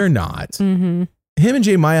out? Yeah. They're not. Him and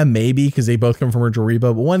J. Maya, maybe, because they both come from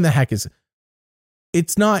Reba, but when the heck is,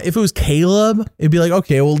 it's not, if it was Caleb, it'd be like,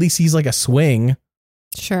 okay, well, at least he's like a swing.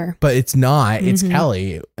 Sure. But it's not. It's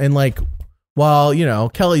Kelly. And like, while,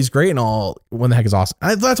 Kelly's great and all, when the heck is Austin.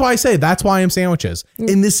 That's why I say, that's why I'm sandwiches.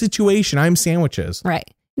 In this situation, I'm sandwiches. Right.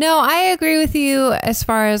 No, I agree with you as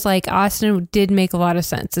far as like Austin did make a lot of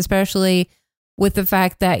sense, especially with the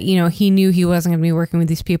fact that, he knew he wasn't going to be working with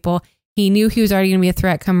these people. He knew he was already going to be a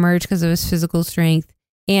threat come merge because of his physical strength,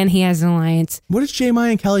 and he has an alliance. What is J.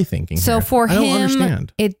 Maya and Kelly thinking? So here? for I don't him,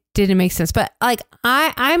 understand. It didn't make sense. But like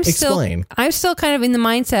I'm still kind of in the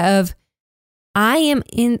mindset of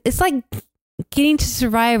it's like getting to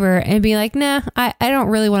Survivor and being like, nah, I don't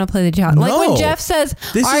really want to play the challenge. Like when Jeff says,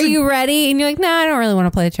 are you ready? And you're like, nah, I don't really want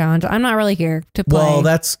to play the challenge. I'm not really here to play. Well,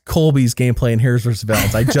 that's Colby's gameplay in Heroes vs.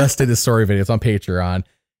 Villains. I just did his story video. It's on Patreon.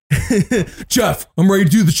 Jeff, I'm ready to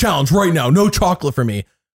do the challenge right now. No chocolate for me.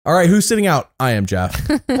 All right, who's sitting out? I am Jeff.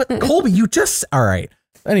 But Colby, all right.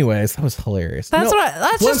 Anyways, that was hilarious.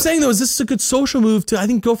 What I'm saying though is this is a good social move to, I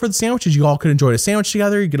think, go for the sandwiches. You all could enjoy a sandwich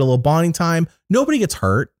together. You get a little bonding time. Nobody gets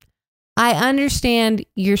hurt. I understand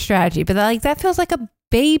your strategy, but that feels like a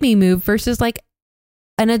baby move versus like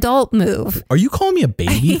an adult move. Are you calling me a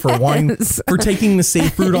baby for for taking the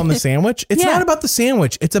safe route on the sandwich? It's not about the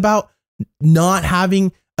sandwich. It's about not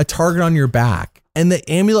having a target on your back, and the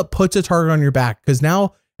amulet puts a target on your back, because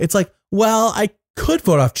now it's like, well, I could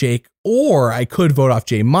vote off Jake, or I could vote off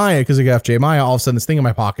J. Maya, because I got off J. Maya, all of a sudden this thing in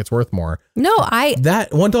my pocket's worth more. No, that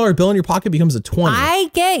 $1 bill in your pocket becomes a 20. I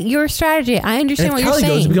get your strategy. I understand what you're saying.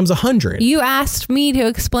 Goes, it becomes 100. You asked me to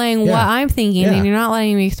explain what I'm thinking, and you're not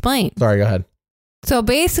letting me explain. Sorry, go ahead. So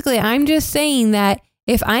basically, I'm just saying that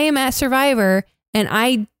if I am at Survivor and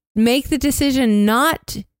I make the decision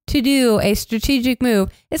not to do a strategic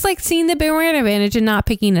move, it's like seeing the big rare advantage and not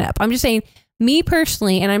picking it up. I'm just saying, me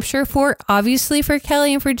personally, and I'm sure obviously for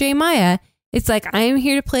Kelly and for J. Maya, it's like, I am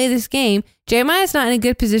here to play this game. J. Maya's not in a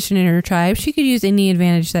good position in her tribe. She could use any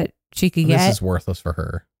advantage that she could get. This is worthless for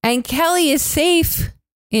her. And Kelly is safe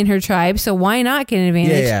in her tribe, so why not get an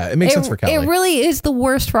advantage? Yeah, it makes sense for Kelly. It really is the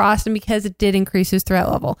worst for Austin because it did increase his threat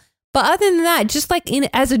level. But other than that, just like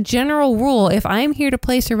as a general rule, if I'm here to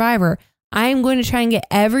play Survivor, I'm going to try and get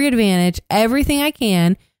every advantage, everything I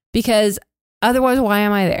can, because otherwise, why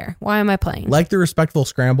am I there? Why am I playing? Like the respectful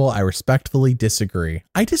scramble, I respectfully disagree.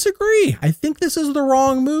 I disagree. I think this is the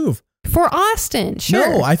wrong move. For Austin,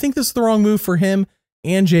 sure. No, I think this is the wrong move for him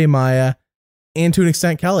and J. Maya, and to an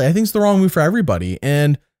extent, Kelly. I think it's the wrong move for everybody.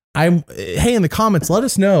 And hey, in the comments, let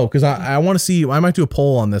us know, because I want to see. I might do a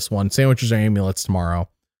poll on this one, sandwiches or amulets tomorrow.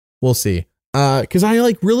 We'll see. Because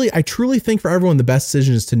I truly think for everyone, the best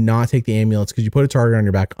decision is to not take the amulets, because you put a target on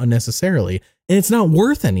your back unnecessarily, and it's not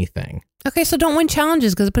worth anything. Okay, so don't win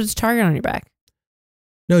challenges because it puts a target on your back.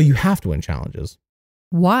 No, you have to win challenges.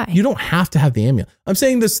 Why? You don't have to have the amulet. I'm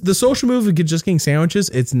saying the social move of just getting sandwiches,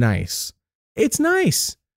 it's nice. It's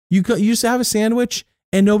nice. You used to have a sandwich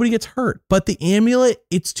and nobody gets hurt, but the amulet,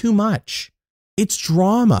 it's too much. It's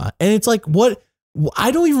drama. And it's like, what?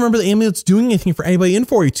 I don't even remember the amulets doing anything for anybody in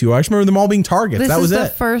 42. I just remember them all being targets. That was it. This is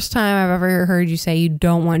the first time I've ever heard you say you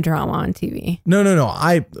don't want drama on TV. No.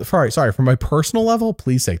 Sorry. From my personal level,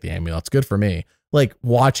 please take the amulets. Good for me. Like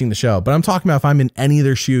watching the show. But I'm talking about if I'm in any of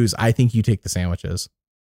their shoes, I think you take the sandwiches.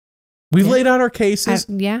 We've laid out our cases.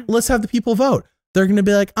 Yeah. Let's have the people vote. They're going to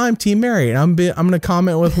be like, I'm Team Mary, and I'm going to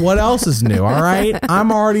comment with what else is new. All right.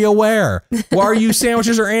 I'm already aware. Well, are you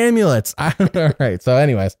sandwiches or amulets? All right. So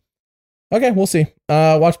anyways. Okay, we'll see.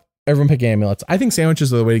 Watch everyone pick amulets. I think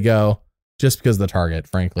sandwiches are the way to go, just because of the target,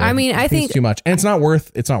 frankly. I mean, I think it's too much, and it's not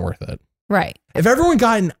worth it. Right. If everyone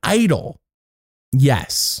got an idol,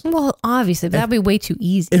 yes. Well, obviously, but that'd be way too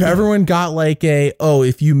easy. If everyone got like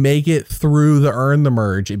if you make it through the earn the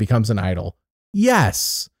merge, it becomes an idol.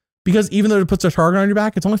 Yes. Because even though it puts a target on your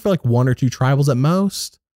back, it's only for like 1 or 2 tribals at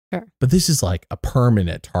most. Sure. But this is like a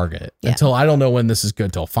permanent target until I don't know when this is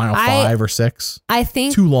good, till final 5 or 6. I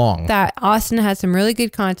think too long. That Austin has some really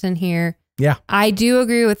good content here. Yeah. I do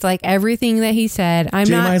agree with like everything that he said.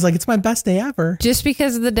 J-Maya's like, it's my best day ever. Just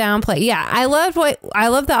because of the downplay. Yeah. I love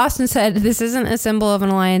that Austin said, this isn't a symbol of an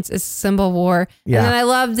alliance, it's a symbol of war. Yeah. And then I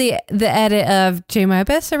love the edit of J-Maya,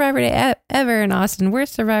 best Survivor Day ever, and Austin,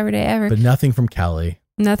 worst Survivor Day ever. But nothing from Kelly.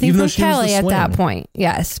 Nothing from Kelly at that point.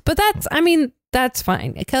 Yes. But that's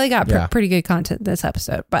fine. Kelly got pretty good content this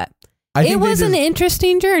episode, but it was an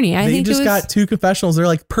interesting journey. I think they got 2 confessionals. They're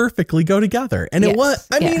like perfectly go together. And it was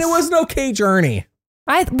an okay journey.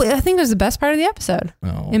 I think it was the best part of the episode,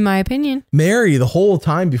 in my opinion. Mary, the whole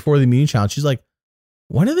time before the immunity challenge, she's like,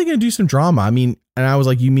 when are they going to do some drama? I mean, and I was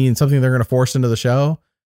like, you mean something they're going to force into the show? And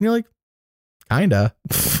you're like, kinda.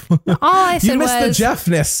 All I said you missed the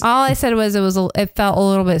Jeffness. All I said was it felt a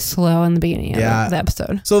little bit slow in the beginning of the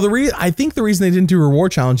episode. So I think the reason they didn't do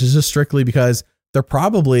reward challenge is just strictly because they're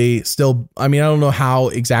probably still. I mean, I don't know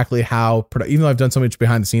exactly how. Even though I've done so much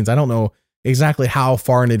behind the scenes, I don't know exactly how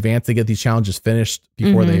far in advance they get these challenges finished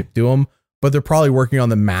before they do them. But they're probably working on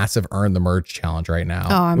the massive Earn the Merge challenge right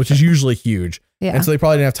now, which is usually huge. Yeah. And so they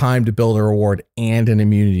probably didn't have time to build a reward and an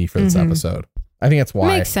immunity for this episode. I think that's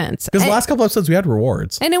why. Makes sense. Because the last couple episodes we had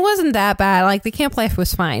rewards. And it wasn't that bad. Like the camp life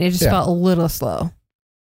was fine. It just felt a little slow.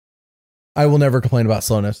 I will never complain about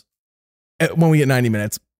slowness. When we get 90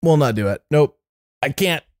 minutes, we'll not do it. Nope. I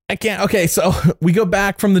can't. Okay, so we go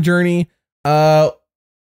back from the journey.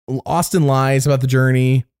 Austin lies about the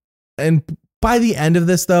journey. And by the end of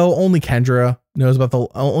this, though, only Kendra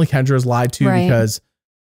is lied to because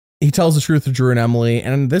he tells the truth to Drew and Emily.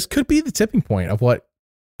 And this could be the tipping point of what.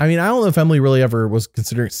 I mean, I don't know if Emily really ever was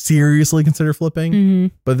seriously consider flipping,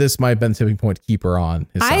 but this might have been the tipping point to keep her on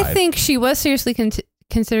his side. I think she was seriously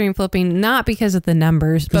considering flipping, not because of the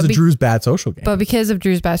numbers, but because of Drew's bad social game. But because of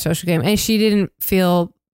Drew's bad social game. And she didn't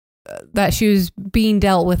feel that she was being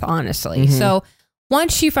dealt with honestly. So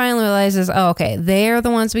once she finally realizes, okay, they're the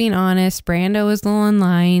ones being honest. Brando is the one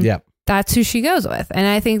lying. Yep. That's who she goes with. And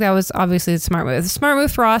I think that was obviously the smart move. The smart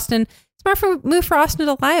move for Austin. Smart move for Austin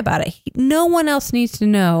to lie about it. No one else needs to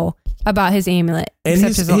know about his amulet. And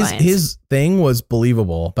his thing was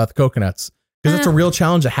believable about the coconuts because it's a real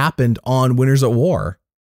challenge that happened on Winners at War.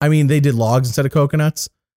 I mean, they did logs instead of coconuts.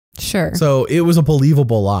 Sure. So it was a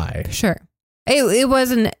believable lie. Sure. It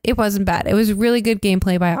wasn't bad. It was really good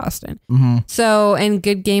gameplay by Austin. So, and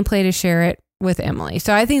good gameplay to share it with Emily.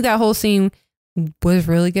 So I think that whole scene was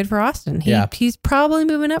really good for Austin. He's probably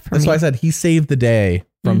moving up for That's me. why I said he saved the day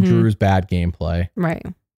from Drew's bad gameplay. Right.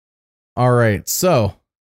 All right. So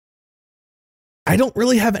I don't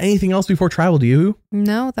really have anything else before Tribal. Do you?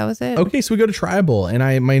 No, that was it. Okay. So we go to Tribal,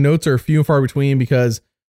 and my notes are few and far between because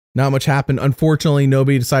not much happened. Unfortunately,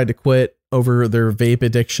 nobody decided to quit over their vape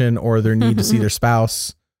addiction or their need to see their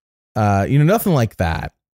spouse. Nothing like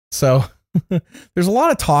that. So there's a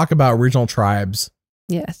lot of talk about original tribes.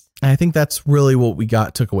 Yes. And I think that's really what we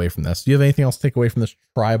took away from this. Do you have anything else to take away from this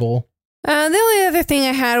Tribal? The only other thing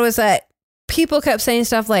I had was that people kept saying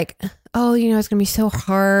stuff like, oh, it's going to be so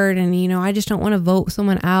hard. And, I just don't want to vote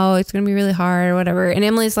someone out. It's going to be really hard or whatever. And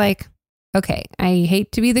Emily's like, okay, I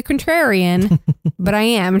hate to be the contrarian, but I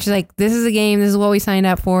am. And she's like, this is a game. This is what we signed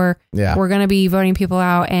up for. Yeah. We're going to be voting people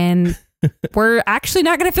out. And we're actually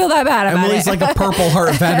not going to feel that bad about Emily's it. like a Purple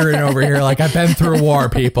Heart veteran over here. Like, I've been through war,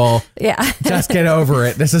 people. Yeah. Just get over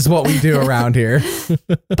it. This is what we do around here.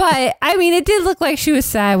 But I mean, it did look like she was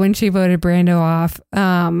sad when she voted Brando off.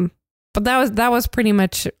 But that was pretty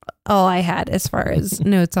much all I had as far as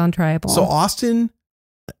notes on Tribal. So Austin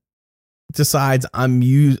decides I'm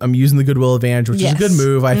using the goodwill advantage, which is a good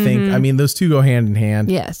move, I think. I mean, those two go hand in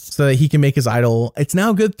hand. Yes. So that he can make his idol. It's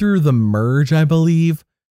now good through the merge, I believe,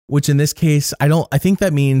 which in this case, I think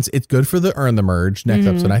that means it's good for the earn the merge next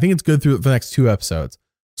episode. I think it's good through the next 2 episodes.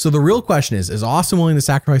 So the real question is Austin willing to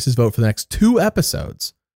sacrifice his vote for the next 2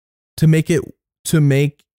 episodes to make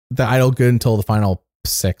the idol good until the final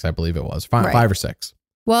 6, I believe it was 5 or 6.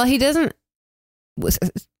 Well, he doesn't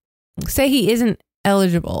say he isn't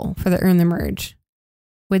eligible for the earn the merge.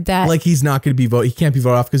 Would that like he's not going to be he can't be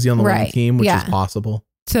voted off because he's on the winning team, which is possible.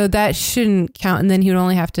 So that shouldn't count, and then he would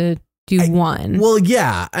only have to do 1. Well,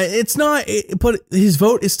 yeah, it's not, but his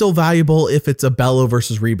vote is still valuable if it's a Bello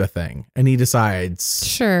versus Reba thing, and he decides,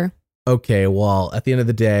 sure, okay, well, at the end of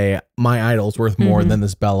the day, my idol's worth more than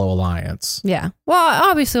this Bello alliance. Yeah. Well,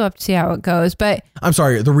 obviously we'll have to see how it goes, but I'm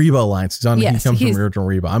sorry, the Reba alliance. He comes from original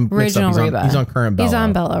Reba. I'm original Reba. He's on current Bello. He's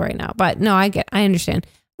on Bello right now, but no, I understand.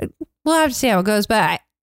 We'll have to see how it goes, but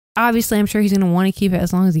obviously I'm sure he's going to want to keep it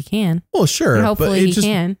as long as he can. Well, sure. And hopefully he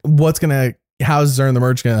can. How's Earn the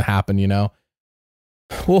Merge going to happen,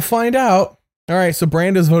 We'll find out. All right, so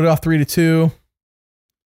Brando's voted off 3-2.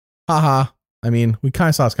 Haha. I mean, we kind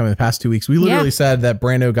of saw this coming the past 2 weeks. We literally said that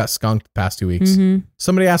Brando got skunked the past 2 weeks.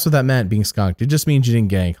 Somebody asked what that meant, being skunked. It just means you didn't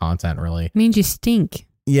get any content, really. It means you stink.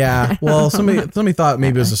 Yeah. Well, somebody thought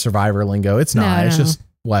maybe it was a Survivor lingo. It's not. It's just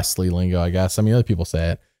Wesley lingo, I guess. I mean, other people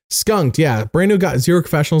say it. Skunked. Yeah. Brando got 0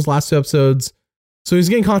 confessionals last 2 episodes. So he's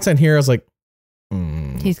getting content here. I was like,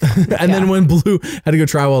 and then when Blue had to go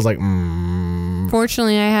Tribal, I was like,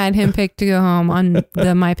 Fortunately, I had him picked to go home on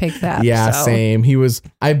the My Pick app. Yeah, same. He was.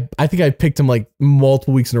 I think I picked him like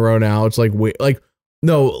multiple weeks in a row now. It's like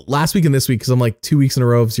last week and this week because I'm like 2 weeks in a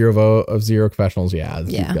row of 0 confessionals. Yeah,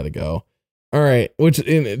 he's got to go. All right,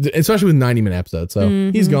 especially with 90-minute episodes. So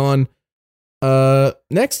he's gone.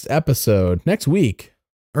 Next episode next week.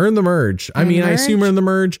 Earn the Merge. I assume Earn the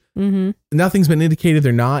Merge. Nothing's been indicated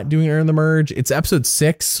they're not doing Earn the Merge. It's episode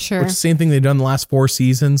 6, which is the same thing they've done the last 4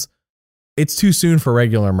 seasons. It's too soon for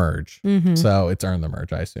regular Merge. So it's Earn the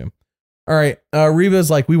Merge, I assume. All right. Reba's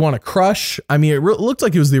like, we want to crush. I mean, it looked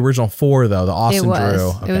like it was the original 4, though. The Austin Drew.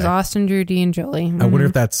 Okay. It was Austin, Drew, Dee, and Jolie. I wonder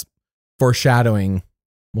if that's foreshadowing.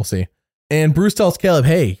 We'll see. And Bruce tells Caleb,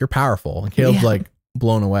 hey, you're powerful. And Caleb's like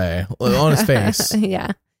blown away on his face.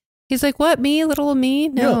 Yeah. He's like, what, me? Little old me?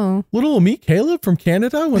 No. Yeah, little old me, Caleb from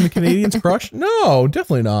Canada when the Canadians crush? No,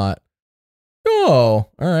 definitely not. No.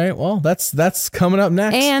 All right. Well, that's coming up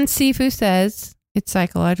next. And Sifu says it's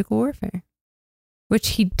psychological warfare, which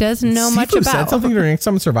he doesn't know much about. Said something during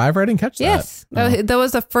some Survivor. I didn't catch that. Yes. That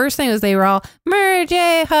was the first thing. They were all merge,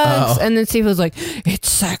 hugs. And then Sifu was like, it's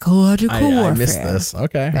psychological warfare. I missed this.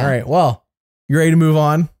 Okay. Yeah. All right. Well, you ready to move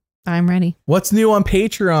on? I'm ready. What's new on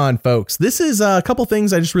Patreon, folks? This is a couple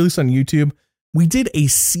things I just released on YouTube. We did a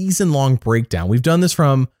season-long breakdown. We've done this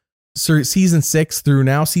from season 6 through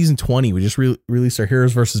now season 20. We just released our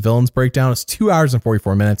Heroes versus Villains breakdown. It's 2 hours and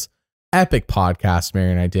 44 minutes. Epic podcast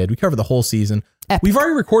Mary and I did. We covered the whole season. Epic. We've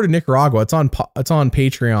already recorded Nicaragua. It's on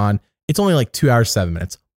Patreon. It's only like 2 hours, 7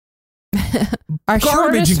 minutes. Our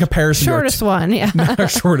garbage in comparison. Shortest one, yeah. Our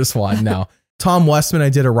shortest one. Now, Tom Westman, I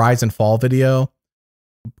did a Rise and Fall video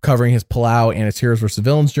covering his Palau and his Heroes versus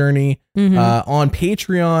Villains journey. On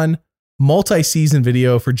Patreon, multi-season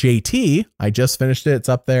video for JT. I just finished it. It's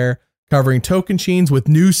up there covering Token Chains with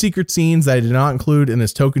new secret scenes that I did not include in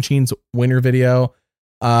his Token Chains winner video,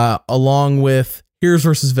 along with Heroes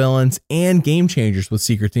versus Villains and Game Changers with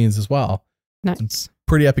secret scenes as well. Nice. It's a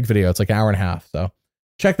pretty epic video. It's like an hour and a half. So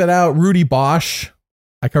check that out. Rudy Bosch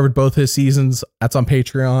I covered both his seasons. That's on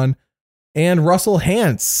Patreon. And Russell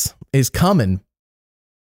Hantz is coming,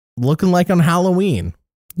 looking like on Halloween.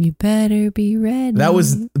 You better be ready. That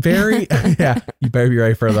was very, yeah, you better be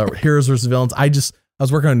ready for the Heroes versus Villains. I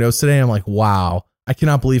was working on notes today. I'm like, wow, I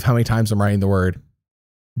cannot believe how many times I'm writing the word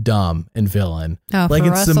dumb and villain. Oh, like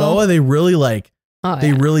in Russell? Samoa, they really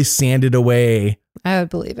really sanded away. I would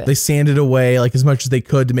believe it. They sanded away like as much as they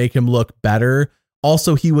could to make him look better.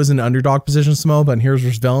 Also, he was in underdog position Samoa, but in Heroes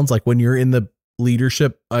vs. Villains, like when you're in the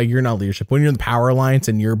leadership, you're not leadership. When you're in the power alliance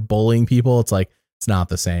and you're bullying people, it's like, it's not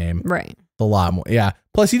the same. Right. It's a lot more. Yeah.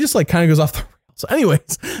 Plus, he just like kind of goes off the rails. So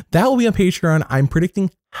anyways, that will be on Patreon. I'm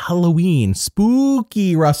predicting Halloween.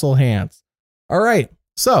 Spooky Russell Hantz. All right.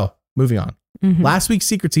 So moving on. Mm-hmm. Last week's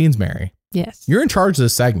secret scenes, Mary. Yes. You're in charge of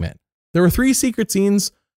this segment. There were 3 secret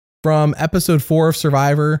scenes from episode 4 of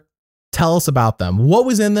Survivor. Tell us about them. What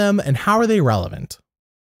was in them and how are they relevant?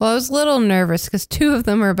 Well, I was a little nervous because 2 of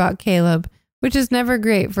them are about Caleb, which is never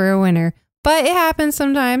great for a winner, but it happens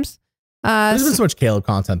sometimes. There's been so much Caleb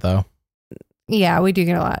content, though. Yeah, we do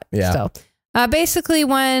get a lot. Yeah. Still. Basically,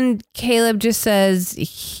 when Caleb just says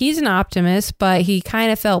he's an optimist, but he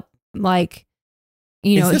kind of felt like,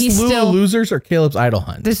 Is this he's Lulu still Losers or Caleb's Idol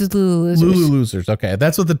Hunt? This is Lulu Losers. Lulu Losers. Okay,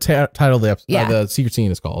 that's what the title of the episode, the secret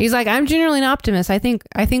scene is called. He's like, I'm generally an optimist. I think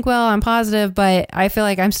well, I'm positive, but I feel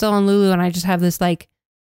like I'm still on Lulu, and I just have this like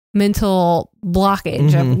mental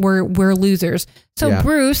blockage of we're losers. So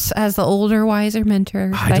Bruce, as the older, wiser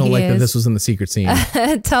mentor, I don't like that this was in the secret scene.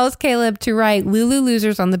 tells Caleb to write Lulu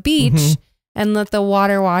Losers on the beach and let the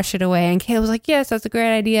water wash it away. And Caleb was like, yes, that's a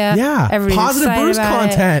great idea. Yeah. Everybody's positive Bruce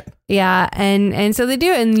content. Yeah. And so they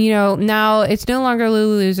do it. And, now it's no longer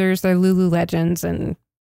Lulu Losers. They're Lulu Legends. And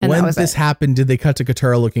when this happened, did they cut to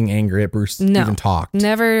Katurah looking angry at Bruce even talked?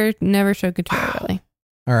 Never showed Katurah, really.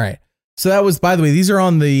 All right. So that was, by the way, these are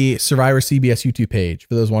on the Survivor CBS YouTube page,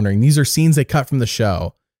 for those wondering. These are scenes they cut from the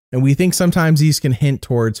show. And we think sometimes these can hint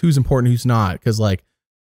towards who's important, who's not. Because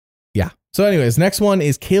So anyways, next one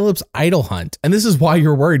is Caleb's Idol Hunt. And this is why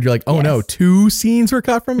you're worried. You're like, oh no, 2 scenes were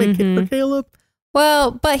cut from it for Caleb?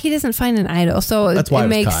 Well, but he doesn't find an idol. So that's why it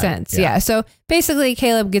makes sense. Yeah. So basically,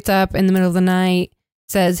 Caleb gets up in the middle of the night,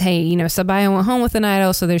 says, hey, Sabaya went home with an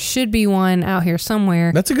idol, so there should be one out here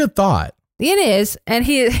somewhere. That's a good thought. It is. And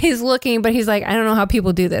he's looking, but he's like, I don't know how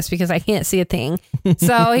people do this because I can't see a thing.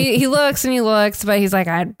 So he looks and he looks, but he's like,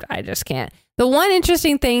 I just can't. The one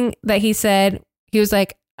interesting thing that he said, he was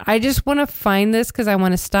like, I just want to find this because I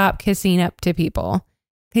want to stop kissing up to people.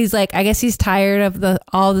 He's like, I guess he's tired of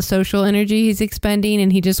all the social energy he's expending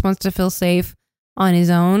and he just wants to feel safe on his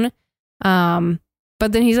own.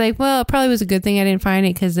 But then he's like, well, it probably was a good thing I didn't find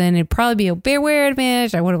it because then it'd probably be a weird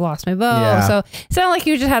advantage. I would have lost my bow. Yeah. So it sounded like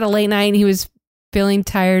he just had a late night and he was feeling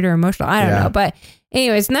tired or emotional. I don't know. But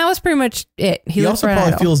anyways, that was pretty much it. He also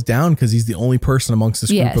probably feels down because he's the only person amongst this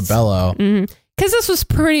group of Bello. Because this was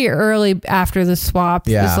pretty early after the swap.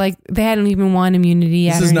 Yeah. It was like they hadn't even won immunity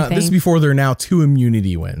yet. This is before there are now 2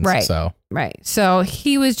 immunity wins. Right. So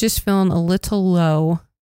he was just feeling a little low.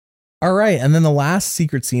 All right. And then the last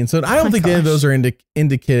secret scene. So I don't think any of those are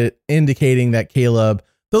indicating that Caleb,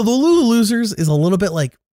 though the Lulu Losers is a little bit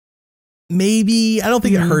like, maybe, I don't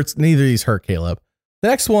think it hurts. Neither of these hurt Caleb. The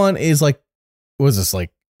next one is like, what is this? Like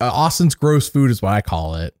Austin's gross food is what I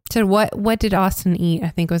call it. So what did Austin eat? I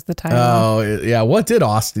think was the title. Oh yeah. What did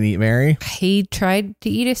Austin eat, Mary? He tried to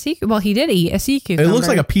eat a sea. Well, he did eat a sea cucumber. It looks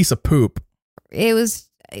like a piece of poop. It was.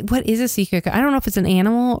 What is a sea cucumber? I don't know if it's an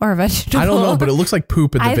animal or a vegetable. I don't know, but it looks like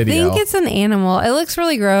poop in the video. I think it's an animal. It looks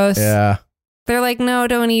really gross. Yeah. They're like, no,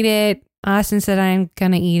 don't eat it. Austin said, I'm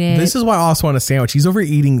going to eat it. This is why Austin wanted a sandwich. He's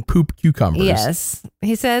overeating poop cucumbers. Yes.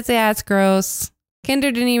 He says, yeah, it's gross.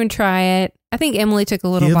 Kinder didn't even try it. I think Emily took a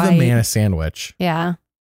little bite. Give the man a sandwich. Yeah.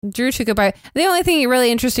 Drew took a bite. The only thing really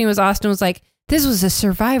interesting was Austin was like, this was a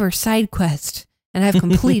Survivor side quest and I've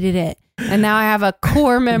completed it. And now I have a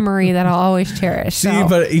core memory that I'll always cherish. See,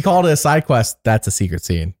 but he called it a side quest. That's a secret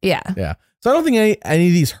scene. Yeah. Yeah. So I don't think any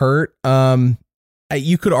of these hurt.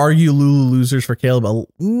 You could argue Lulu Losers for Caleb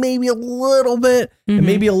maybe a little bit and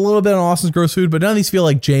maybe a little bit on Austin's gross food, but none of these feel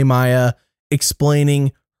like J. Maya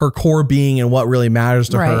explaining her core being and what really matters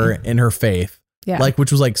to her and her faith. Yeah. Like,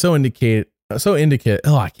 which was like so indicate.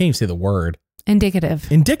 Oh, I can't even say the word. Indicative.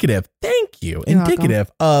 Thank you. You're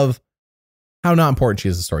Indicative of how not important she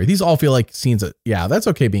is in the story. These all feel like scenes that, that's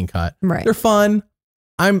okay being cut. Right. They're fun.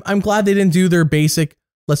 I'm glad they didn't do their basic,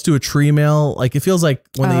 let's do a tree mail. Like it feels like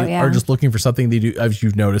when they are just looking for something they do, as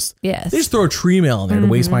you've noticed. Yes. They just throw a tree mail in there to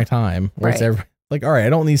waste my time. Right. Like, all right, I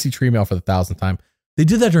don't need to see tree mail for the 1,000th time. They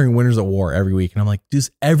did that during Winners at War every week. And I'm like, does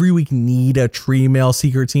every week need a tree mail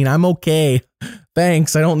secret team? I'm okay.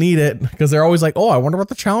 Thanks. I don't need it. Because they're always like, oh, I wonder what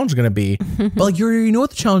the challenge is going to be. But like, you already know what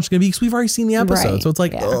the challenge is going to be because we've already seen the episode. Right. So it's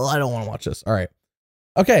like, oh, I don't want to watch this. All right.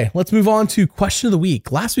 Okay. Let's move on to question of the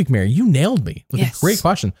week. Last week, Mary, you nailed me with a great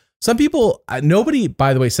question. Some people, nobody,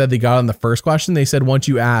 by the way, said they got on the first question. They said once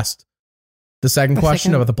you asked the second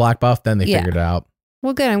question about the black buff, then they figured it out.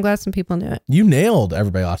 Well, good. I'm glad some people knew it. You nailed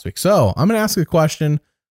everybody last week. So I'm going to ask a question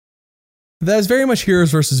that is very much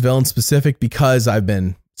heroes versus villains specific because I've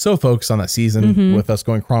been so focused on that season with us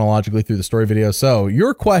going chronologically through the story video. So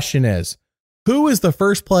your question is, who is the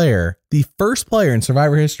first player in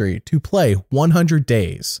Survivor history to play 100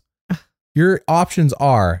 days? Your options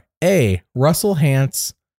are A, Russell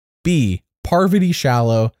Hantz, B, Parvati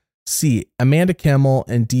Shallow, C, Amanda Kimmel,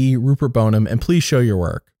 and D, Rupert Boneham. And please show your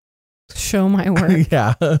work. Show my work.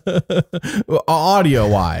 Yeah. Audio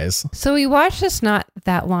wise. So we watched this not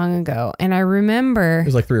that long ago. And I remember. It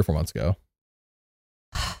was like 3 or 4 months ago.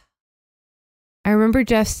 I remember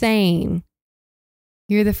Jeff saying,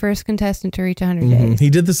 you're the first contestant to reach 100 days. He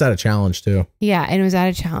did this at a challenge too. Yeah. And it was at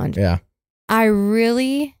a challenge. Yeah. I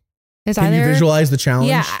really. Can you visualize the challenge?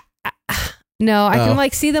 Yeah. No, I can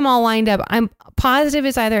like see them all lined up. I'm positive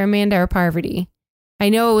it's either Amanda or Parvati. I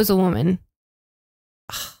know it was a woman.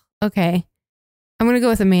 Okay. I'm going to go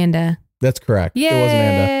with Amanda. That's correct. Yay! It was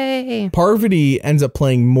Amanda. Parvati ends up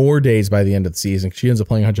playing more days by the end of the season. She ends up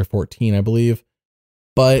playing 114, I believe.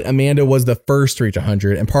 But Amanda was the first to reach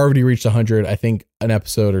 100, and Parvati reached 100, I think, an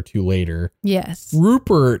episode or 2 later. Yes.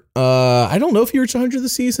 Rupert, I don't know if he reached 100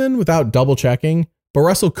 this season without double checking, but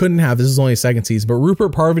Russell couldn't have. This is only a second season. But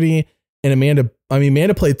Rupert, Parvati, and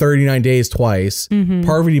Amanda played 39 days twice.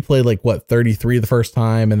 Parvati played 33 the first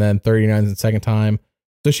time and then 39 the second time.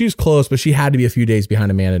 So she was close, but she had to be a few days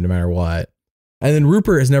behind Amanda no matter what. And then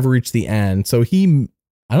Rupert has never reached the end. So I don't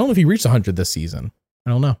know if he reached 100 this season.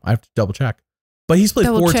 I don't know. I have to double check. But he's played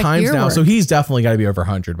 4 times now. So he's definitely got to be over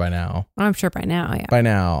 100 by now. I'm sure by now, yeah. By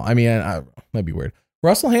now. I mean, that'd be weird.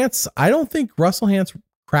 Russell Hantz, I don't think Russell Hantz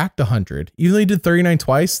cracked 100. Even though he did 39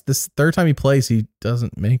 twice, this third time he plays, he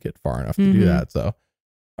doesn't make it far enough to do that. So,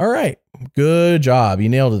 all right. Good job. You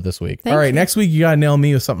nailed it this week. All right. Next week, you got to nail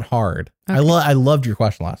me with something hard. Okay. I loved your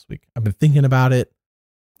question last week. I've been thinking about it.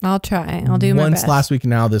 I'll try. I'll do my best. Once last week and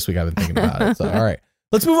now this week, I've been thinking about it. So, all right.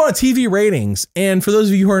 Let's move on to TV ratings. And for those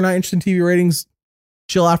of you who are not interested in TV ratings,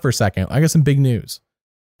 chill out for a second. I got some big news.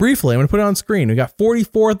 Briefly, I'm going to put it on screen. We got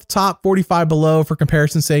 44 at the top, 45 below for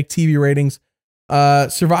comparison's sake, TV ratings.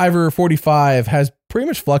 Survivor 45 has pretty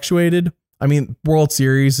much fluctuated. I mean, World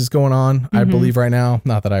Series is going on, I believe right now.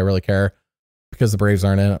 Not that I really care because the Braves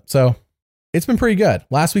aren't in it. So it's been pretty good.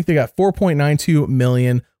 Last week, they got 4.92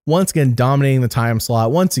 million. Once again, dominating the time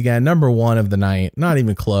slot. Once again, number 1 of the night. Not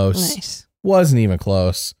even close. Nice. Wasn't even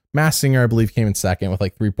close. Masked Singer, I believe, came in second with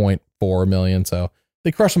 3.4 million. So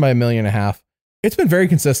they crushed them by 1.5 million. It's been very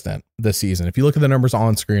consistent this season. If you look at the numbers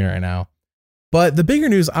on screen right now. But the bigger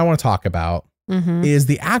news I want to talk about is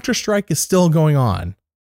the actor strike is still going on.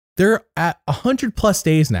 They're at 100 plus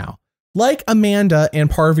days now, like Amanda and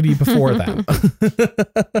Parvati before them.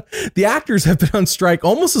 The actors have been on strike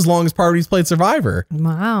almost as long as Parvati's played Survivor.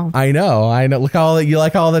 Wow. I know. Look how you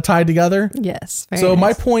like how all that tied together. Yes. So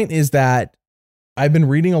my point is that I've been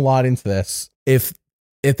reading a lot into this. If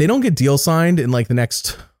they don't get deal signed in the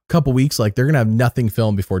next couple weeks, they're going to have nothing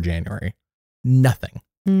filmed before January. Nothing.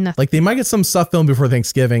 They might get some stuff filmed before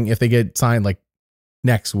Thanksgiving if they get signed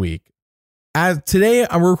next week. As today,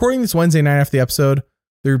 I'm recording this Wednesday night after the episode.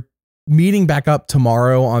 They're meeting back up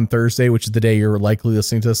tomorrow on Thursday, which is the day you're likely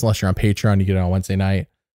listening to this, unless you're on Patreon, you get it on Wednesday night.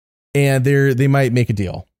 And they might make a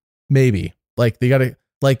deal. Maybe. They got to,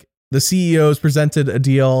 the CEOs presented a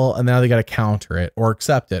deal and now they got to counter it or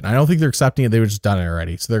accept it. And I don't think they're accepting it. They were just done it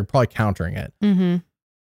already. So they're probably countering it.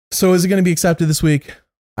 So is it going to be accepted this week?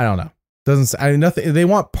 I don't know. Nothing. They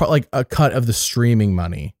want a cut of the streaming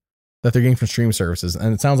money that they're getting from stream services.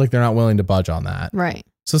 And it sounds like they're not willing to budge on that. Right.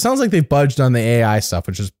 So it sounds like they've budged on the AI stuff,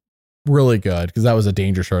 which is really good because that was a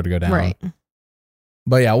danger show to go down. Right.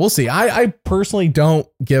 But yeah, we'll see. I personally don't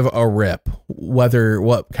give a rip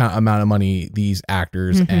what kind of amount of money these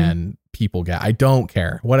actors and people get. I don't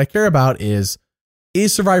care. What I care about is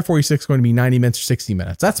Survivor 46 going to be 90 minutes or 60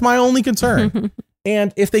 minutes? That's my only concern.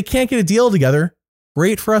 And if they can't get a deal together,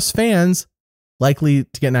 great for us fans, likely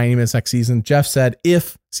to get 90 minutes next season. Jeff said,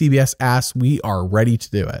 if CBS asks, we are ready to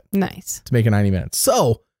do it. Nice. To make it 90 minutes.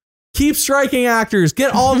 So keep striking, actors.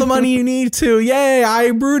 Get all the money you need to. Yay.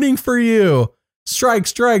 I'm rooting for you. Strike,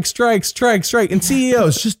 strike, strike, strike, strike. And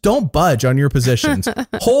CEOs, just don't budge on your positions.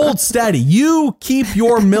 Hold steady. You keep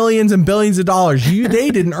your millions and billions of dollars. They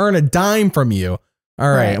didn't earn a dime from you. All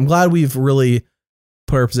right. Right. I'm glad we've really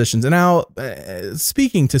put our positions. And now,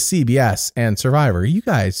 speaking to CBS and Survivor, you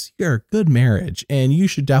guys, you're a good marriage, and you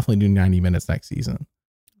should definitely do 90 minutes next season.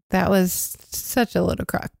 That was such a little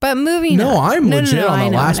crock. But moving No, on. I'm legit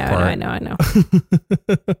on the last part. I know.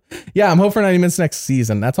 Yeah, I'm hoping for 90 minutes next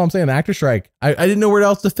season. That's all I'm saying. The actor strike. I didn't know where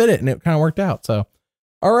else to fit it, and it kind of worked out. So,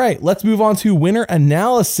 all right, let's move on to winner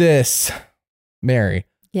analysis. Mary.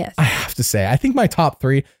 Yes. I have to say, I think my top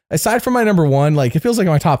three, aside from my number one, like it feels like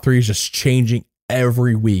my top three is just changing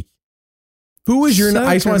every week. Who was your? So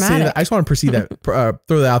I just want to say that. I just want to proceed that,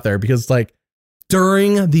 throw that out there because like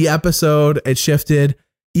during the episode, it shifted.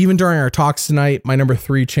 Even during our talks tonight, my number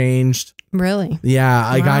three changed. Really? Yeah,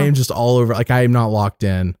 like Wow. I am just all over. Like I am not locked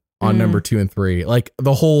in on number 2 and 3. Like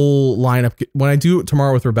the whole lineup. When I do it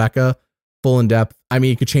tomorrow with Rebecca, full in depth. I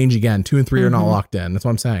mean, it could change again. 2 and 3 are not locked in. That's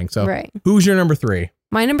what I'm saying. So, right. Who's your number 3?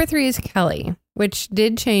 My number 3 is Kelly, which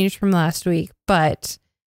did change from last week, but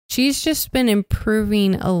she's just been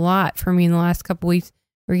improving a lot for me in the last couple weeks.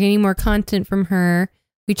 We're getting more content from her.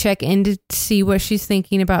 We check in to see what she's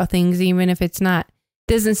thinking about things, even if it's not,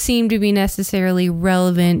 doesn't seem to be necessarily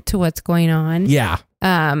relevant to what's going on. Yeah.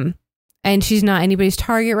 And she's not anybody's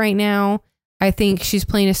target right now. I think she's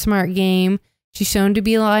playing a smart game. She's shown to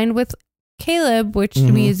be aligned with Caleb, which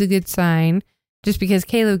to me is a good sign, just because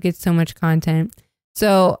Caleb gets so much content.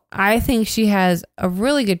 So I think she has a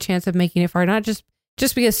really good chance of making it far, not just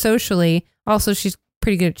because socially, also she's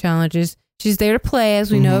pretty good at challenges. She's there to play, as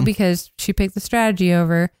we know, because she picked the strategy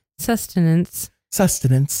over sustenance. So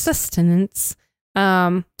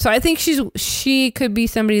I think she could be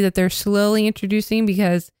somebody that they're slowly introducing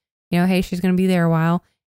because, you know, hey, she's going to be there a while.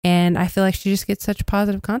 And I feel like she just gets such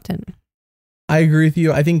positive content. I agree with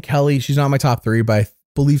you. I think Kelly, she's not my top 3, but I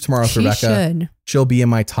believe tomorrow with Rebecca, she'll be in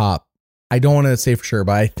my top. I don't want to say for sure,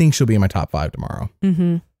 but I think she'll be in my top 5 tomorrow.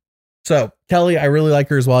 So Kelly, I really like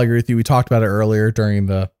her as well. I agree with you. We talked about it earlier during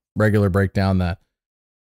the regular breakdown that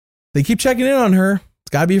they keep checking in on her.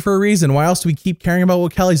 It's got to be for a reason. Why else do we keep caring about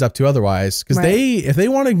what Kelly's up to otherwise? Because if they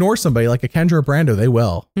want to ignore somebody like a Kendra or Brando, they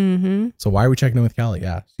will. So why are we checking in with Kelly?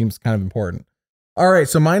 Yeah, seems kind of important. All right,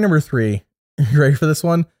 so my number 3. You ready for this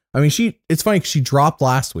one? I mean, it's funny because she dropped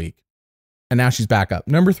last week and now she's back up.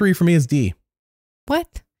 Number 3 for me is D.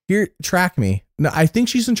 What? Here, track me. No, I think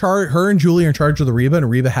she's in charge. Her and Julie are in charge of the Reba, and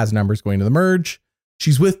Reba has numbers going to the merge.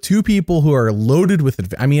 She's with 2 people who are loaded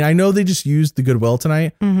with. I mean, I know they just used the goodwill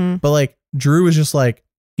tonight, but like Drew is just like,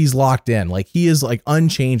 he's locked in. Like he is like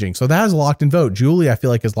unchanging. So that is a locked in vote. Julie, I feel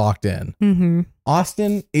like, is locked in.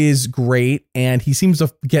 Austin is great. And he seems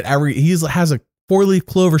to get he has a 4-leaf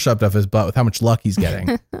clover shoved up his butt with how much luck he's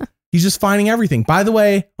getting. He's just finding everything. By the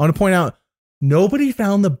way, I want to point out, nobody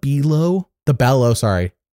found the Bello,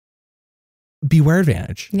 sorry. Beware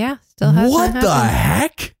advantage. Yeah, still has. What the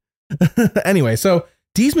heck? Anyway, so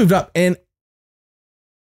Dee's moved up and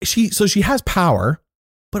she has power,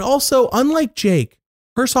 but also unlike Jake,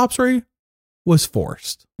 her sob story was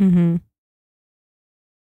forced.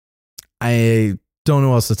 I don't know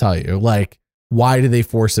what else to tell you. Like, why did they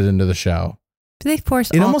force it into the show? Do they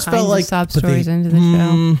force it all almost kinds felt like of sob stories into the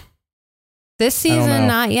show? This season,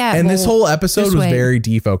 not yet. And this whole episode was very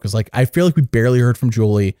defocused. Like, I feel like we barely heard from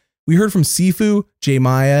Julie. We heard from Sifu, J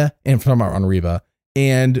Maya, and from on Reba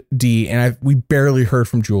and D, and we barely heard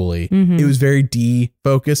from Julie. It was very D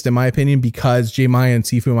focused, in my opinion, because J Maya and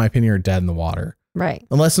Sifu, in my opinion, are dead in the water. Right.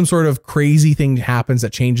 Unless some sort of crazy thing happens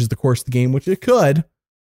that changes the course of the game, which it could.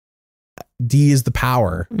 D is the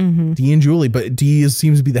power. D and Julie, but D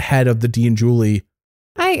seems to be the head of the D and Julie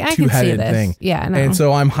I can see this thing. Yeah, no. And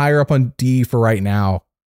so I'm higher up on D for right now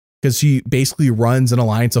because she basically runs an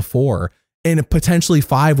alliance of 4 and potentially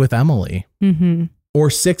 5 with Emily, or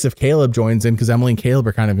 6 if Caleb joins in, because Emily and Caleb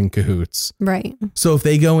are kind of in cahoots. Right. So if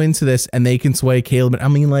they go into this and they can sway Caleb, I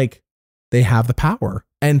mean, like, they have the power,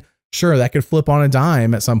 and sure, that could flip on a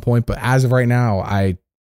dime at some point. But as of right now,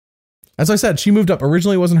 as I said, she moved up.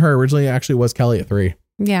 Originally, it wasn't her. Originally, it actually was Kelly at 3.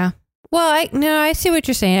 Yeah. Well, I see what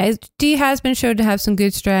you're saying. Dee has been shown to have some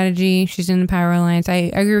good strategy. She's in the Power Alliance. I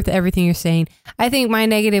agree with everything you're saying. I think my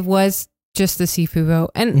negative was just the Sifu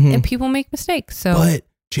vote, and people make mistakes. So, but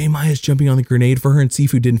J Maya's jumping on the grenade for her, and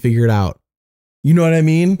Sifu didn't figure it out. You know what I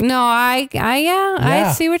mean? No, I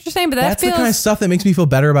see what you're saying, but that's the kind of stuff that makes me feel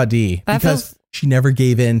better about Dee, because she never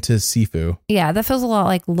gave in to Sifu. Yeah, that feels a lot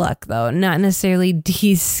like luck, though, not necessarily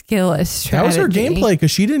Dee's skill as strategy. That was her gameplay,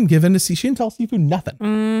 because she didn't give in to Sifu. She didn't tell Sifu nothing.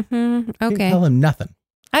 Okay. She didn't tell him nothing.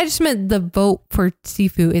 I just meant the vote for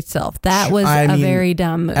Sifu itself. That was a very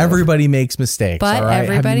dumb move. Everybody makes mistakes, but all right?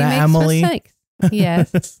 Everybody makes Emily? mistakes.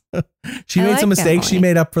 Yes. She made some mistakes. Emily. She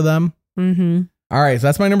made up for them. All right, so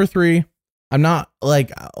that's my number 3. I'm not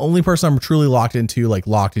like only person I'm truly locked into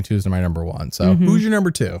is my number one. So who's your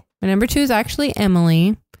number two? My number two is actually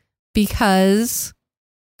Emily, because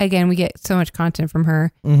again, we get so much content from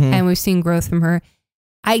her and we've seen growth from her.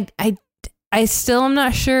 I still am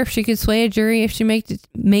not sure if she could sway a jury if she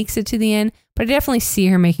makes it to the end, but I definitely see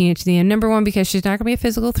her making it to the end. Number one, because she's not going to be a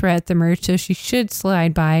physical threat at the merge, so she should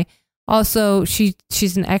slide by. Also,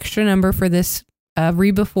 she's an extra number for this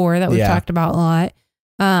Reba 4 that we've talked about a lot.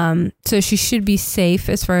 So she should be safe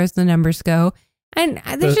as far as the numbers go. And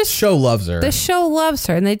the show loves her. The show loves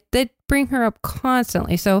her, and they bring her up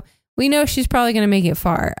constantly. So we know she's probably going to make it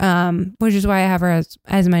far, which is why I have her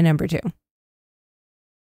as my number two.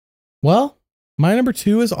 Well, my number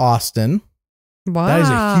two is Austin. Wow. That is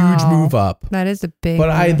a huge move up. That is a big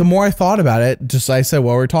But the more I thought about it, just I said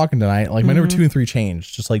while we were talking tonight, like my number 2 and 3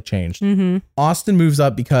 changed. Austin moves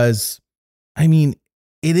up because, I mean,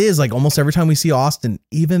 it is like almost every time we see Austin,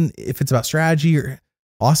 even if it's about strategy, or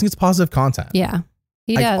Austin gets positive content. Yeah,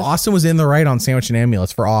 he does. Austin was in the right on Sandwich and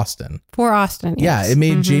Amulets for Austin. Yes. Yeah, it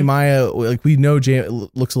made J Maya, like we know J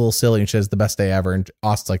looks a little silly and she has the best day ever. And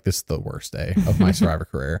Austin's like, this is the worst day of my Survivor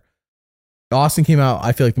career. Austin came out,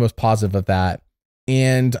 I feel like, the most positive of that.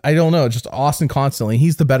 And I don't know, just Austin constantly,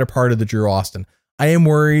 he's the better part of the Drew Austin. I am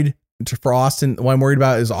worried for Austin. What I'm worried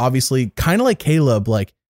about is obviously kind of like Caleb,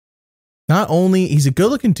 like not only he's a good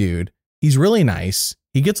looking dude, he's really nice.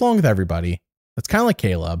 He gets along with everybody. That's kind of like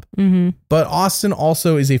Caleb, but Austin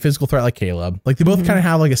also is a physical threat like Caleb. Like they both kind of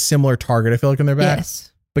have like a similar target, I feel like, in their back.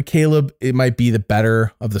 Yes. But Caleb, it might be the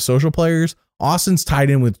better of the social players. Austin's tied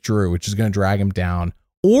in with Drew, which is going to drag him down.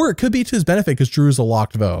 Or it could be to his benefit because Drew is a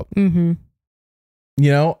locked vote. You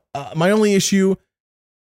know, my only issue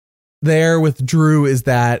there with Drew is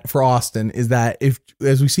that for Austin is that if,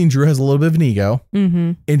 as we've seen, Drew has a little bit of an ego,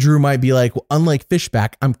 and Drew might be like, well, unlike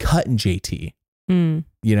Fishback, I'm cutting JT.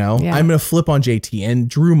 You know, I'm going to flip on JT, and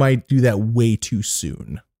Drew might do that way too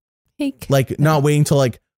soon. Like not waiting till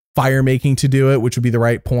like fire making to do it, which would be the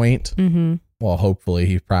right point. Well, hopefully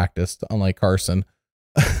he practiced, unlike Carson.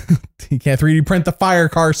 He can't 3D print the fire,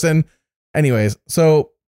 Carson. Anyways,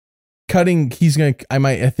 so cutting,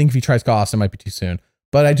 I think if he tries to Austin, it might be too soon.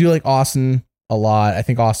 But I do like Austin a lot. I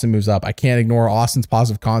think Austin moves up. I can't ignore Austin's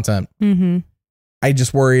positive content. I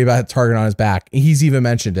just worry about a target on his back. He's even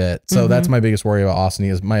mentioned it. So that's my biggest worry about Austin.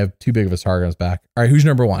 He might have too big of a target on his back. All right, who's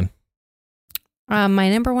number one? My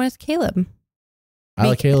number one is Caleb. I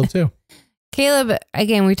like Caleb too. Caleb,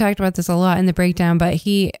 again, we talked about this a lot in the breakdown, but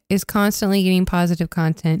he is constantly getting positive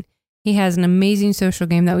content. He has an amazing social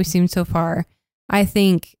game that we've seen so far. I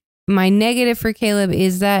think my negative for Caleb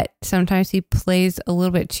is that sometimes he plays a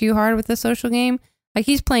little bit too hard with the social game. Like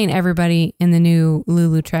he's playing everybody in the new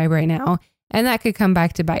Lulu tribe right now, and that could come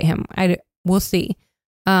back to bite him. We'll see.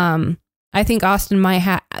 I think Austin might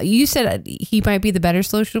have, you said he might be the better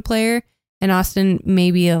social player, and Austin may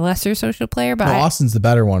be a lesser social player, but Austin's the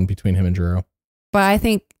better one between him and Drew. But I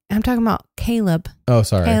think I'm talking about Caleb. Oh,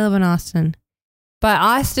 sorry. Caleb and Austin. But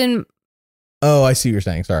Austin. Oh, I see what you're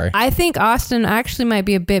saying. Sorry. I think Austin actually might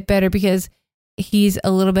be a bit better because he's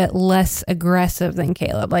a little bit less aggressive than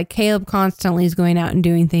Caleb. Like Caleb constantly is going out and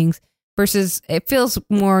doing things versus it feels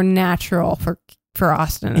more natural for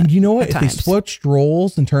Austin. And you know what? If they switched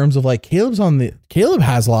roles in terms of like Caleb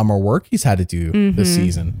has a lot more work he's had to do this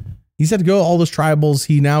season. He's had to go all those tribals.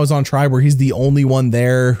 He now is on tribe where he's the only one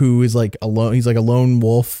there who is like alone. He's like a lone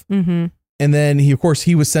wolf. And then he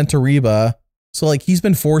was sent to Reba. So like he's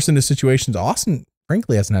been forced into situations Austin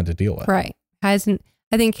frankly hasn't had to deal with. Right. I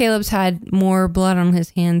think Caleb's had more blood on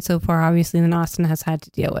his hands so far, obviously, than Austin has had to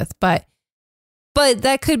deal with. But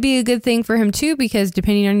that could be a good thing for him too, because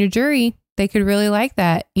depending on your jury, they could really like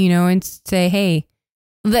that, you know, and say, hey,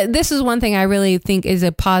 this is one thing I really think is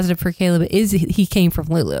a positive for Caleb is he came from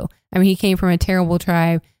Lulu. I mean, he came from a terrible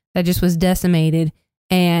tribe that just was decimated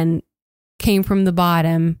and came from the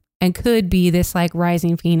bottom and could be this like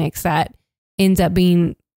rising phoenix that ends up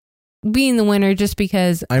being the winner just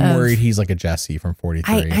because I'm worried he's like a Jesse from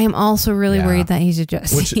 43. I am also really worried that he's a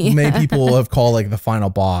Jesse. Which many people have called like the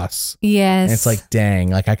final boss. Yes. And it's like,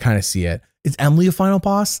 dang, like I kind of see it. Is Emily a final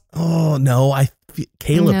boss? Oh, no.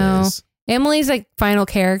 Caleb is. Emily's like final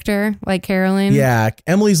character, like Carolyn. Yeah,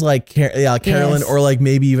 Emily's like Carolyn, or like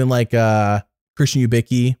maybe even like Christian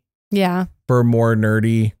Ubicki. Yeah, for more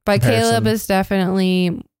nerdy. But comparison. Caleb is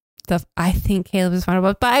definitely I think Caleb is final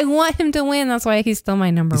boss, but I want him to win. That's why he's still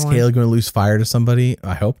my number one. Is Caleb going to lose fire to somebody?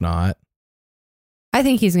 I hope not. I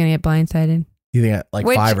think he's going to get blindsided. You think at like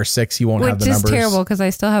 5 or 6 he won't have the numbers? Which is terrible because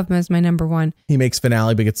I still have him as my number one. He makes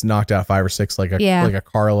finale but gets knocked out 5 or 6 like a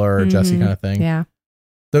Carla or Jesse kind of thing. Yeah.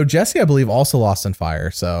 Though Jesse, I believe, also lost in fire.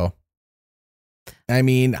 So I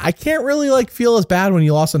mean, I can't really like feel as bad when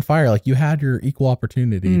you lost on Fire. Like you had your equal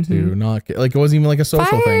opportunity to not like it wasn't even like a social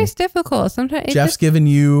Fire thing. is difficult. Sometimes Jeff's given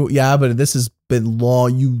you, but this has been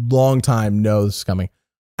long. You long time know this is coming.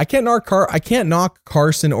 I can't knock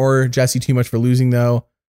Carson or Jesse too much for losing though,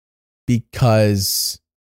 because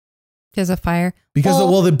of Fire.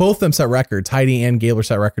 Well, they both of them set records. Heidi and Gabler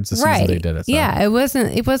set records the season they did it. So. Yeah, it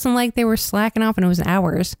wasn't like they were slacking off and it was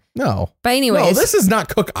hours. No. But anyways. No, this is not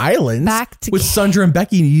Cook Islands. Back to with Sandra and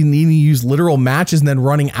Becky needing to use literal matches and then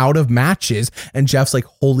running out of matches. And Jeff's like,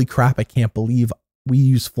 holy crap, I can't believe we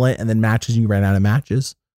used Flint and then matches and you ran out of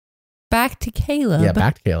matches. Back to Caleb. Yeah,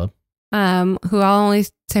 back to Caleb. Who I'll only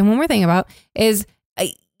say one more thing about is,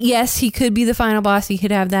 yes, he could be the final boss. He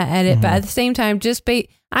could have that edit. But at the same time,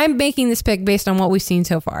 I'm making this pick based on what we've seen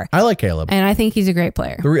so far. I like Caleb. And I think he's a great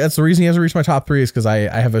player. That's the reason he hasn't reached my top 3 is because I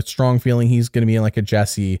have a strong feeling he's going to be in like a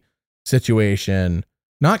Jesse situation.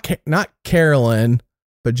 Not Carolyn,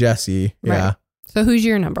 but Jesse. Yeah. Right. So who's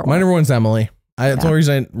your number 1? My number 1's Emily. That's the only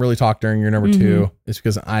reason I didn't really talk during your number 2 is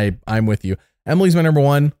because I'm with you. Emily's my number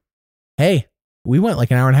 1. Hey, we went like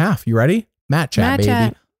an hour and a half. You ready? Matt chat,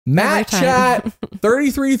 baby. Matt chat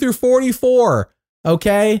 33 through 44.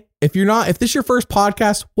 Okay. If this is your first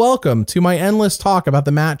podcast, welcome to my endless talk about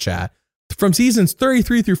the Matt chat from seasons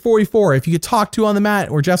 33 through 44. If you could talk to on the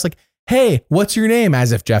Matt where Jeff's like, hey, what's your name?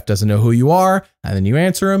 As if Jeff doesn't know who you are. And then you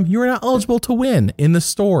answer him. You are not eligible to win in the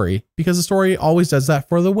story because the story always does that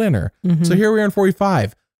for the winner. So here we are in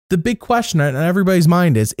 45. The big question on everybody's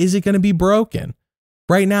mind is it going to be broken?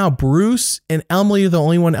 Right now, Bruce and Emily are the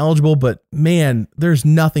only one eligible, but man, there's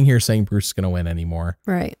nothing here saying Bruce is going to win anymore.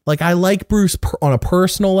 Right. Like I like Bruce on a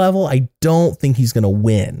personal level. I don't think he's going to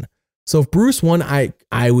win. So if Bruce won, I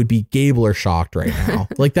would be Gabler shocked right now.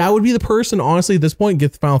 Like that would be the person, honestly, at this point,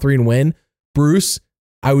 get the final 3 and win. Bruce,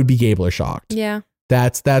 I would be Gabler shocked. Yeah.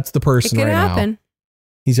 That's the person right now.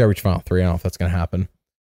 He's got to reach final 3. I don't know if that's going to happen.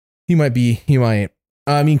 He might.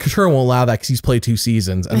 I mean, Couture won't allow that because he's played 2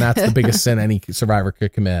 seasons, and that's the biggest sin any survivor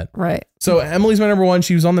could commit. Right. So Emily's my number 1.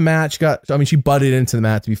 She was on the mat. She butted into the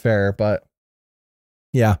mat, to be fair, but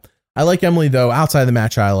yeah, I like Emily though. Outside the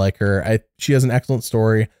match, I like her. She has an excellent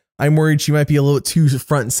story. I'm worried she might be a little bit too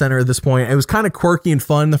front and center at this point. It was kind of quirky and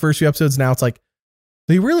fun the first few episodes. Now it's like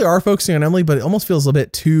they really are focusing on Emily, but it almost feels a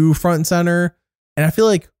bit too front and center. And I feel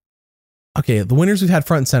like, okay, the winners we've had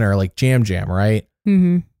front and center are like Jam, right?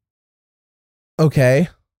 Mm-hmm. Okay.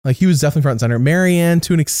 Like he was definitely front and center. Marianne,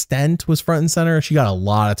 to an extent, was front and center. She got a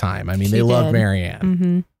lot of time. I mean, they loved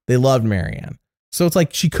Marianne. They loved Marianne. So it's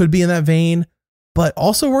like she could be in that vein, but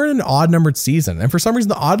also we're in an odd numbered season. And for some reason,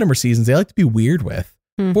 the odd number seasons, they like to be weird with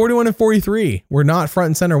 41 and 43. We're not front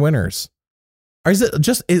and center winners. Or is it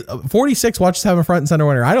just 46 watches have a front and center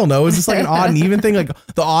winner? I don't know. Is this like an odd and even thing? Like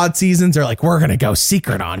the odd seasons are like, we're going to go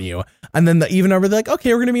secret on you. And then the even number, they're like,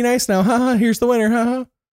 okay, we're going to be nice now. Haha, here's the winner. Haha.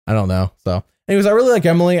 I don't know. So anyways, I really like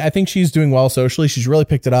Emily. I think she's doing well socially. She's really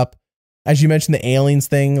picked it up. As you mentioned, the aliens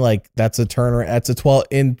thing, like that's a turner. That's a 12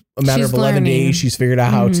 in a matter of 11 days. She's figured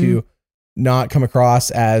out how to not come across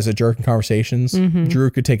as a jerk in conversations. Drew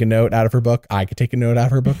could take a note out of her book. I could take a note out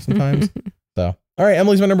of her book sometimes. So, all right.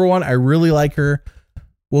 Emily's my number 1. I really like her.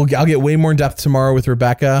 I'll get way more in depth tomorrow with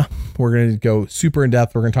Rebecca. We're going to go super in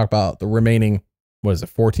depth. We're going to talk about the remaining,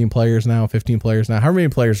 14 players now, 15 players now. How many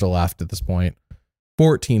players are left at this point?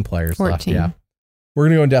 14 players left. Yeah. We're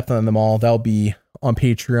going to go in depth on them all. That'll be on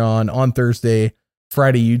Patreon on Thursday,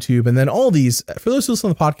 Friday, YouTube. And then all these, for those who listen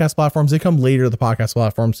to the podcast platforms, they come later to the podcast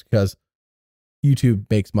platforms because YouTube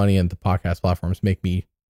makes money and the podcast platforms make me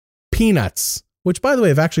peanuts, which by the way,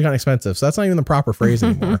 have actually gotten expensive. So that's not even the proper phrase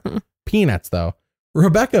anymore. Peanuts though.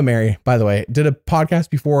 Rebecca Mary, by the way, did a podcast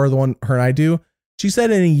before the one her and I do. She said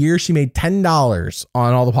in a year, she made $10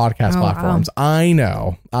 on all the podcast platforms.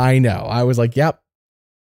 Wow. I know. I was like, yep.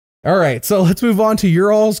 All right. So let's move on to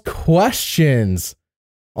your all's questions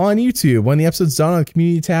on YouTube. When the episode's done on the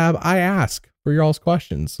community tab, I ask for your all's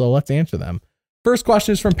questions. So let's answer them. First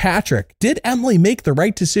question is from Patrick. Did Emily make the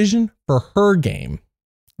right decision for her game?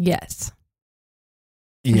 Yes.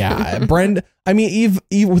 Yeah. Brenda, I mean,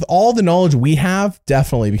 Eve, with all the knowledge we have,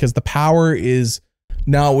 definitely, because the power is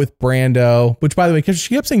now with Brando, which by the way, because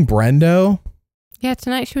she kept saying Brando. Yeah,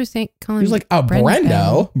 tonight she was calling. She was like,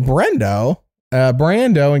 Brando.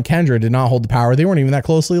 Brando and Kendra did not hold the power. They weren't even that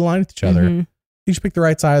closely aligned with each other. You should pick the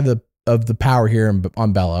right side of the power here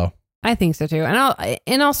on Bello. I think so too.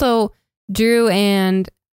 And also Drew and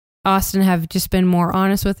Austin have just been more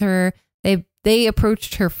honest with her. They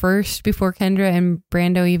approached her first before Kendra and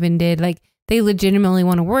Brando even did. Like they legitimately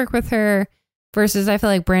want to work with her. Versus I feel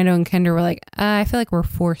like Brando and Kendra were like, I feel like we're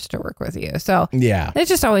forced to work with you. So yeah, it's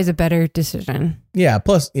just always a better decision. Yeah.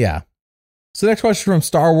 Plus, yeah. So next question from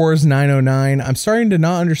Star Wars 909. I'm starting to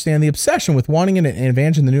not understand the obsession with wanting an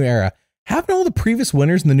advantage in the new era. Haven't all the previous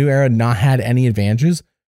winners in the new era not had any advantages?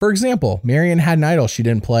 For example, Marion had an idol she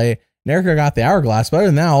didn't play, and Erica got the hourglass, but other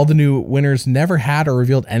than that, all the new winners never had or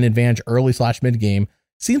revealed an advantage early/mid game.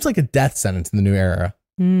 Seems like a death sentence in the new era.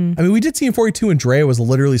 I mean, we did see in 42 and Drea was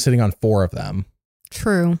literally sitting on 4 of them.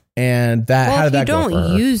 True. And that, well, how did that go? If you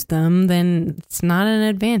don't use them, then it's not an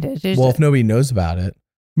advantage. Well, if nobody knows about it.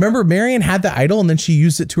 Remember, Marion had the idol and then she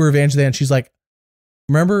used it to her advantage. Then she's like,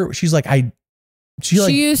 remember, she's like, wasn't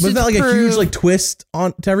that like a huge like twist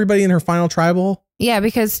on to everybody in her final tribal? Yeah,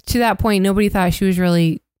 because to that point, nobody thought she was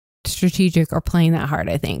really strategic or playing that hard,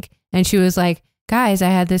 I think. And she was like, guys, I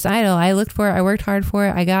had this idol. I looked for it. I worked hard for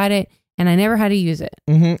it. I got it. And I never had to use it.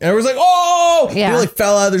 And everyone's like, oh, yeah. They like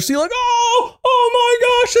fell out of their seat like, oh my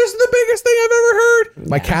gosh, this is the biggest thing I've ever heard.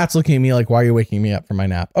 My cat's looking at me like, why are you waking me up from my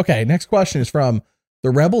nap? Okay, next question is from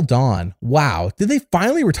the Rebel Dawn. Wow, did they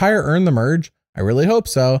finally retire Earn the Merge? I really hope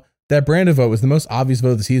so. That Brando vote was the most obvious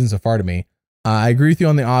vote of the season so far to me. I agree with you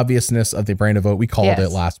on the obviousness of the Brando vote. We called it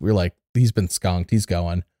last. We were like, he's been skunked. He's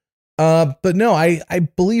going. But no, I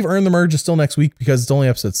believe Earn the Merge is still next week because it's only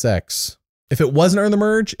episode 6. If it wasn't Earn the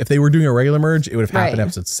Merge, if they were doing a regular merge, it would have happened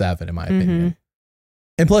episode 7, in my opinion.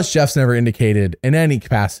 And plus, Jeff's never indicated in any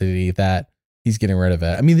capacity that he's getting rid of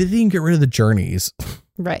it. I mean, they didn't get rid of the journeys.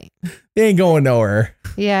 Right. They ain't going nowhere.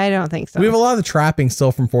 Yeah, I don't think so. We have a lot of the trapping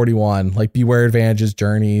still from 41, like beware advantages,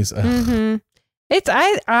 journeys. It's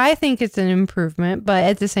I think it's an improvement, but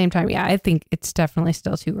at the same time, yeah, I think it's definitely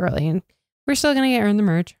still too early, and we're still gonna get Earn the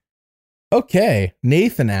Merge. Okay,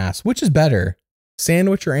 Nathan asks, which is better,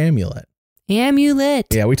 sandwich or amulet? Amulet.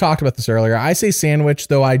 Yeah, we talked about this earlier. I say sandwich,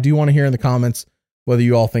 though I do want to hear in the comments whether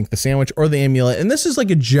you all think the sandwich or the amulet. And this is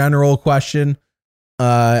like a general question.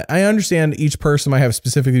 I understand each person might have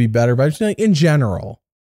specifically be better, but I'm just like in general.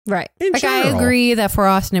 Right. In general. I agree that for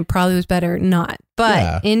Austin, it probably was better not,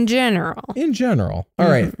 but in general. In general. All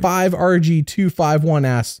right. 5RG251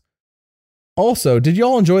 asks, also, did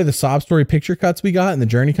y'all enjoy the sob story picture cuts we got and the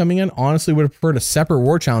journey coming in? Honestly, would have preferred a separate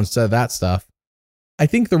war challenge instead of that stuff. I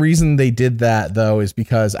think the reason they did that, though, is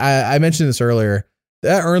because I mentioned this earlier.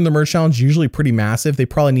 That Earn the Merge challenge is usually pretty massive. They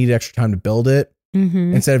probably need extra time to build it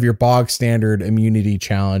instead of your bog standard immunity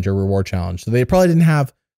challenge or reward challenge. So they probably didn't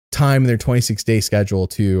have time in their 26-day schedule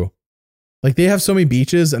to, like, they have so many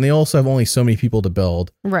beaches and they also have only so many people to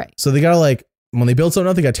build. Right. So they got to, like, when they build something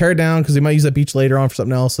up, they got to tear it down because they might use that beach later on for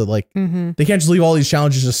something else. So, like, they can't just leave all these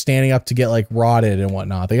challenges just standing up to get, like, rotted and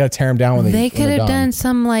whatnot. They got to tear them down when they could have done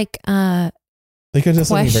some, like, they could have done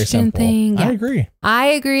something very simple. Thing. Yeah. I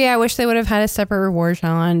agree. I wish they would have had a separate reward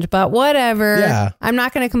challenge, but whatever. Yeah. I'm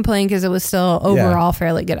not going to complain because it was still overall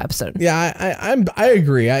fairly good episode. Yeah, I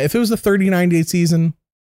agree. If it was the 39-day season,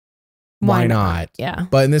 why not? Yeah.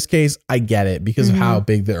 But in this case, I get it because of how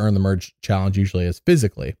big the Earn the Merge challenge usually is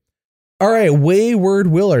physically. All right. Wayward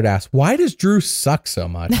Willard asks, why does Drew suck so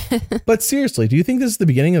much? But seriously, do you think this is the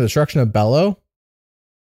beginning of the destruction of Bello?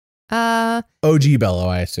 OG Bello,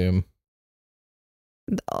 I assume.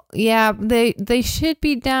 Yeah, they should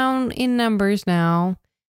be down in numbers now.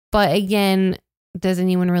 But again, does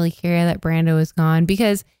anyone really care that Brando is gone?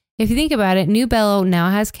 Because if you think about it, New Bello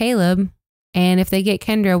now has Caleb. And if they get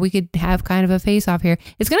Kendra, we could have kind of a face off here.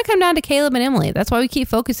 It's going to come down to Caleb and Emily. That's why we keep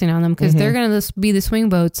focusing on them, because they're going to be the swing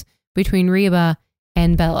boats between Reba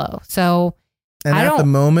and Bello. So at the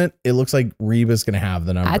moment, it looks like Reba's going to have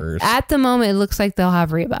the numbers. At the moment, it looks like they'll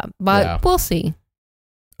have Reba, but we'll see.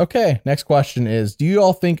 Okay, next question is, do you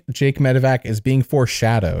all think Jake Medevac is being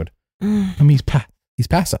foreshadowed? I mean, he's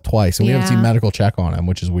passed out twice, and we haven't seen medical check on him,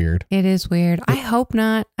 which is weird. It is weird. I hope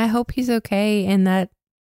not. I hope he's okay, and that.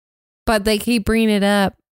 But they keep bringing it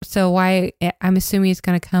up, so why? I'm assuming it's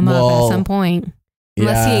going to come up at some point,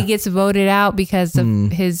 unless he gets voted out because of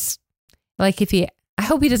his. Like, I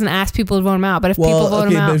hope he doesn't ask people to vote him out, but if people vote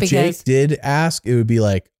him out, if Jake did ask, it would be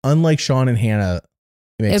like, unlike Sean and Hannah.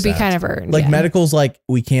 It'd be kind of earned. Like medical's like,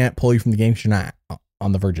 we can't pull you from the game because you're not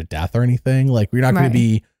on the verge of death or anything. Like, we're not going to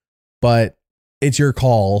be, but it's your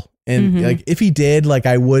call. And like, if he did, like,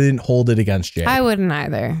 I wouldn't hold it against Jake. I wouldn't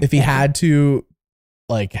either. If he had to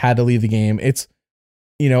leave the game, it's,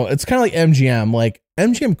 it's kind of like MGM. Like,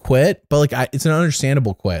 MGM quit, but like, it's an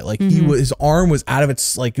understandable quit. Like, his arm was out of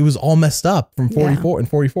its, like, it was all messed up from 44 and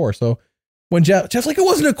 44. So when Jeff's like, it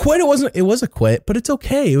wasn't a quit. It was a quit, but it's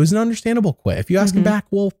okay. It was an understandable quit. If you ask him back,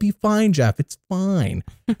 we'll be fine, Jeff. It's fine.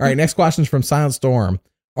 All right. Next question is from Silent Storm.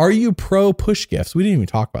 Are you pro push gifts? We didn't even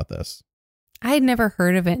talk about this. I had never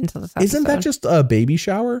heard of it until this episode. Isn't that just a baby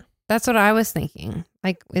shower? That's what I was thinking.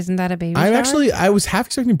 Like, isn't that a baby shower? I was half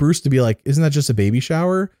expecting Bruce to be like, isn't that just a baby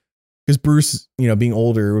shower? Because Bruce, being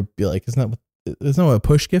older would be like, isn't that what a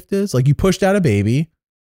push gift is? Like you pushed out a baby,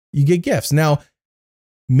 you get gifts. Now,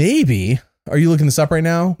 maybe, are you looking this up right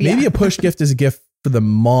now? Yeah. Maybe a push gift is a gift for the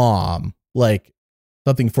mom, like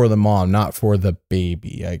something for the mom, not for the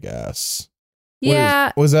baby, I guess.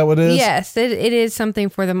 Was that what it is? Yes, it is something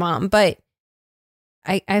for the mom, but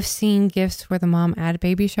I've seen gifts for the mom at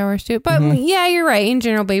baby showers too. But yeah, you're right. In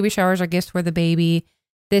general, baby showers are gifts for the baby.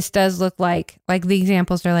 This does look like the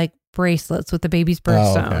examples are like bracelets with the baby's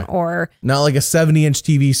birthstone, or not like a 70-inch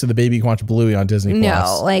TV so the baby can watch Bluey on Disney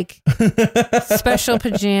Plus. No, like special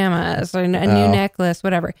pajamas or a new necklace,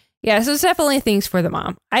 whatever. Yeah, so it's definitely things for the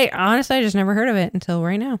mom. I just never heard of it until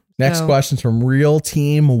right now. Next question's from Real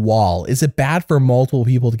Team Wall. Is it bad for multiple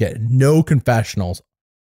people to get no confessionals,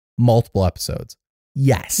 multiple episodes?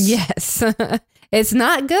 Yes. Yes. It's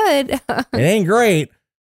not good. It ain't great.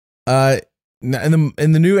 In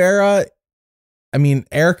the new era, I mean,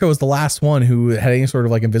 Erica was the last one who had any sort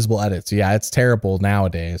of like invisible edits. So yeah, it's terrible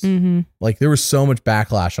nowadays. Like there was so much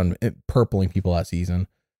backlash on it purpling people that season.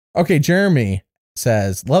 Okay, Jeremy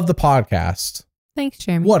says, love the podcast. Thanks,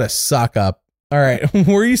 Jeremy. What a suck up. All right.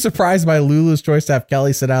 Were you surprised by Lulu's choice to have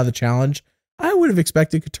Kelly sit out of the challenge? I would have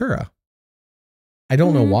expected Katurah. I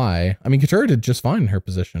don't know why. I mean, Katurah did just fine in her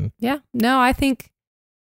position. Yeah. No, I think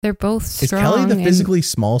they're both strong. Is Kelly the physically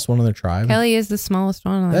smallest one in their tribe? Kelly is the smallest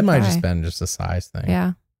one. That might have just been just a size thing.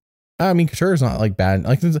 Yeah. I mean, Katurah's not like bad.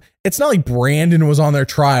 Like it's not like Brandon was on their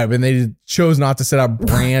tribe and they chose not to sit out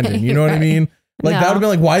Brandon. You know what I mean? Like that would have been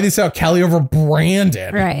like, why did they set out Kelly over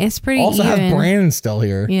Brandon? Right. It's pretty also even. Have Brandon still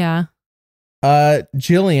here. Yeah.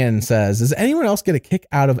 Jillian says, does anyone else get a kick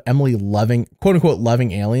out of Emily loving, quote unquote,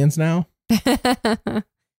 loving aliens now?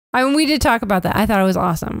 I mean, we did talk about that. I thought it was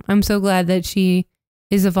awesome. I'm so glad that she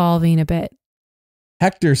is evolving a bit.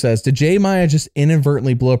 Hector says, did J. Maya just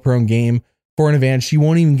inadvertently blow up her own game for an advantage she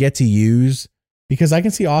won't even get to use? Because I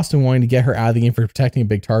can see Austin wanting to get her out of the game for protecting a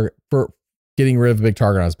big target, for getting rid of a big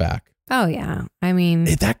target on his back. Oh, yeah. I mean,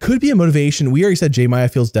 that could be a motivation. We already said J. Maya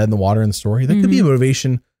feels dead in the water in the story. That could be a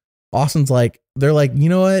motivation. Austin's like, they're like, you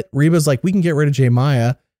know what? Reba's like, we can get rid of J.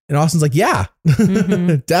 Maya. And Austin's like, yeah,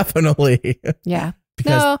 definitely. Yeah.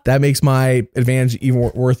 Because that makes my advantage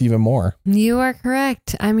worth even more. You are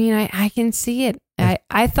correct. I mean, I can see it.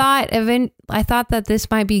 I thought that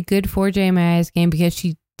this might be good for J. Maya's game because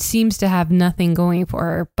she seems to have nothing going for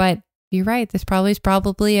her. But you're right. This is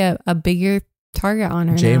probably a bigger target on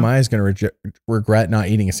her. J. Maya's going to regret not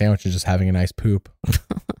eating a sandwich and just having a nice poop.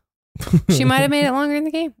 She might have made it longer in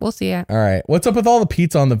the game. We'll see. Yeah. All right. What's up with all the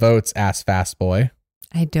pizza on the votes? Asked Fast Boy.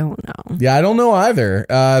 I don't know. Yeah, I don't know either.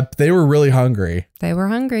 They were really hungry. They were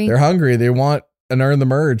hungry. They're hungry. They want an Earn the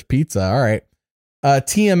Merge pizza. All right.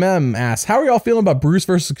 TMM asks, how are y'all feeling about Bruce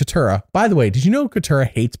versus Katurah? By the way, did you know Katurah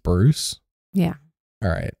hates Bruce? Yeah. All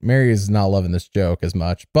right. Mary is not loving this joke as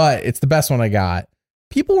much, but it's the best one I got.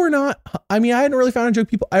 People were not, I mean, I hadn't really found a joke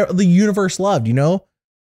the universe loved, you know?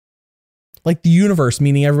 Like the universe,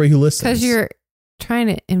 meaning everybody who listens. Because you're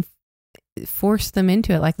trying to force them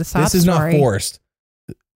into it, like the sob story. This is not forced.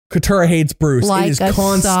 Katurah hates Bruce. Like it is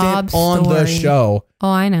constant on the show. Oh,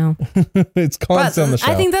 I know. It's constant on the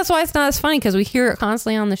show. I think that's why it's not as funny, because we hear it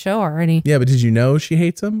constantly on the show already. Yeah, but did you know she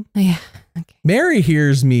hates him? Yeah. Okay. Mary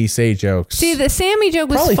hears me say jokes. See, the Sammy joke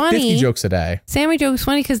was probably funny. 50 jokes a day. Sammy joke was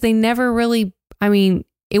funny because they never really, I mean,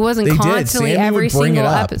 it wasn't they constantly every single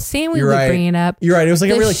episode. Sammy would bring it up. You're right. It was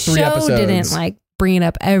like every like 3 episodes. The show didn't like bring it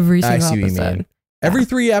up every single episode. I see what you mean. Every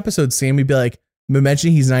 3 episodes, Sammy would be like,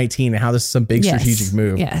 mentioning he's 19 and how this is some big strategic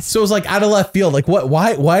move. Yes. So it was like out of left field. Like what?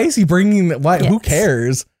 Why is he bringing that? Why? Yes. Who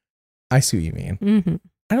cares? I see what you mean. Mm-hmm.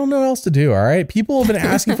 I don't know what else to do. All right. People have been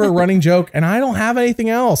asking for a running joke and I don't have anything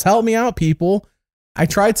else. Help me out, people. I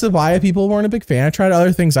tried Sabaya. People weren't a big fan. I tried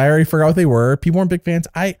other things. I already forgot what they were. People weren't big fans.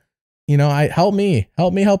 Help me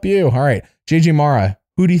help you. All right. JJ Mara,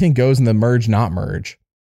 who do you think goes in the merge, not merge?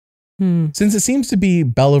 Since it seems to be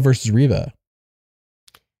Bella versus Reba.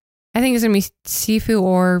 I think it's going to be Sifu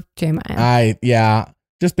or J-Maya.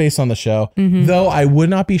 Just based on the show. Mm-hmm. Though I would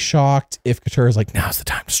not be shocked if Katurah's like, now's the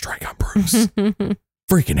time to strike on Bruce.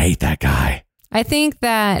 Freaking hate that guy. I think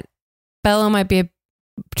that Bella might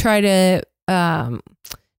try to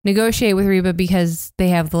negotiate with Reba because they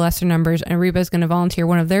have the lesser numbers, and Reba's going to volunteer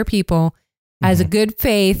one of their people as a good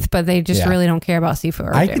faith, but they just really don't care about Sifu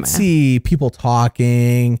or J-Maya. I could see people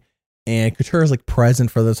talking, and Katurah's like present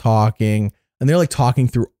for the talking, and they're like talking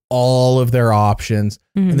through all of their options.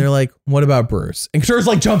 And they're like, what about Bruce? And Katurah's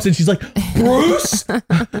like jumps in. She's like, Bruce?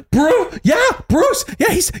 Bruce? Yeah,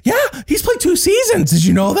 he's played 2 seasons. Did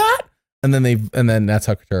you know that? And then that's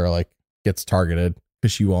how Katurah like gets targeted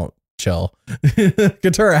because she won't chill.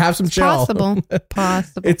 Katura, have some chill.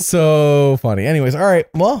 Possible. It's so funny. Anyways, all right.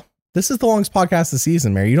 Well, this is the longest podcast of the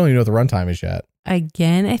season, Mary. You don't even know what the runtime is yet.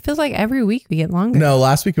 Again, it feels like every week we get longer. No,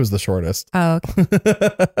 last week it was the shortest. Oh, okay.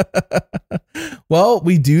 Well,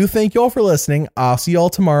 we do thank you all for listening. I'll see you all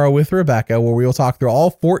tomorrow with Rebecca, where we will talk through all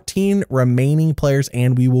 14 remaining players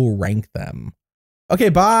and we will rank them. Okay,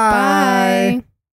 bye. Bye.